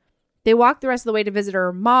then they walk the rest of the way to visit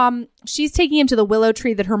her mom. She's taking him to the willow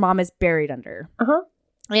tree that her mom is buried under. Uh-huh.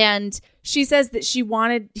 And she says that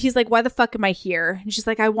he's like, why the fuck am I here? And she's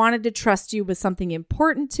like, I wanted to trust you with something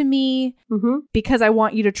important to me because I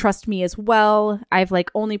want you to trust me as well. I've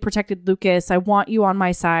only protected Lucas. I want you on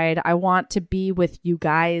my side. I want to be with you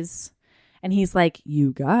guys. And he's like,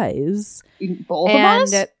 you guys? Both of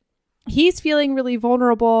us? And he's feeling really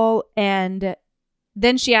vulnerable. And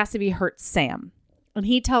then she asks if he hurt Sam. And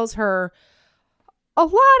he tells her a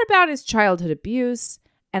lot about his childhood abuse.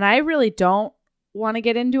 And I really don't want to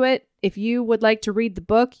get into it. If you would like to read the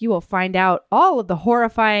book, you will find out all of the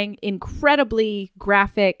horrifying, incredibly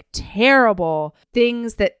graphic, terrible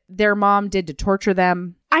things that their mom did to torture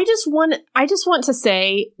them. I just want to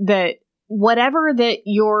say that whatever that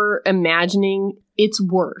you're imagining, it's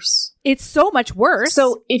worse. It's so much worse.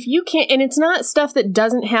 So if you can't, and it's not stuff that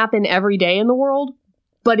doesn't happen every day in the world,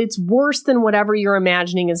 but it's worse than whatever you're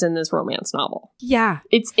imagining is in this romance novel. Yeah.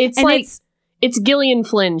 It's Gillian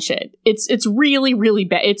Flynn shit. It's really, really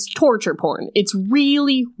bad. It's torture porn. It's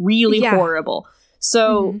really, really horrible.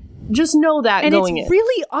 So just know that going in. And it's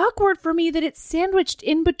really awkward for me that it's sandwiched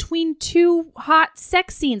in between two hot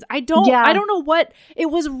sex scenes. I don't know what.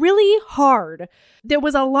 It was really hard. There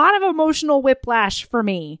was a lot of emotional whiplash for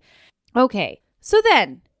me. Okay. So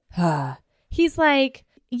then he's like,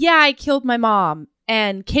 yeah, I killed my mom.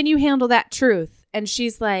 And can you handle that truth? And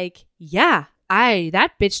she's like, yeah.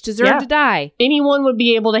 That bitch deserved to die. Anyone would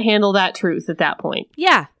be able to handle that truth at that point.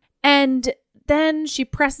 Yeah. And then she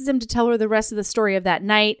presses him to tell her the rest of the story of that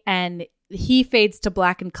night. And he fades to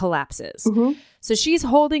black and collapses. Mhm. So she's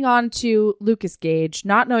holding on to Lucas Gage,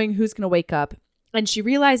 not knowing who's going to wake up. And she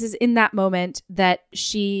realizes in that moment that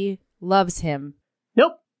she loves him.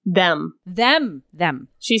 Nope. Them. Them.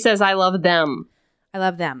 She says, I love them. I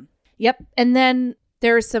love them. Yep. And then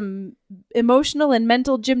there's some emotional and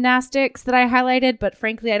mental gymnastics that I highlighted, but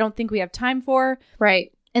frankly, I don't think we have time for.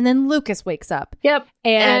 Right. And then Lucas wakes up. Yep.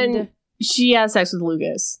 And she has sex with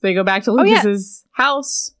Lucas. They go back to Lucas's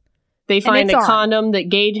house. They find a condom that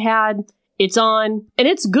Gage had. It's on. And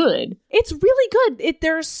it's good. It's really good.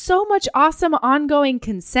 There's so much awesome ongoing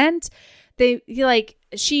consent. There's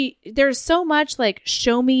so much like,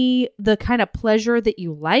 show me the kind of pleasure that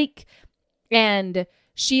you like. And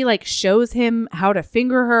she like shows him how to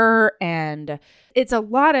finger her, and it's a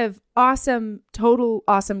lot of total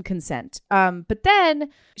awesome consent. But then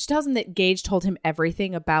she tells him that Gage told him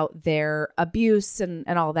everything about their abuse and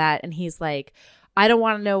all that. And he's like, I don't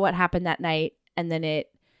want to know what happened that night. And then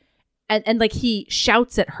and like he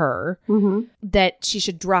shouts at her that she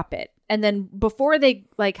should drop it. And then before they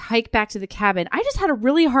like hike back to the cabin, I just had a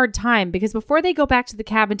really hard time because before they go back to the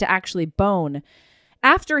cabin to actually bone,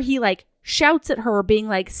 after he like shouts at her being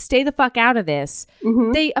like, stay the fuck out of this,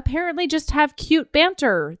 they apparently just have cute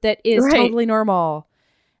banter that is totally normal.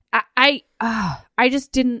 I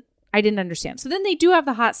didn't understand. So then they do have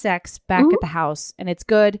the hot sex back at the house, and it's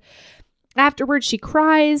good. Afterwards, she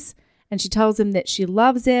cries and she tells him that she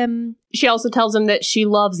loves him. She also tells him that she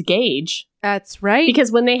loves Gage. That's right.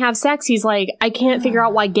 Because when they have sex, he's like, I can't figure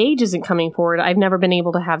out why Gage isn't coming forward. I've never been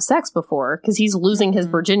able to have sex before, because he's losing his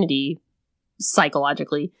virginity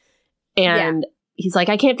psychologically. And he's like,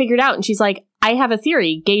 I can't figure it out. And she's like, I have a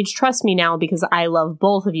theory. Gage trusts me now because I love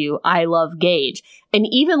both of you. I love Gage. And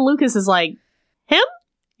even Lucas is like, him?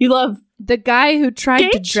 You love the guy who tried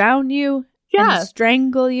to drown you and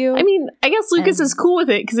strangle you? I mean, I guess Lucas is cool with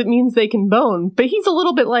it because it means they can bone. But he's a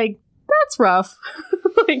little bit like, that's rough.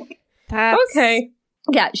 Like, okay.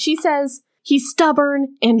 Yeah, she says he's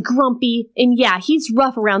stubborn and grumpy. And yeah, he's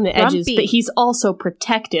rough around the edges, but he's also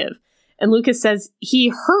protective. And Lucas says, he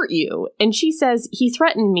hurt you. And she says, he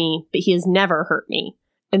threatened me, but he has never hurt me.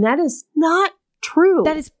 And that is not true.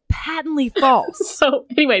 That is patently false. So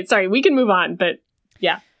anyway, sorry, we can move on, but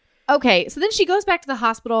yeah. Okay, so then she goes back to the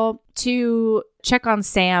hospital to check on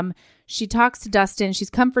Sam. She talks to Dustin.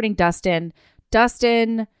 She's comforting Dustin.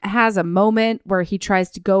 Dustin has a moment where he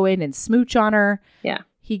tries to go in and smooch on her. Yeah.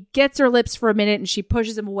 He gets her lips for a minute and she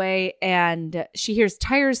pushes him away, and she hears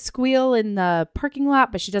tires squeal in the parking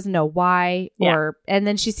lot, but she doesn't know why. And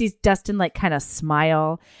then she sees Dustin like kind of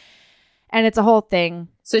smile, and it's a whole thing.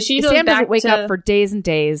 So Sam doesn't wake up for days and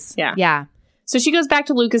days. Yeah. So she goes back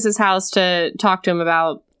to Lucas's house to talk to him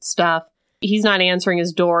about stuff. He's not answering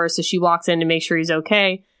his door, so she walks in to make sure he's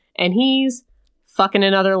okay, and he's fucking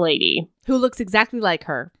another lady who looks exactly like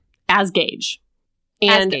her as Gage.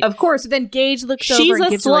 And of course, so then Gage looks over and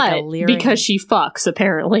gives her like a leering. Because she fucks,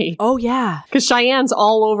 apparently. Oh, yeah. Because Cheyenne's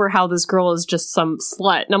all over how this girl is just some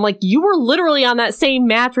slut. And I'm like, you were literally on that same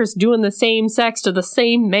mattress doing the same sex to the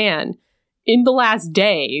same man in the last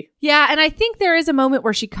day. Yeah, and I think there is a moment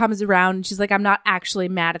where she comes around and she's like, I'm not actually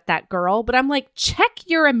mad at that girl. But I'm like, check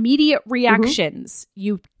your immediate reactions,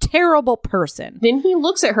 you terrible person. Then he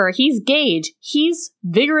looks at her. He's Gage. He's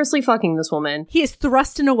vigorously fucking this woman. He is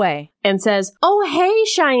thrusting away. And says, oh, hey,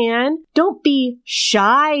 Cheyenne. Don't be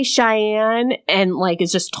shy, Cheyenne. And like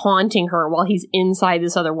is just taunting her while he's inside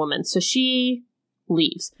this other woman. So she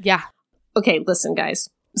leaves. Yeah. Okay, listen, guys.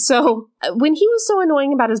 So when he was so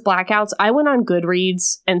annoying about his blackouts, I went on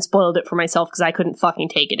Goodreads and spoiled it for myself because I couldn't fucking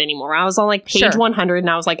take it anymore. I was on like page 100 and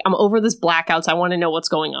I was like, I'm over this blackouts. I want to know what's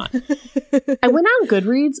going on. I went on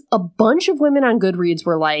Goodreads. A bunch of women on Goodreads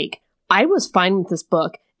were like, I was fine with this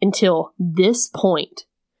book until this point.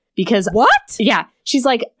 Because what? Yeah. She's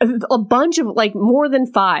like, a bunch of like more than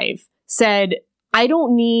 5 said, I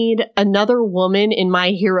don't need another woman in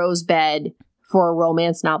my hero's bed for a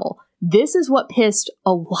romance novel. This is what pissed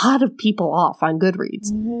a lot of people off on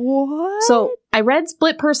Goodreads. What? So I read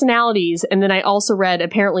Split Personalities, and then I also read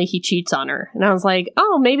Apparently He Cheats on Her. And I was like,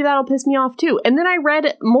 oh, maybe that'll piss me off too. And then I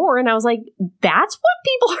read more, and I was like, that's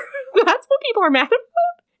what people are mad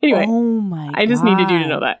about? Anyway, oh my God. I just needed you to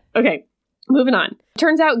know that. Okay, moving on.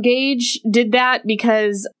 Turns out Gage did that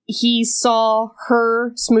because he saw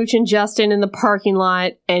her smooching Justin in the parking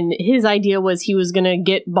lot, and his idea was he was going to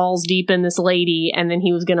get balls deep in this lady, and then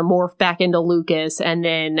he was going to morph back into Lucas, and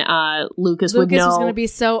then Lucas would know. Lucas was going to be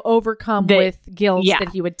so overcome with guilt that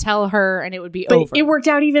he would tell her, and it would be over. But it worked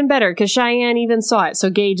out even better, because Cheyenne even saw it, so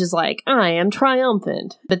Gage is like, I am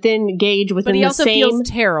triumphant. But then Gage, within the same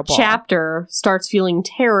chapter, starts feeling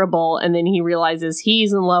terrible, and then he realizes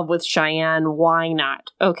he's in love with Cheyenne. Why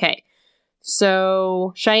not? Okay.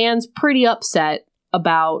 So Cheyenne's pretty upset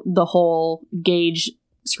about the whole Gage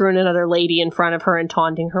screwing another lady in front of her and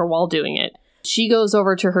taunting her while doing it. She goes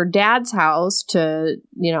over to her dad's house to,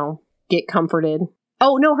 get comforted.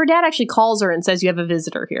 Oh, no, her dad actually calls her and says, you have a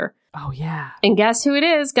visitor here. Oh, yeah. And guess who it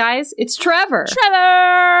is, guys? It's Trevor.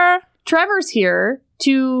 Trevor's here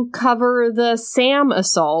to cover the Sam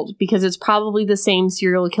assault because it's probably the same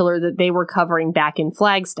serial killer that they were covering back in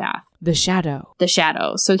Flagstaff. The Shadow.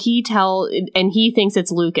 So he thinks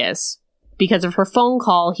it's Lucas. Because of her phone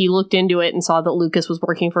call, he looked into it and saw that Lucas was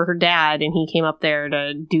working for her dad, and he came up there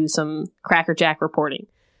to do some crackerjack reporting.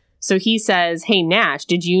 So he says, hey, Nash,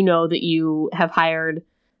 did you know that you have hired,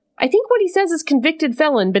 I think what he says is convicted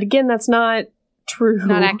felon, but again, that's not true.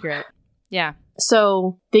 Not accurate. Yeah.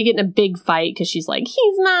 So they get in a big fight because she's like,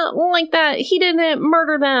 he's not like that. He didn't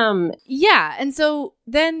murder them. Yeah. And so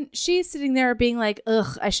then she's sitting there being like,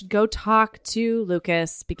 ugh, I should go talk to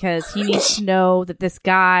Lucas because he needs to know that this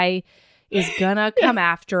guy is gonna come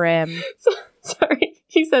after him. Sorry.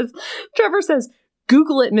 Trevor says,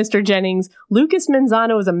 Google it, Mr. Jennings. Lucas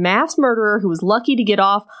Manzano is a mass murderer who was lucky to get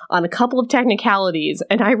off on a couple of technicalities.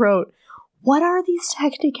 And I wrote, what are these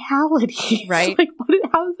technicalities? Right.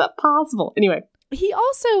 How is that possible? Anyway. He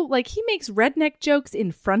also, he makes redneck jokes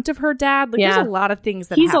in front of her dad. There's a lot of things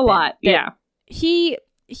that happen. He's a lot, yeah. He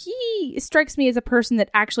strikes me as a person that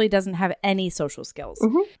actually doesn't have any social skills.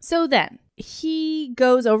 Mm-hmm. So then, he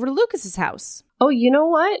goes over to Lucas's house. Oh, you know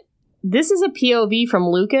what? This is a POV from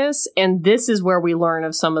Lucas, and this is where we learn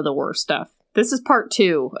of some of the worst stuff. This is part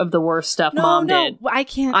 2 of the worst stuff Mom did. I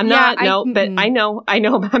can't. I know, but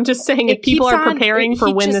but I'm just saying if people are preparing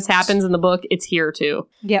for when this happens in the book, it's here too.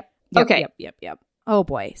 Yep. Okay. Yep. Oh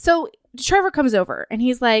boy. So Trevor comes over and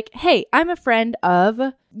he's like, hey, I'm a friend of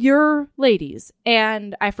your ladies,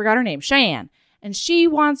 and I forgot her name, Cheyenne. And she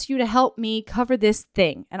wants you to help me cover this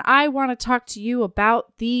thing. And I want to talk to you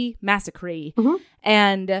about the massacre. Mm-hmm.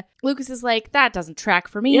 And Lucas is like, that doesn't track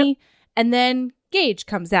for me. Yep. And then Gage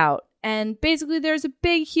comes out. And basically there's a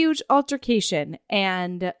big, huge altercation.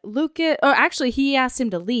 And he asks him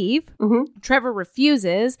to leave. Mm-hmm. Trevor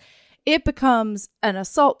refuses. It becomes an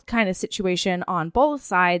assault kind of situation on both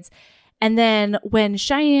sides. And then when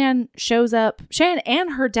Cheyenne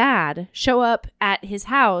and her dad show up at his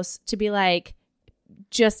house to be like,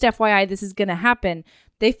 just FYI, this is going to happen.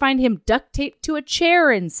 They find him duct taped to a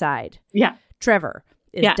chair inside. Yeah. Trevor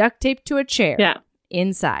is duct taped to a chair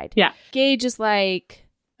inside. Yeah. Gage is like,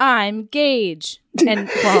 I'm Gage. And,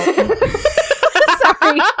 well,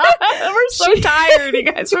 sorry. We're so tired, you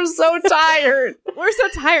guys. We're so tired. We're so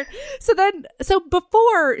tired. So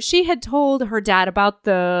before she had told her dad about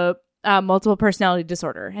the multiple personality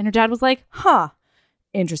disorder, and her dad was like,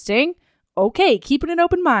 interesting. Okay, keeping an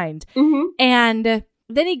open mind. Mm-hmm. And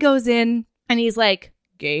then he goes in and he's like,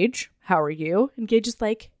 Gage, how are you? And Gage is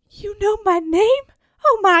like, you know my name?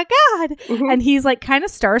 Oh my God. Mm-hmm. And he's like kind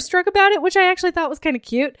of starstruck about it, which I actually thought was kind of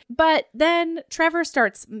cute. But then Trevor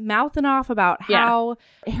starts mouthing off about how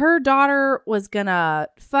her daughter was gonna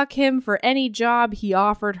fuck him for any job he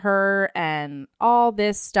offered her and all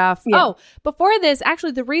this stuff. Yeah. Oh, before this,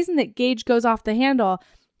 actually, the reason that Gage goes off the handle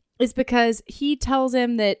is because he tells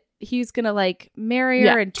him that he's gonna marry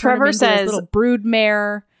her and turn him into his little brood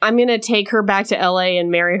mare. I'm gonna take her back to LA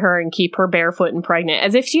and marry her and keep her barefoot and pregnant,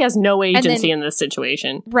 as if she has no agency in this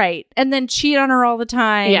situation. Right. And then cheat on her all the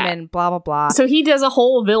time and blah, blah, blah. So he does a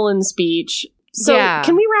whole villain speech. So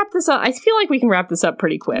can we wrap this up? I feel like we can wrap this up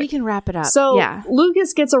pretty quick. We can wrap it up. So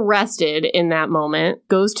Lucas gets arrested in that moment,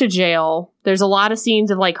 goes to jail. There's a lot of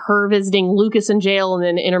scenes of her visiting Lucas in jail and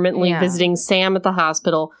then intermittently visiting Sam at the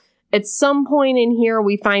hospital. At some point in here,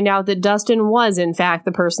 we find out that Dustin was, in fact,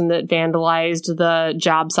 the person that vandalized the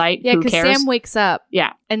job site. Yeah, because Sam wakes up.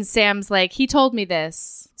 Yeah. And Sam's like, he told me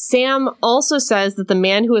this. Sam also says that the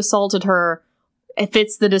man who assaulted her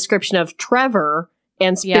fits the description of Trevor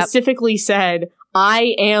and specifically said,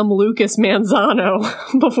 I am Lucas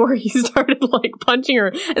Manzano before he started punching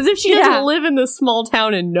her, as if she doesn't live in this small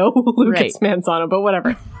town and know Lucas Manzano, but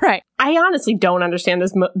whatever. Right. I honestly don't understand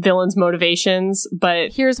this villain's motivations,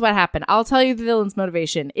 but here's what happened. I'll tell you the villain's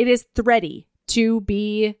motivation. It is thready to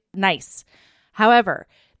be nice. However,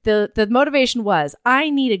 the motivation was, I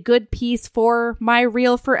need a good piece for my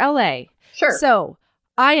reel for LA. Sure. So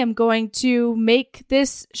I am going to make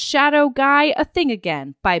this shadow guy a thing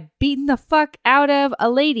again by beating the fuck out of a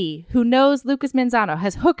lady who knows Lucas Manzano,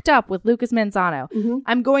 has hooked up with Lucas Manzano. Mm-hmm.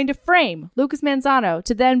 I'm going to frame Lucas Manzano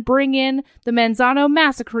to then bring in the Manzano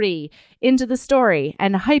massacre into the story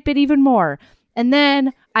and hype it even more. And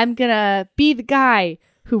then I'm going to be the guy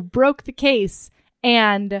who broke the case,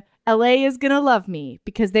 and LA is going to love me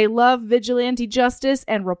because they love vigilante justice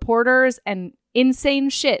and reporters and insane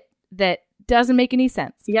shit that doesn't make any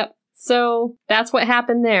sense. Yep. So that's what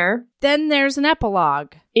happened there. Then there's an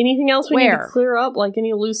epilogue. Anything else we need to clear up? Like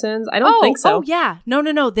any loose ends? I don't think so. Oh, yeah.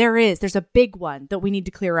 No. There is. There's a big one that we need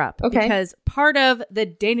to clear up. Okay. Because part of the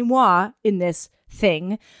denouement in this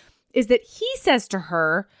thing is that he says to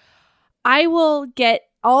her, I will get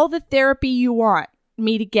all the therapy you want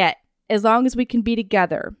me to get as long as we can be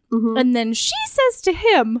together. Mm-hmm. And then she says to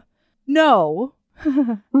him, no.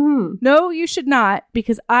 Mm. No, you should not,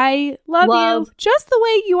 because I love you just the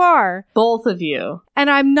way you are. Both of you. And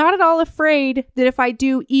I'm not at all afraid that if I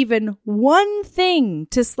do even one thing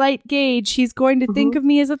to slight Gage, he's going to think of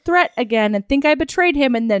me as a threat again and think I betrayed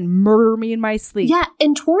him and then murder me in my sleep. Yeah,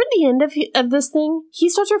 and toward the end of this thing, he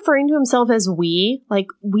starts referring to himself as we. Like,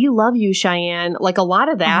 we love you, Cheyenne. Like, a lot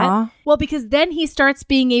of that. Uh-huh. Well, because then he starts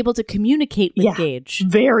being able to communicate with Gage.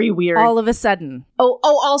 Very weird. All of a sudden. Oh,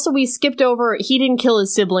 also, we skipped over, he didn't kill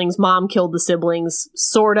his siblings. Mom killed the siblings,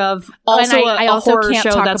 sort of. Also, I also horror can't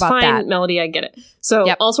show. talk That's about fine, that. Melody, I get it.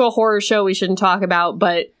 So, also a horror show we shouldn't talk about,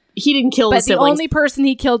 but he didn't kill his siblings. But the only person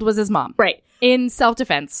he killed was his mom. Right. In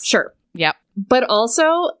self-defense. Sure. Yep. But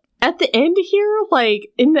also, at the end here,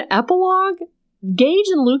 like, in the epilogue, Gage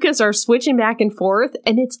and Lucas are switching back and forth,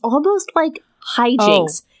 and it's almost like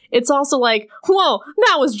hijinks. It's also like, whoa,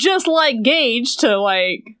 that was just like Gage to,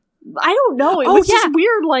 like, I don't know. It was just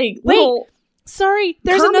weird, like, little sorry,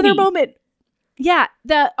 there's comedy. another moment. Yeah,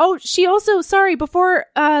 she also, before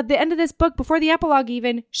the end of this book, before the epilogue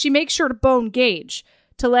even, she makes sure to bone Gage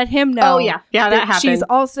to let him know that happened. She's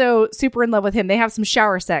also super in love with him. They have some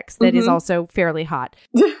shower sex that is also fairly hot.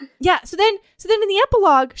 Yeah, so then in the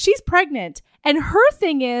epilogue, she's pregnant, and her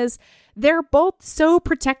thing is they're both so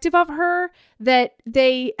protective of her that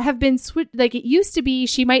they have been like, it used to be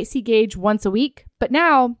she might see Gage once a week, but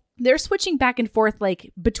now they're switching back and forth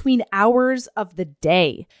like between hours of the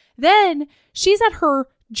day. Then she's at her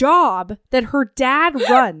job that her dad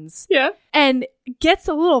runs. And gets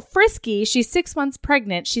a little frisky. She's 6 months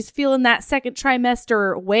pregnant. She's feeling that second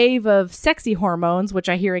trimester wave of sexy hormones, which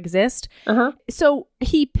I hear exist. So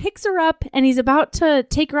he picks her up and he's about to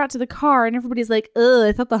take her out to the car, and everybody's like, ugh,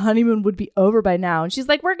 I thought the honeymoon would be over by now. And she's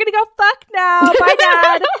like, we're gonna go fuck now. Bye,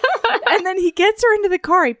 Dad. And then he gets her into the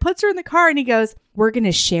car. He puts her in the car and he goes, we're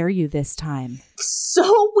gonna share you this time.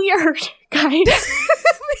 So weird, guys.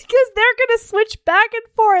 Because they're gonna switch back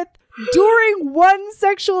and forth during one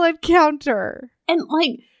sexual encounter. And,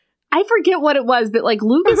 like, I forget what it was, but, like,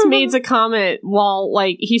 Lucas makes a comment while,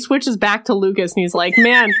 like, he switches back to Lucas and he's like,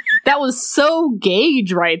 man, that was so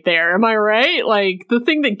Gage right there. Am I right? Like, the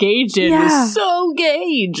thing that Gage did was so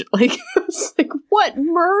Gage. Like, it's like, what,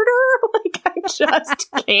 murder? Like, I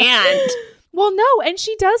just can't. Well, no, and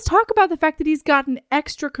she does talk about the fact that he's gotten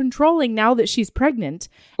extra controlling now that she's pregnant,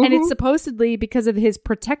 and it's supposedly because of his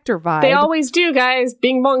protector vibe. They always do, guys.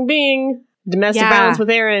 Bing, bong, bing. Domestic violence with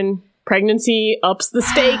Aaron. Pregnancy ups the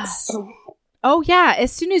stakes. Oh, yeah.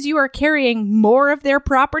 As soon as you are carrying more of their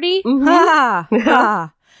property, Mm-hmm.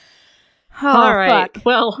 ha. Oh, all right. Fuck.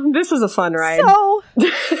 Well, this was a fun ride. So,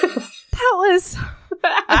 that was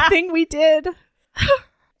a thing we did. Do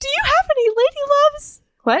you have any lady loves?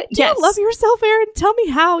 What? Do you love yourself, Aaron? Tell me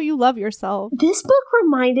how you love yourself. This book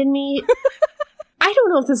reminded me... I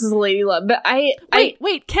don't know if this is a lady love, but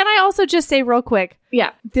Wait, can I also just say real quick?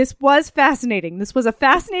 Yeah. This was fascinating. This was a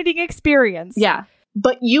fascinating experience. Yeah.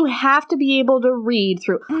 But you have to be able to read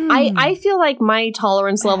through. I feel like my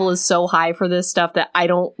tolerance level is so high for this stuff that I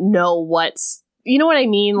don't know what's... You know what I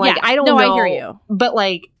mean? Like, I don't know. I hear you. But,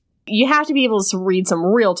 like, you have to be able to read some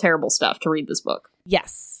real terrible stuff to read this book.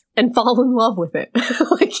 Yes. And fall in love with it.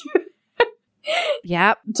 Like...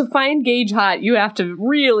 Yep. To find Gage hot, you have to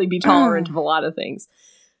really be tolerant of a lot of things.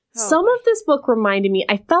 Some of this book reminded me,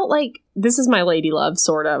 I felt like, this is my lady love,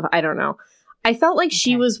 sort of. I don't know. I felt like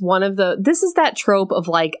she was one of this is that trope of,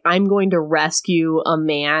 like, I'm going to rescue a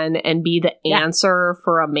man and be the answer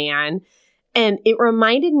for a man. And it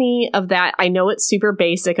reminded me of that. I know it's super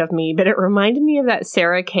basic of me, but it reminded me of that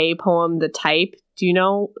Sarah Kay poem, The Type. Do you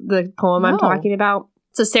know the poem I'm talking about?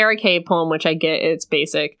 It's a Sarah Kay poem, which I get it's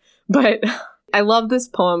basic, but I love this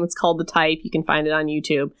poem. It's called The Type. You can find it on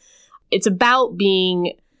YouTube. It's about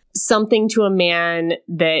being something to a man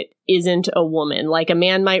that isn't a woman. Like a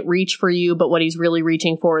man might reach for you, but what he's really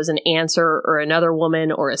reaching for is an answer or another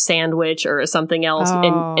woman or a sandwich or something else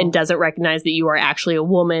and doesn't recognize that you are actually a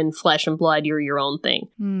woman, flesh and blood. You're your own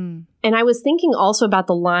thing. And I was thinking also about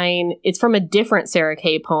the line, it's from a different Sarah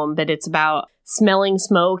Kay poem, but it's about smelling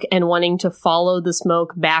smoke and wanting to follow the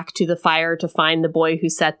smoke back to the fire to find the boy who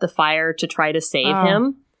set the fire to try to save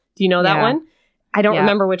him. Do you know that one? I don't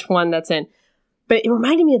remember which one that's in. But it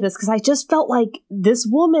reminded me of this because I just felt like this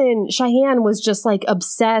woman, Cheyenne, was just like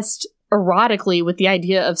obsessed erotically with the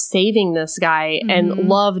idea of saving this guy and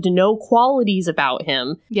loved no qualities about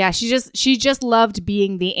him. Yeah, she just loved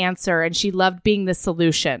being the answer and she loved being the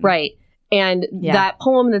solution. Right. And that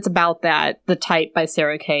poem that's about that, The Type by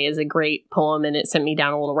Sarah Kay, is a great poem, and it sent me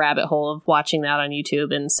down a little rabbit hole of watching that on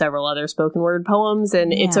YouTube and several other spoken word poems,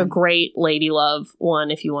 and it's a great lady love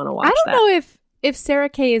one if you want to watch that. I don't know if Sarah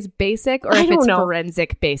Kay is basic or if it's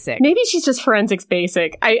forensic basic. Maybe she's just forensics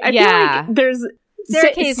basic. I feel like there's...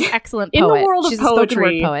 Sarah Kay is an excellent poet. In the world of she's poetry, a spoken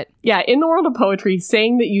word poet. Yeah, in the world of poetry,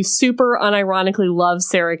 saying that you super unironically love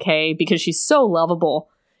Sarah Kay because she's so lovable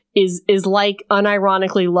is like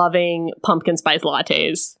unironically loving pumpkin spice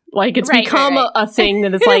lattes. Like, it's become a thing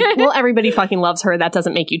that it's like, well, everybody fucking loves her. That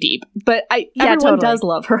doesn't make you deep. But everyone does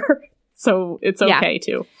love her. So it's okay,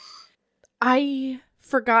 too. I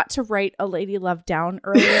forgot to write a lady love down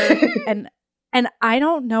earlier. and I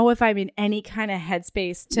don't know if I'm in any kind of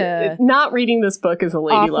headspace to... Not reading this book is a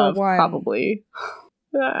lady love, probably.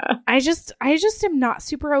 I just am not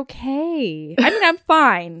super okay. I mean, I'm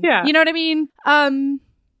fine. Yeah. You know what I mean?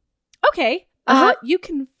 Okay. You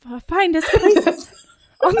can find us places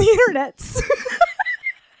on the internet.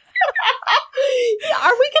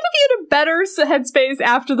 Are we going to be in a better headspace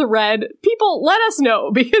after the read? People, let us know,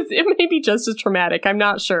 because it may be just as traumatic. I'm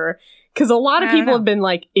not sure. Because a lot of people have been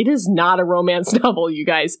like, it is not a romance novel, you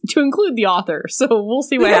guys, to include the author. So we'll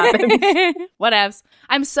see what happens. Whatevs.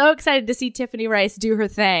 I'm so excited to see Tiffany Rice do her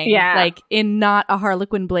thing. Yeah. Like, in not a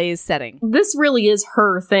Harlequin Blaze setting. This really is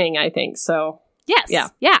her thing, I think. So... Yes.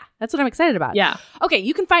 Yeah. That's what I'm excited about. Yeah. Okay.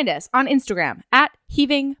 You can find us on Instagram at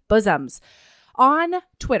Heaving Bosoms, on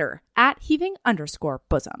Twitter at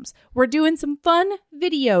Heaving_Bosoms. We're doing some fun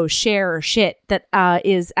video share shit that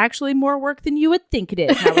is actually more work than you would think it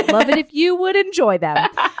is. I would love it if you would enjoy them.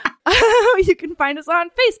 You can find us on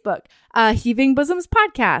Facebook, Heaving Bosoms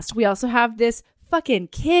Podcast. We also have this fucking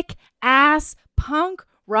kick-ass punk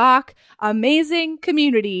rock amazing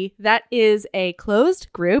community that is a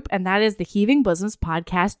closed group, and that is the Heaving Bosoms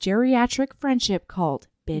Podcast Geriatric Friendship Cult,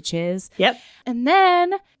 bitches. Yep. And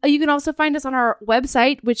then you can also find us on our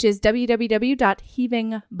website, which is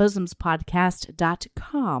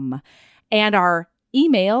www.heavingbosomspodcast.com, and our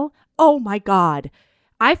email. Oh my god,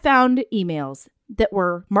 I found emails that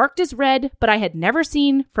were marked as read, but I had never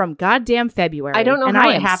seen from goddamn February. I don't know how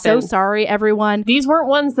it happened. So sorry, everyone. These weren't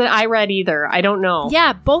ones that I read either. I don't know.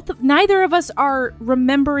 Yeah, neither of us are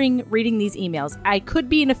remembering reading these emails. I could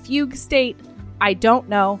be in a fugue state. I don't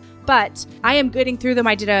know. But I am getting through them.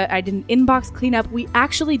 I did an inbox cleanup. We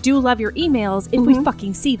actually do love your emails if we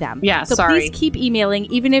fucking see them. Yeah, so sorry. Please keep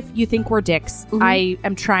emailing, even if you think we're dicks. I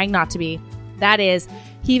am trying not to be. That is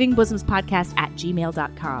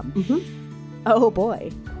heavingbosomspodcast@gmail.com. Oh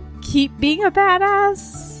boy. Keep being a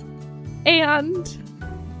badass and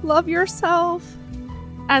love yourself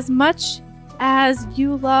as much as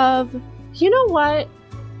you love... You know what?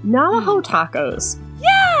 Navajo tacos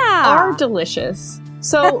are delicious.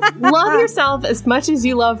 So love yourself as much as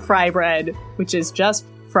you love fry bread, which is just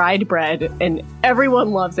fried bread, and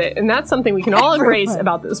everyone loves it. And that's something we can all embrace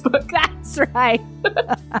about this book. That's right.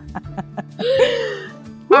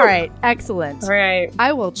 All right. Excellent. All right.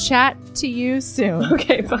 I will chat to you soon.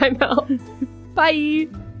 Okay. Bye, Mel. Bye.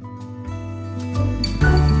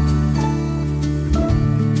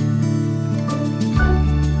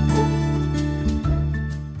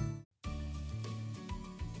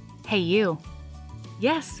 Hey, you.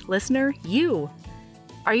 Yes, listener, you.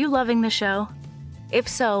 Are you loving the show? If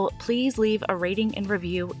so, please leave a rating and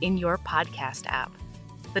review in your podcast app.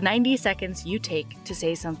 The 90 seconds you take to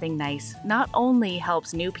say something nice not only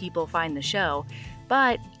helps new people find the show,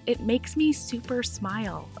 but it makes me super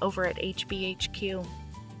smile over at HBHQ.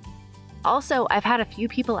 Also, I've had a few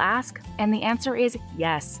people ask, and the answer is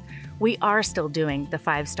yes. We are still doing the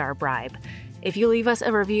 5-star bribe. If you leave us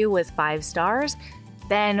a review with 5 stars,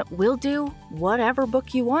 then we'll do whatever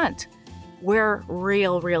book you want. We're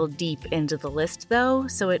real deep into the list, though,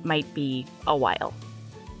 so it might be a while.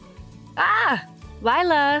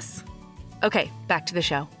 Lilas! Okay, back to the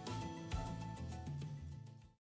show.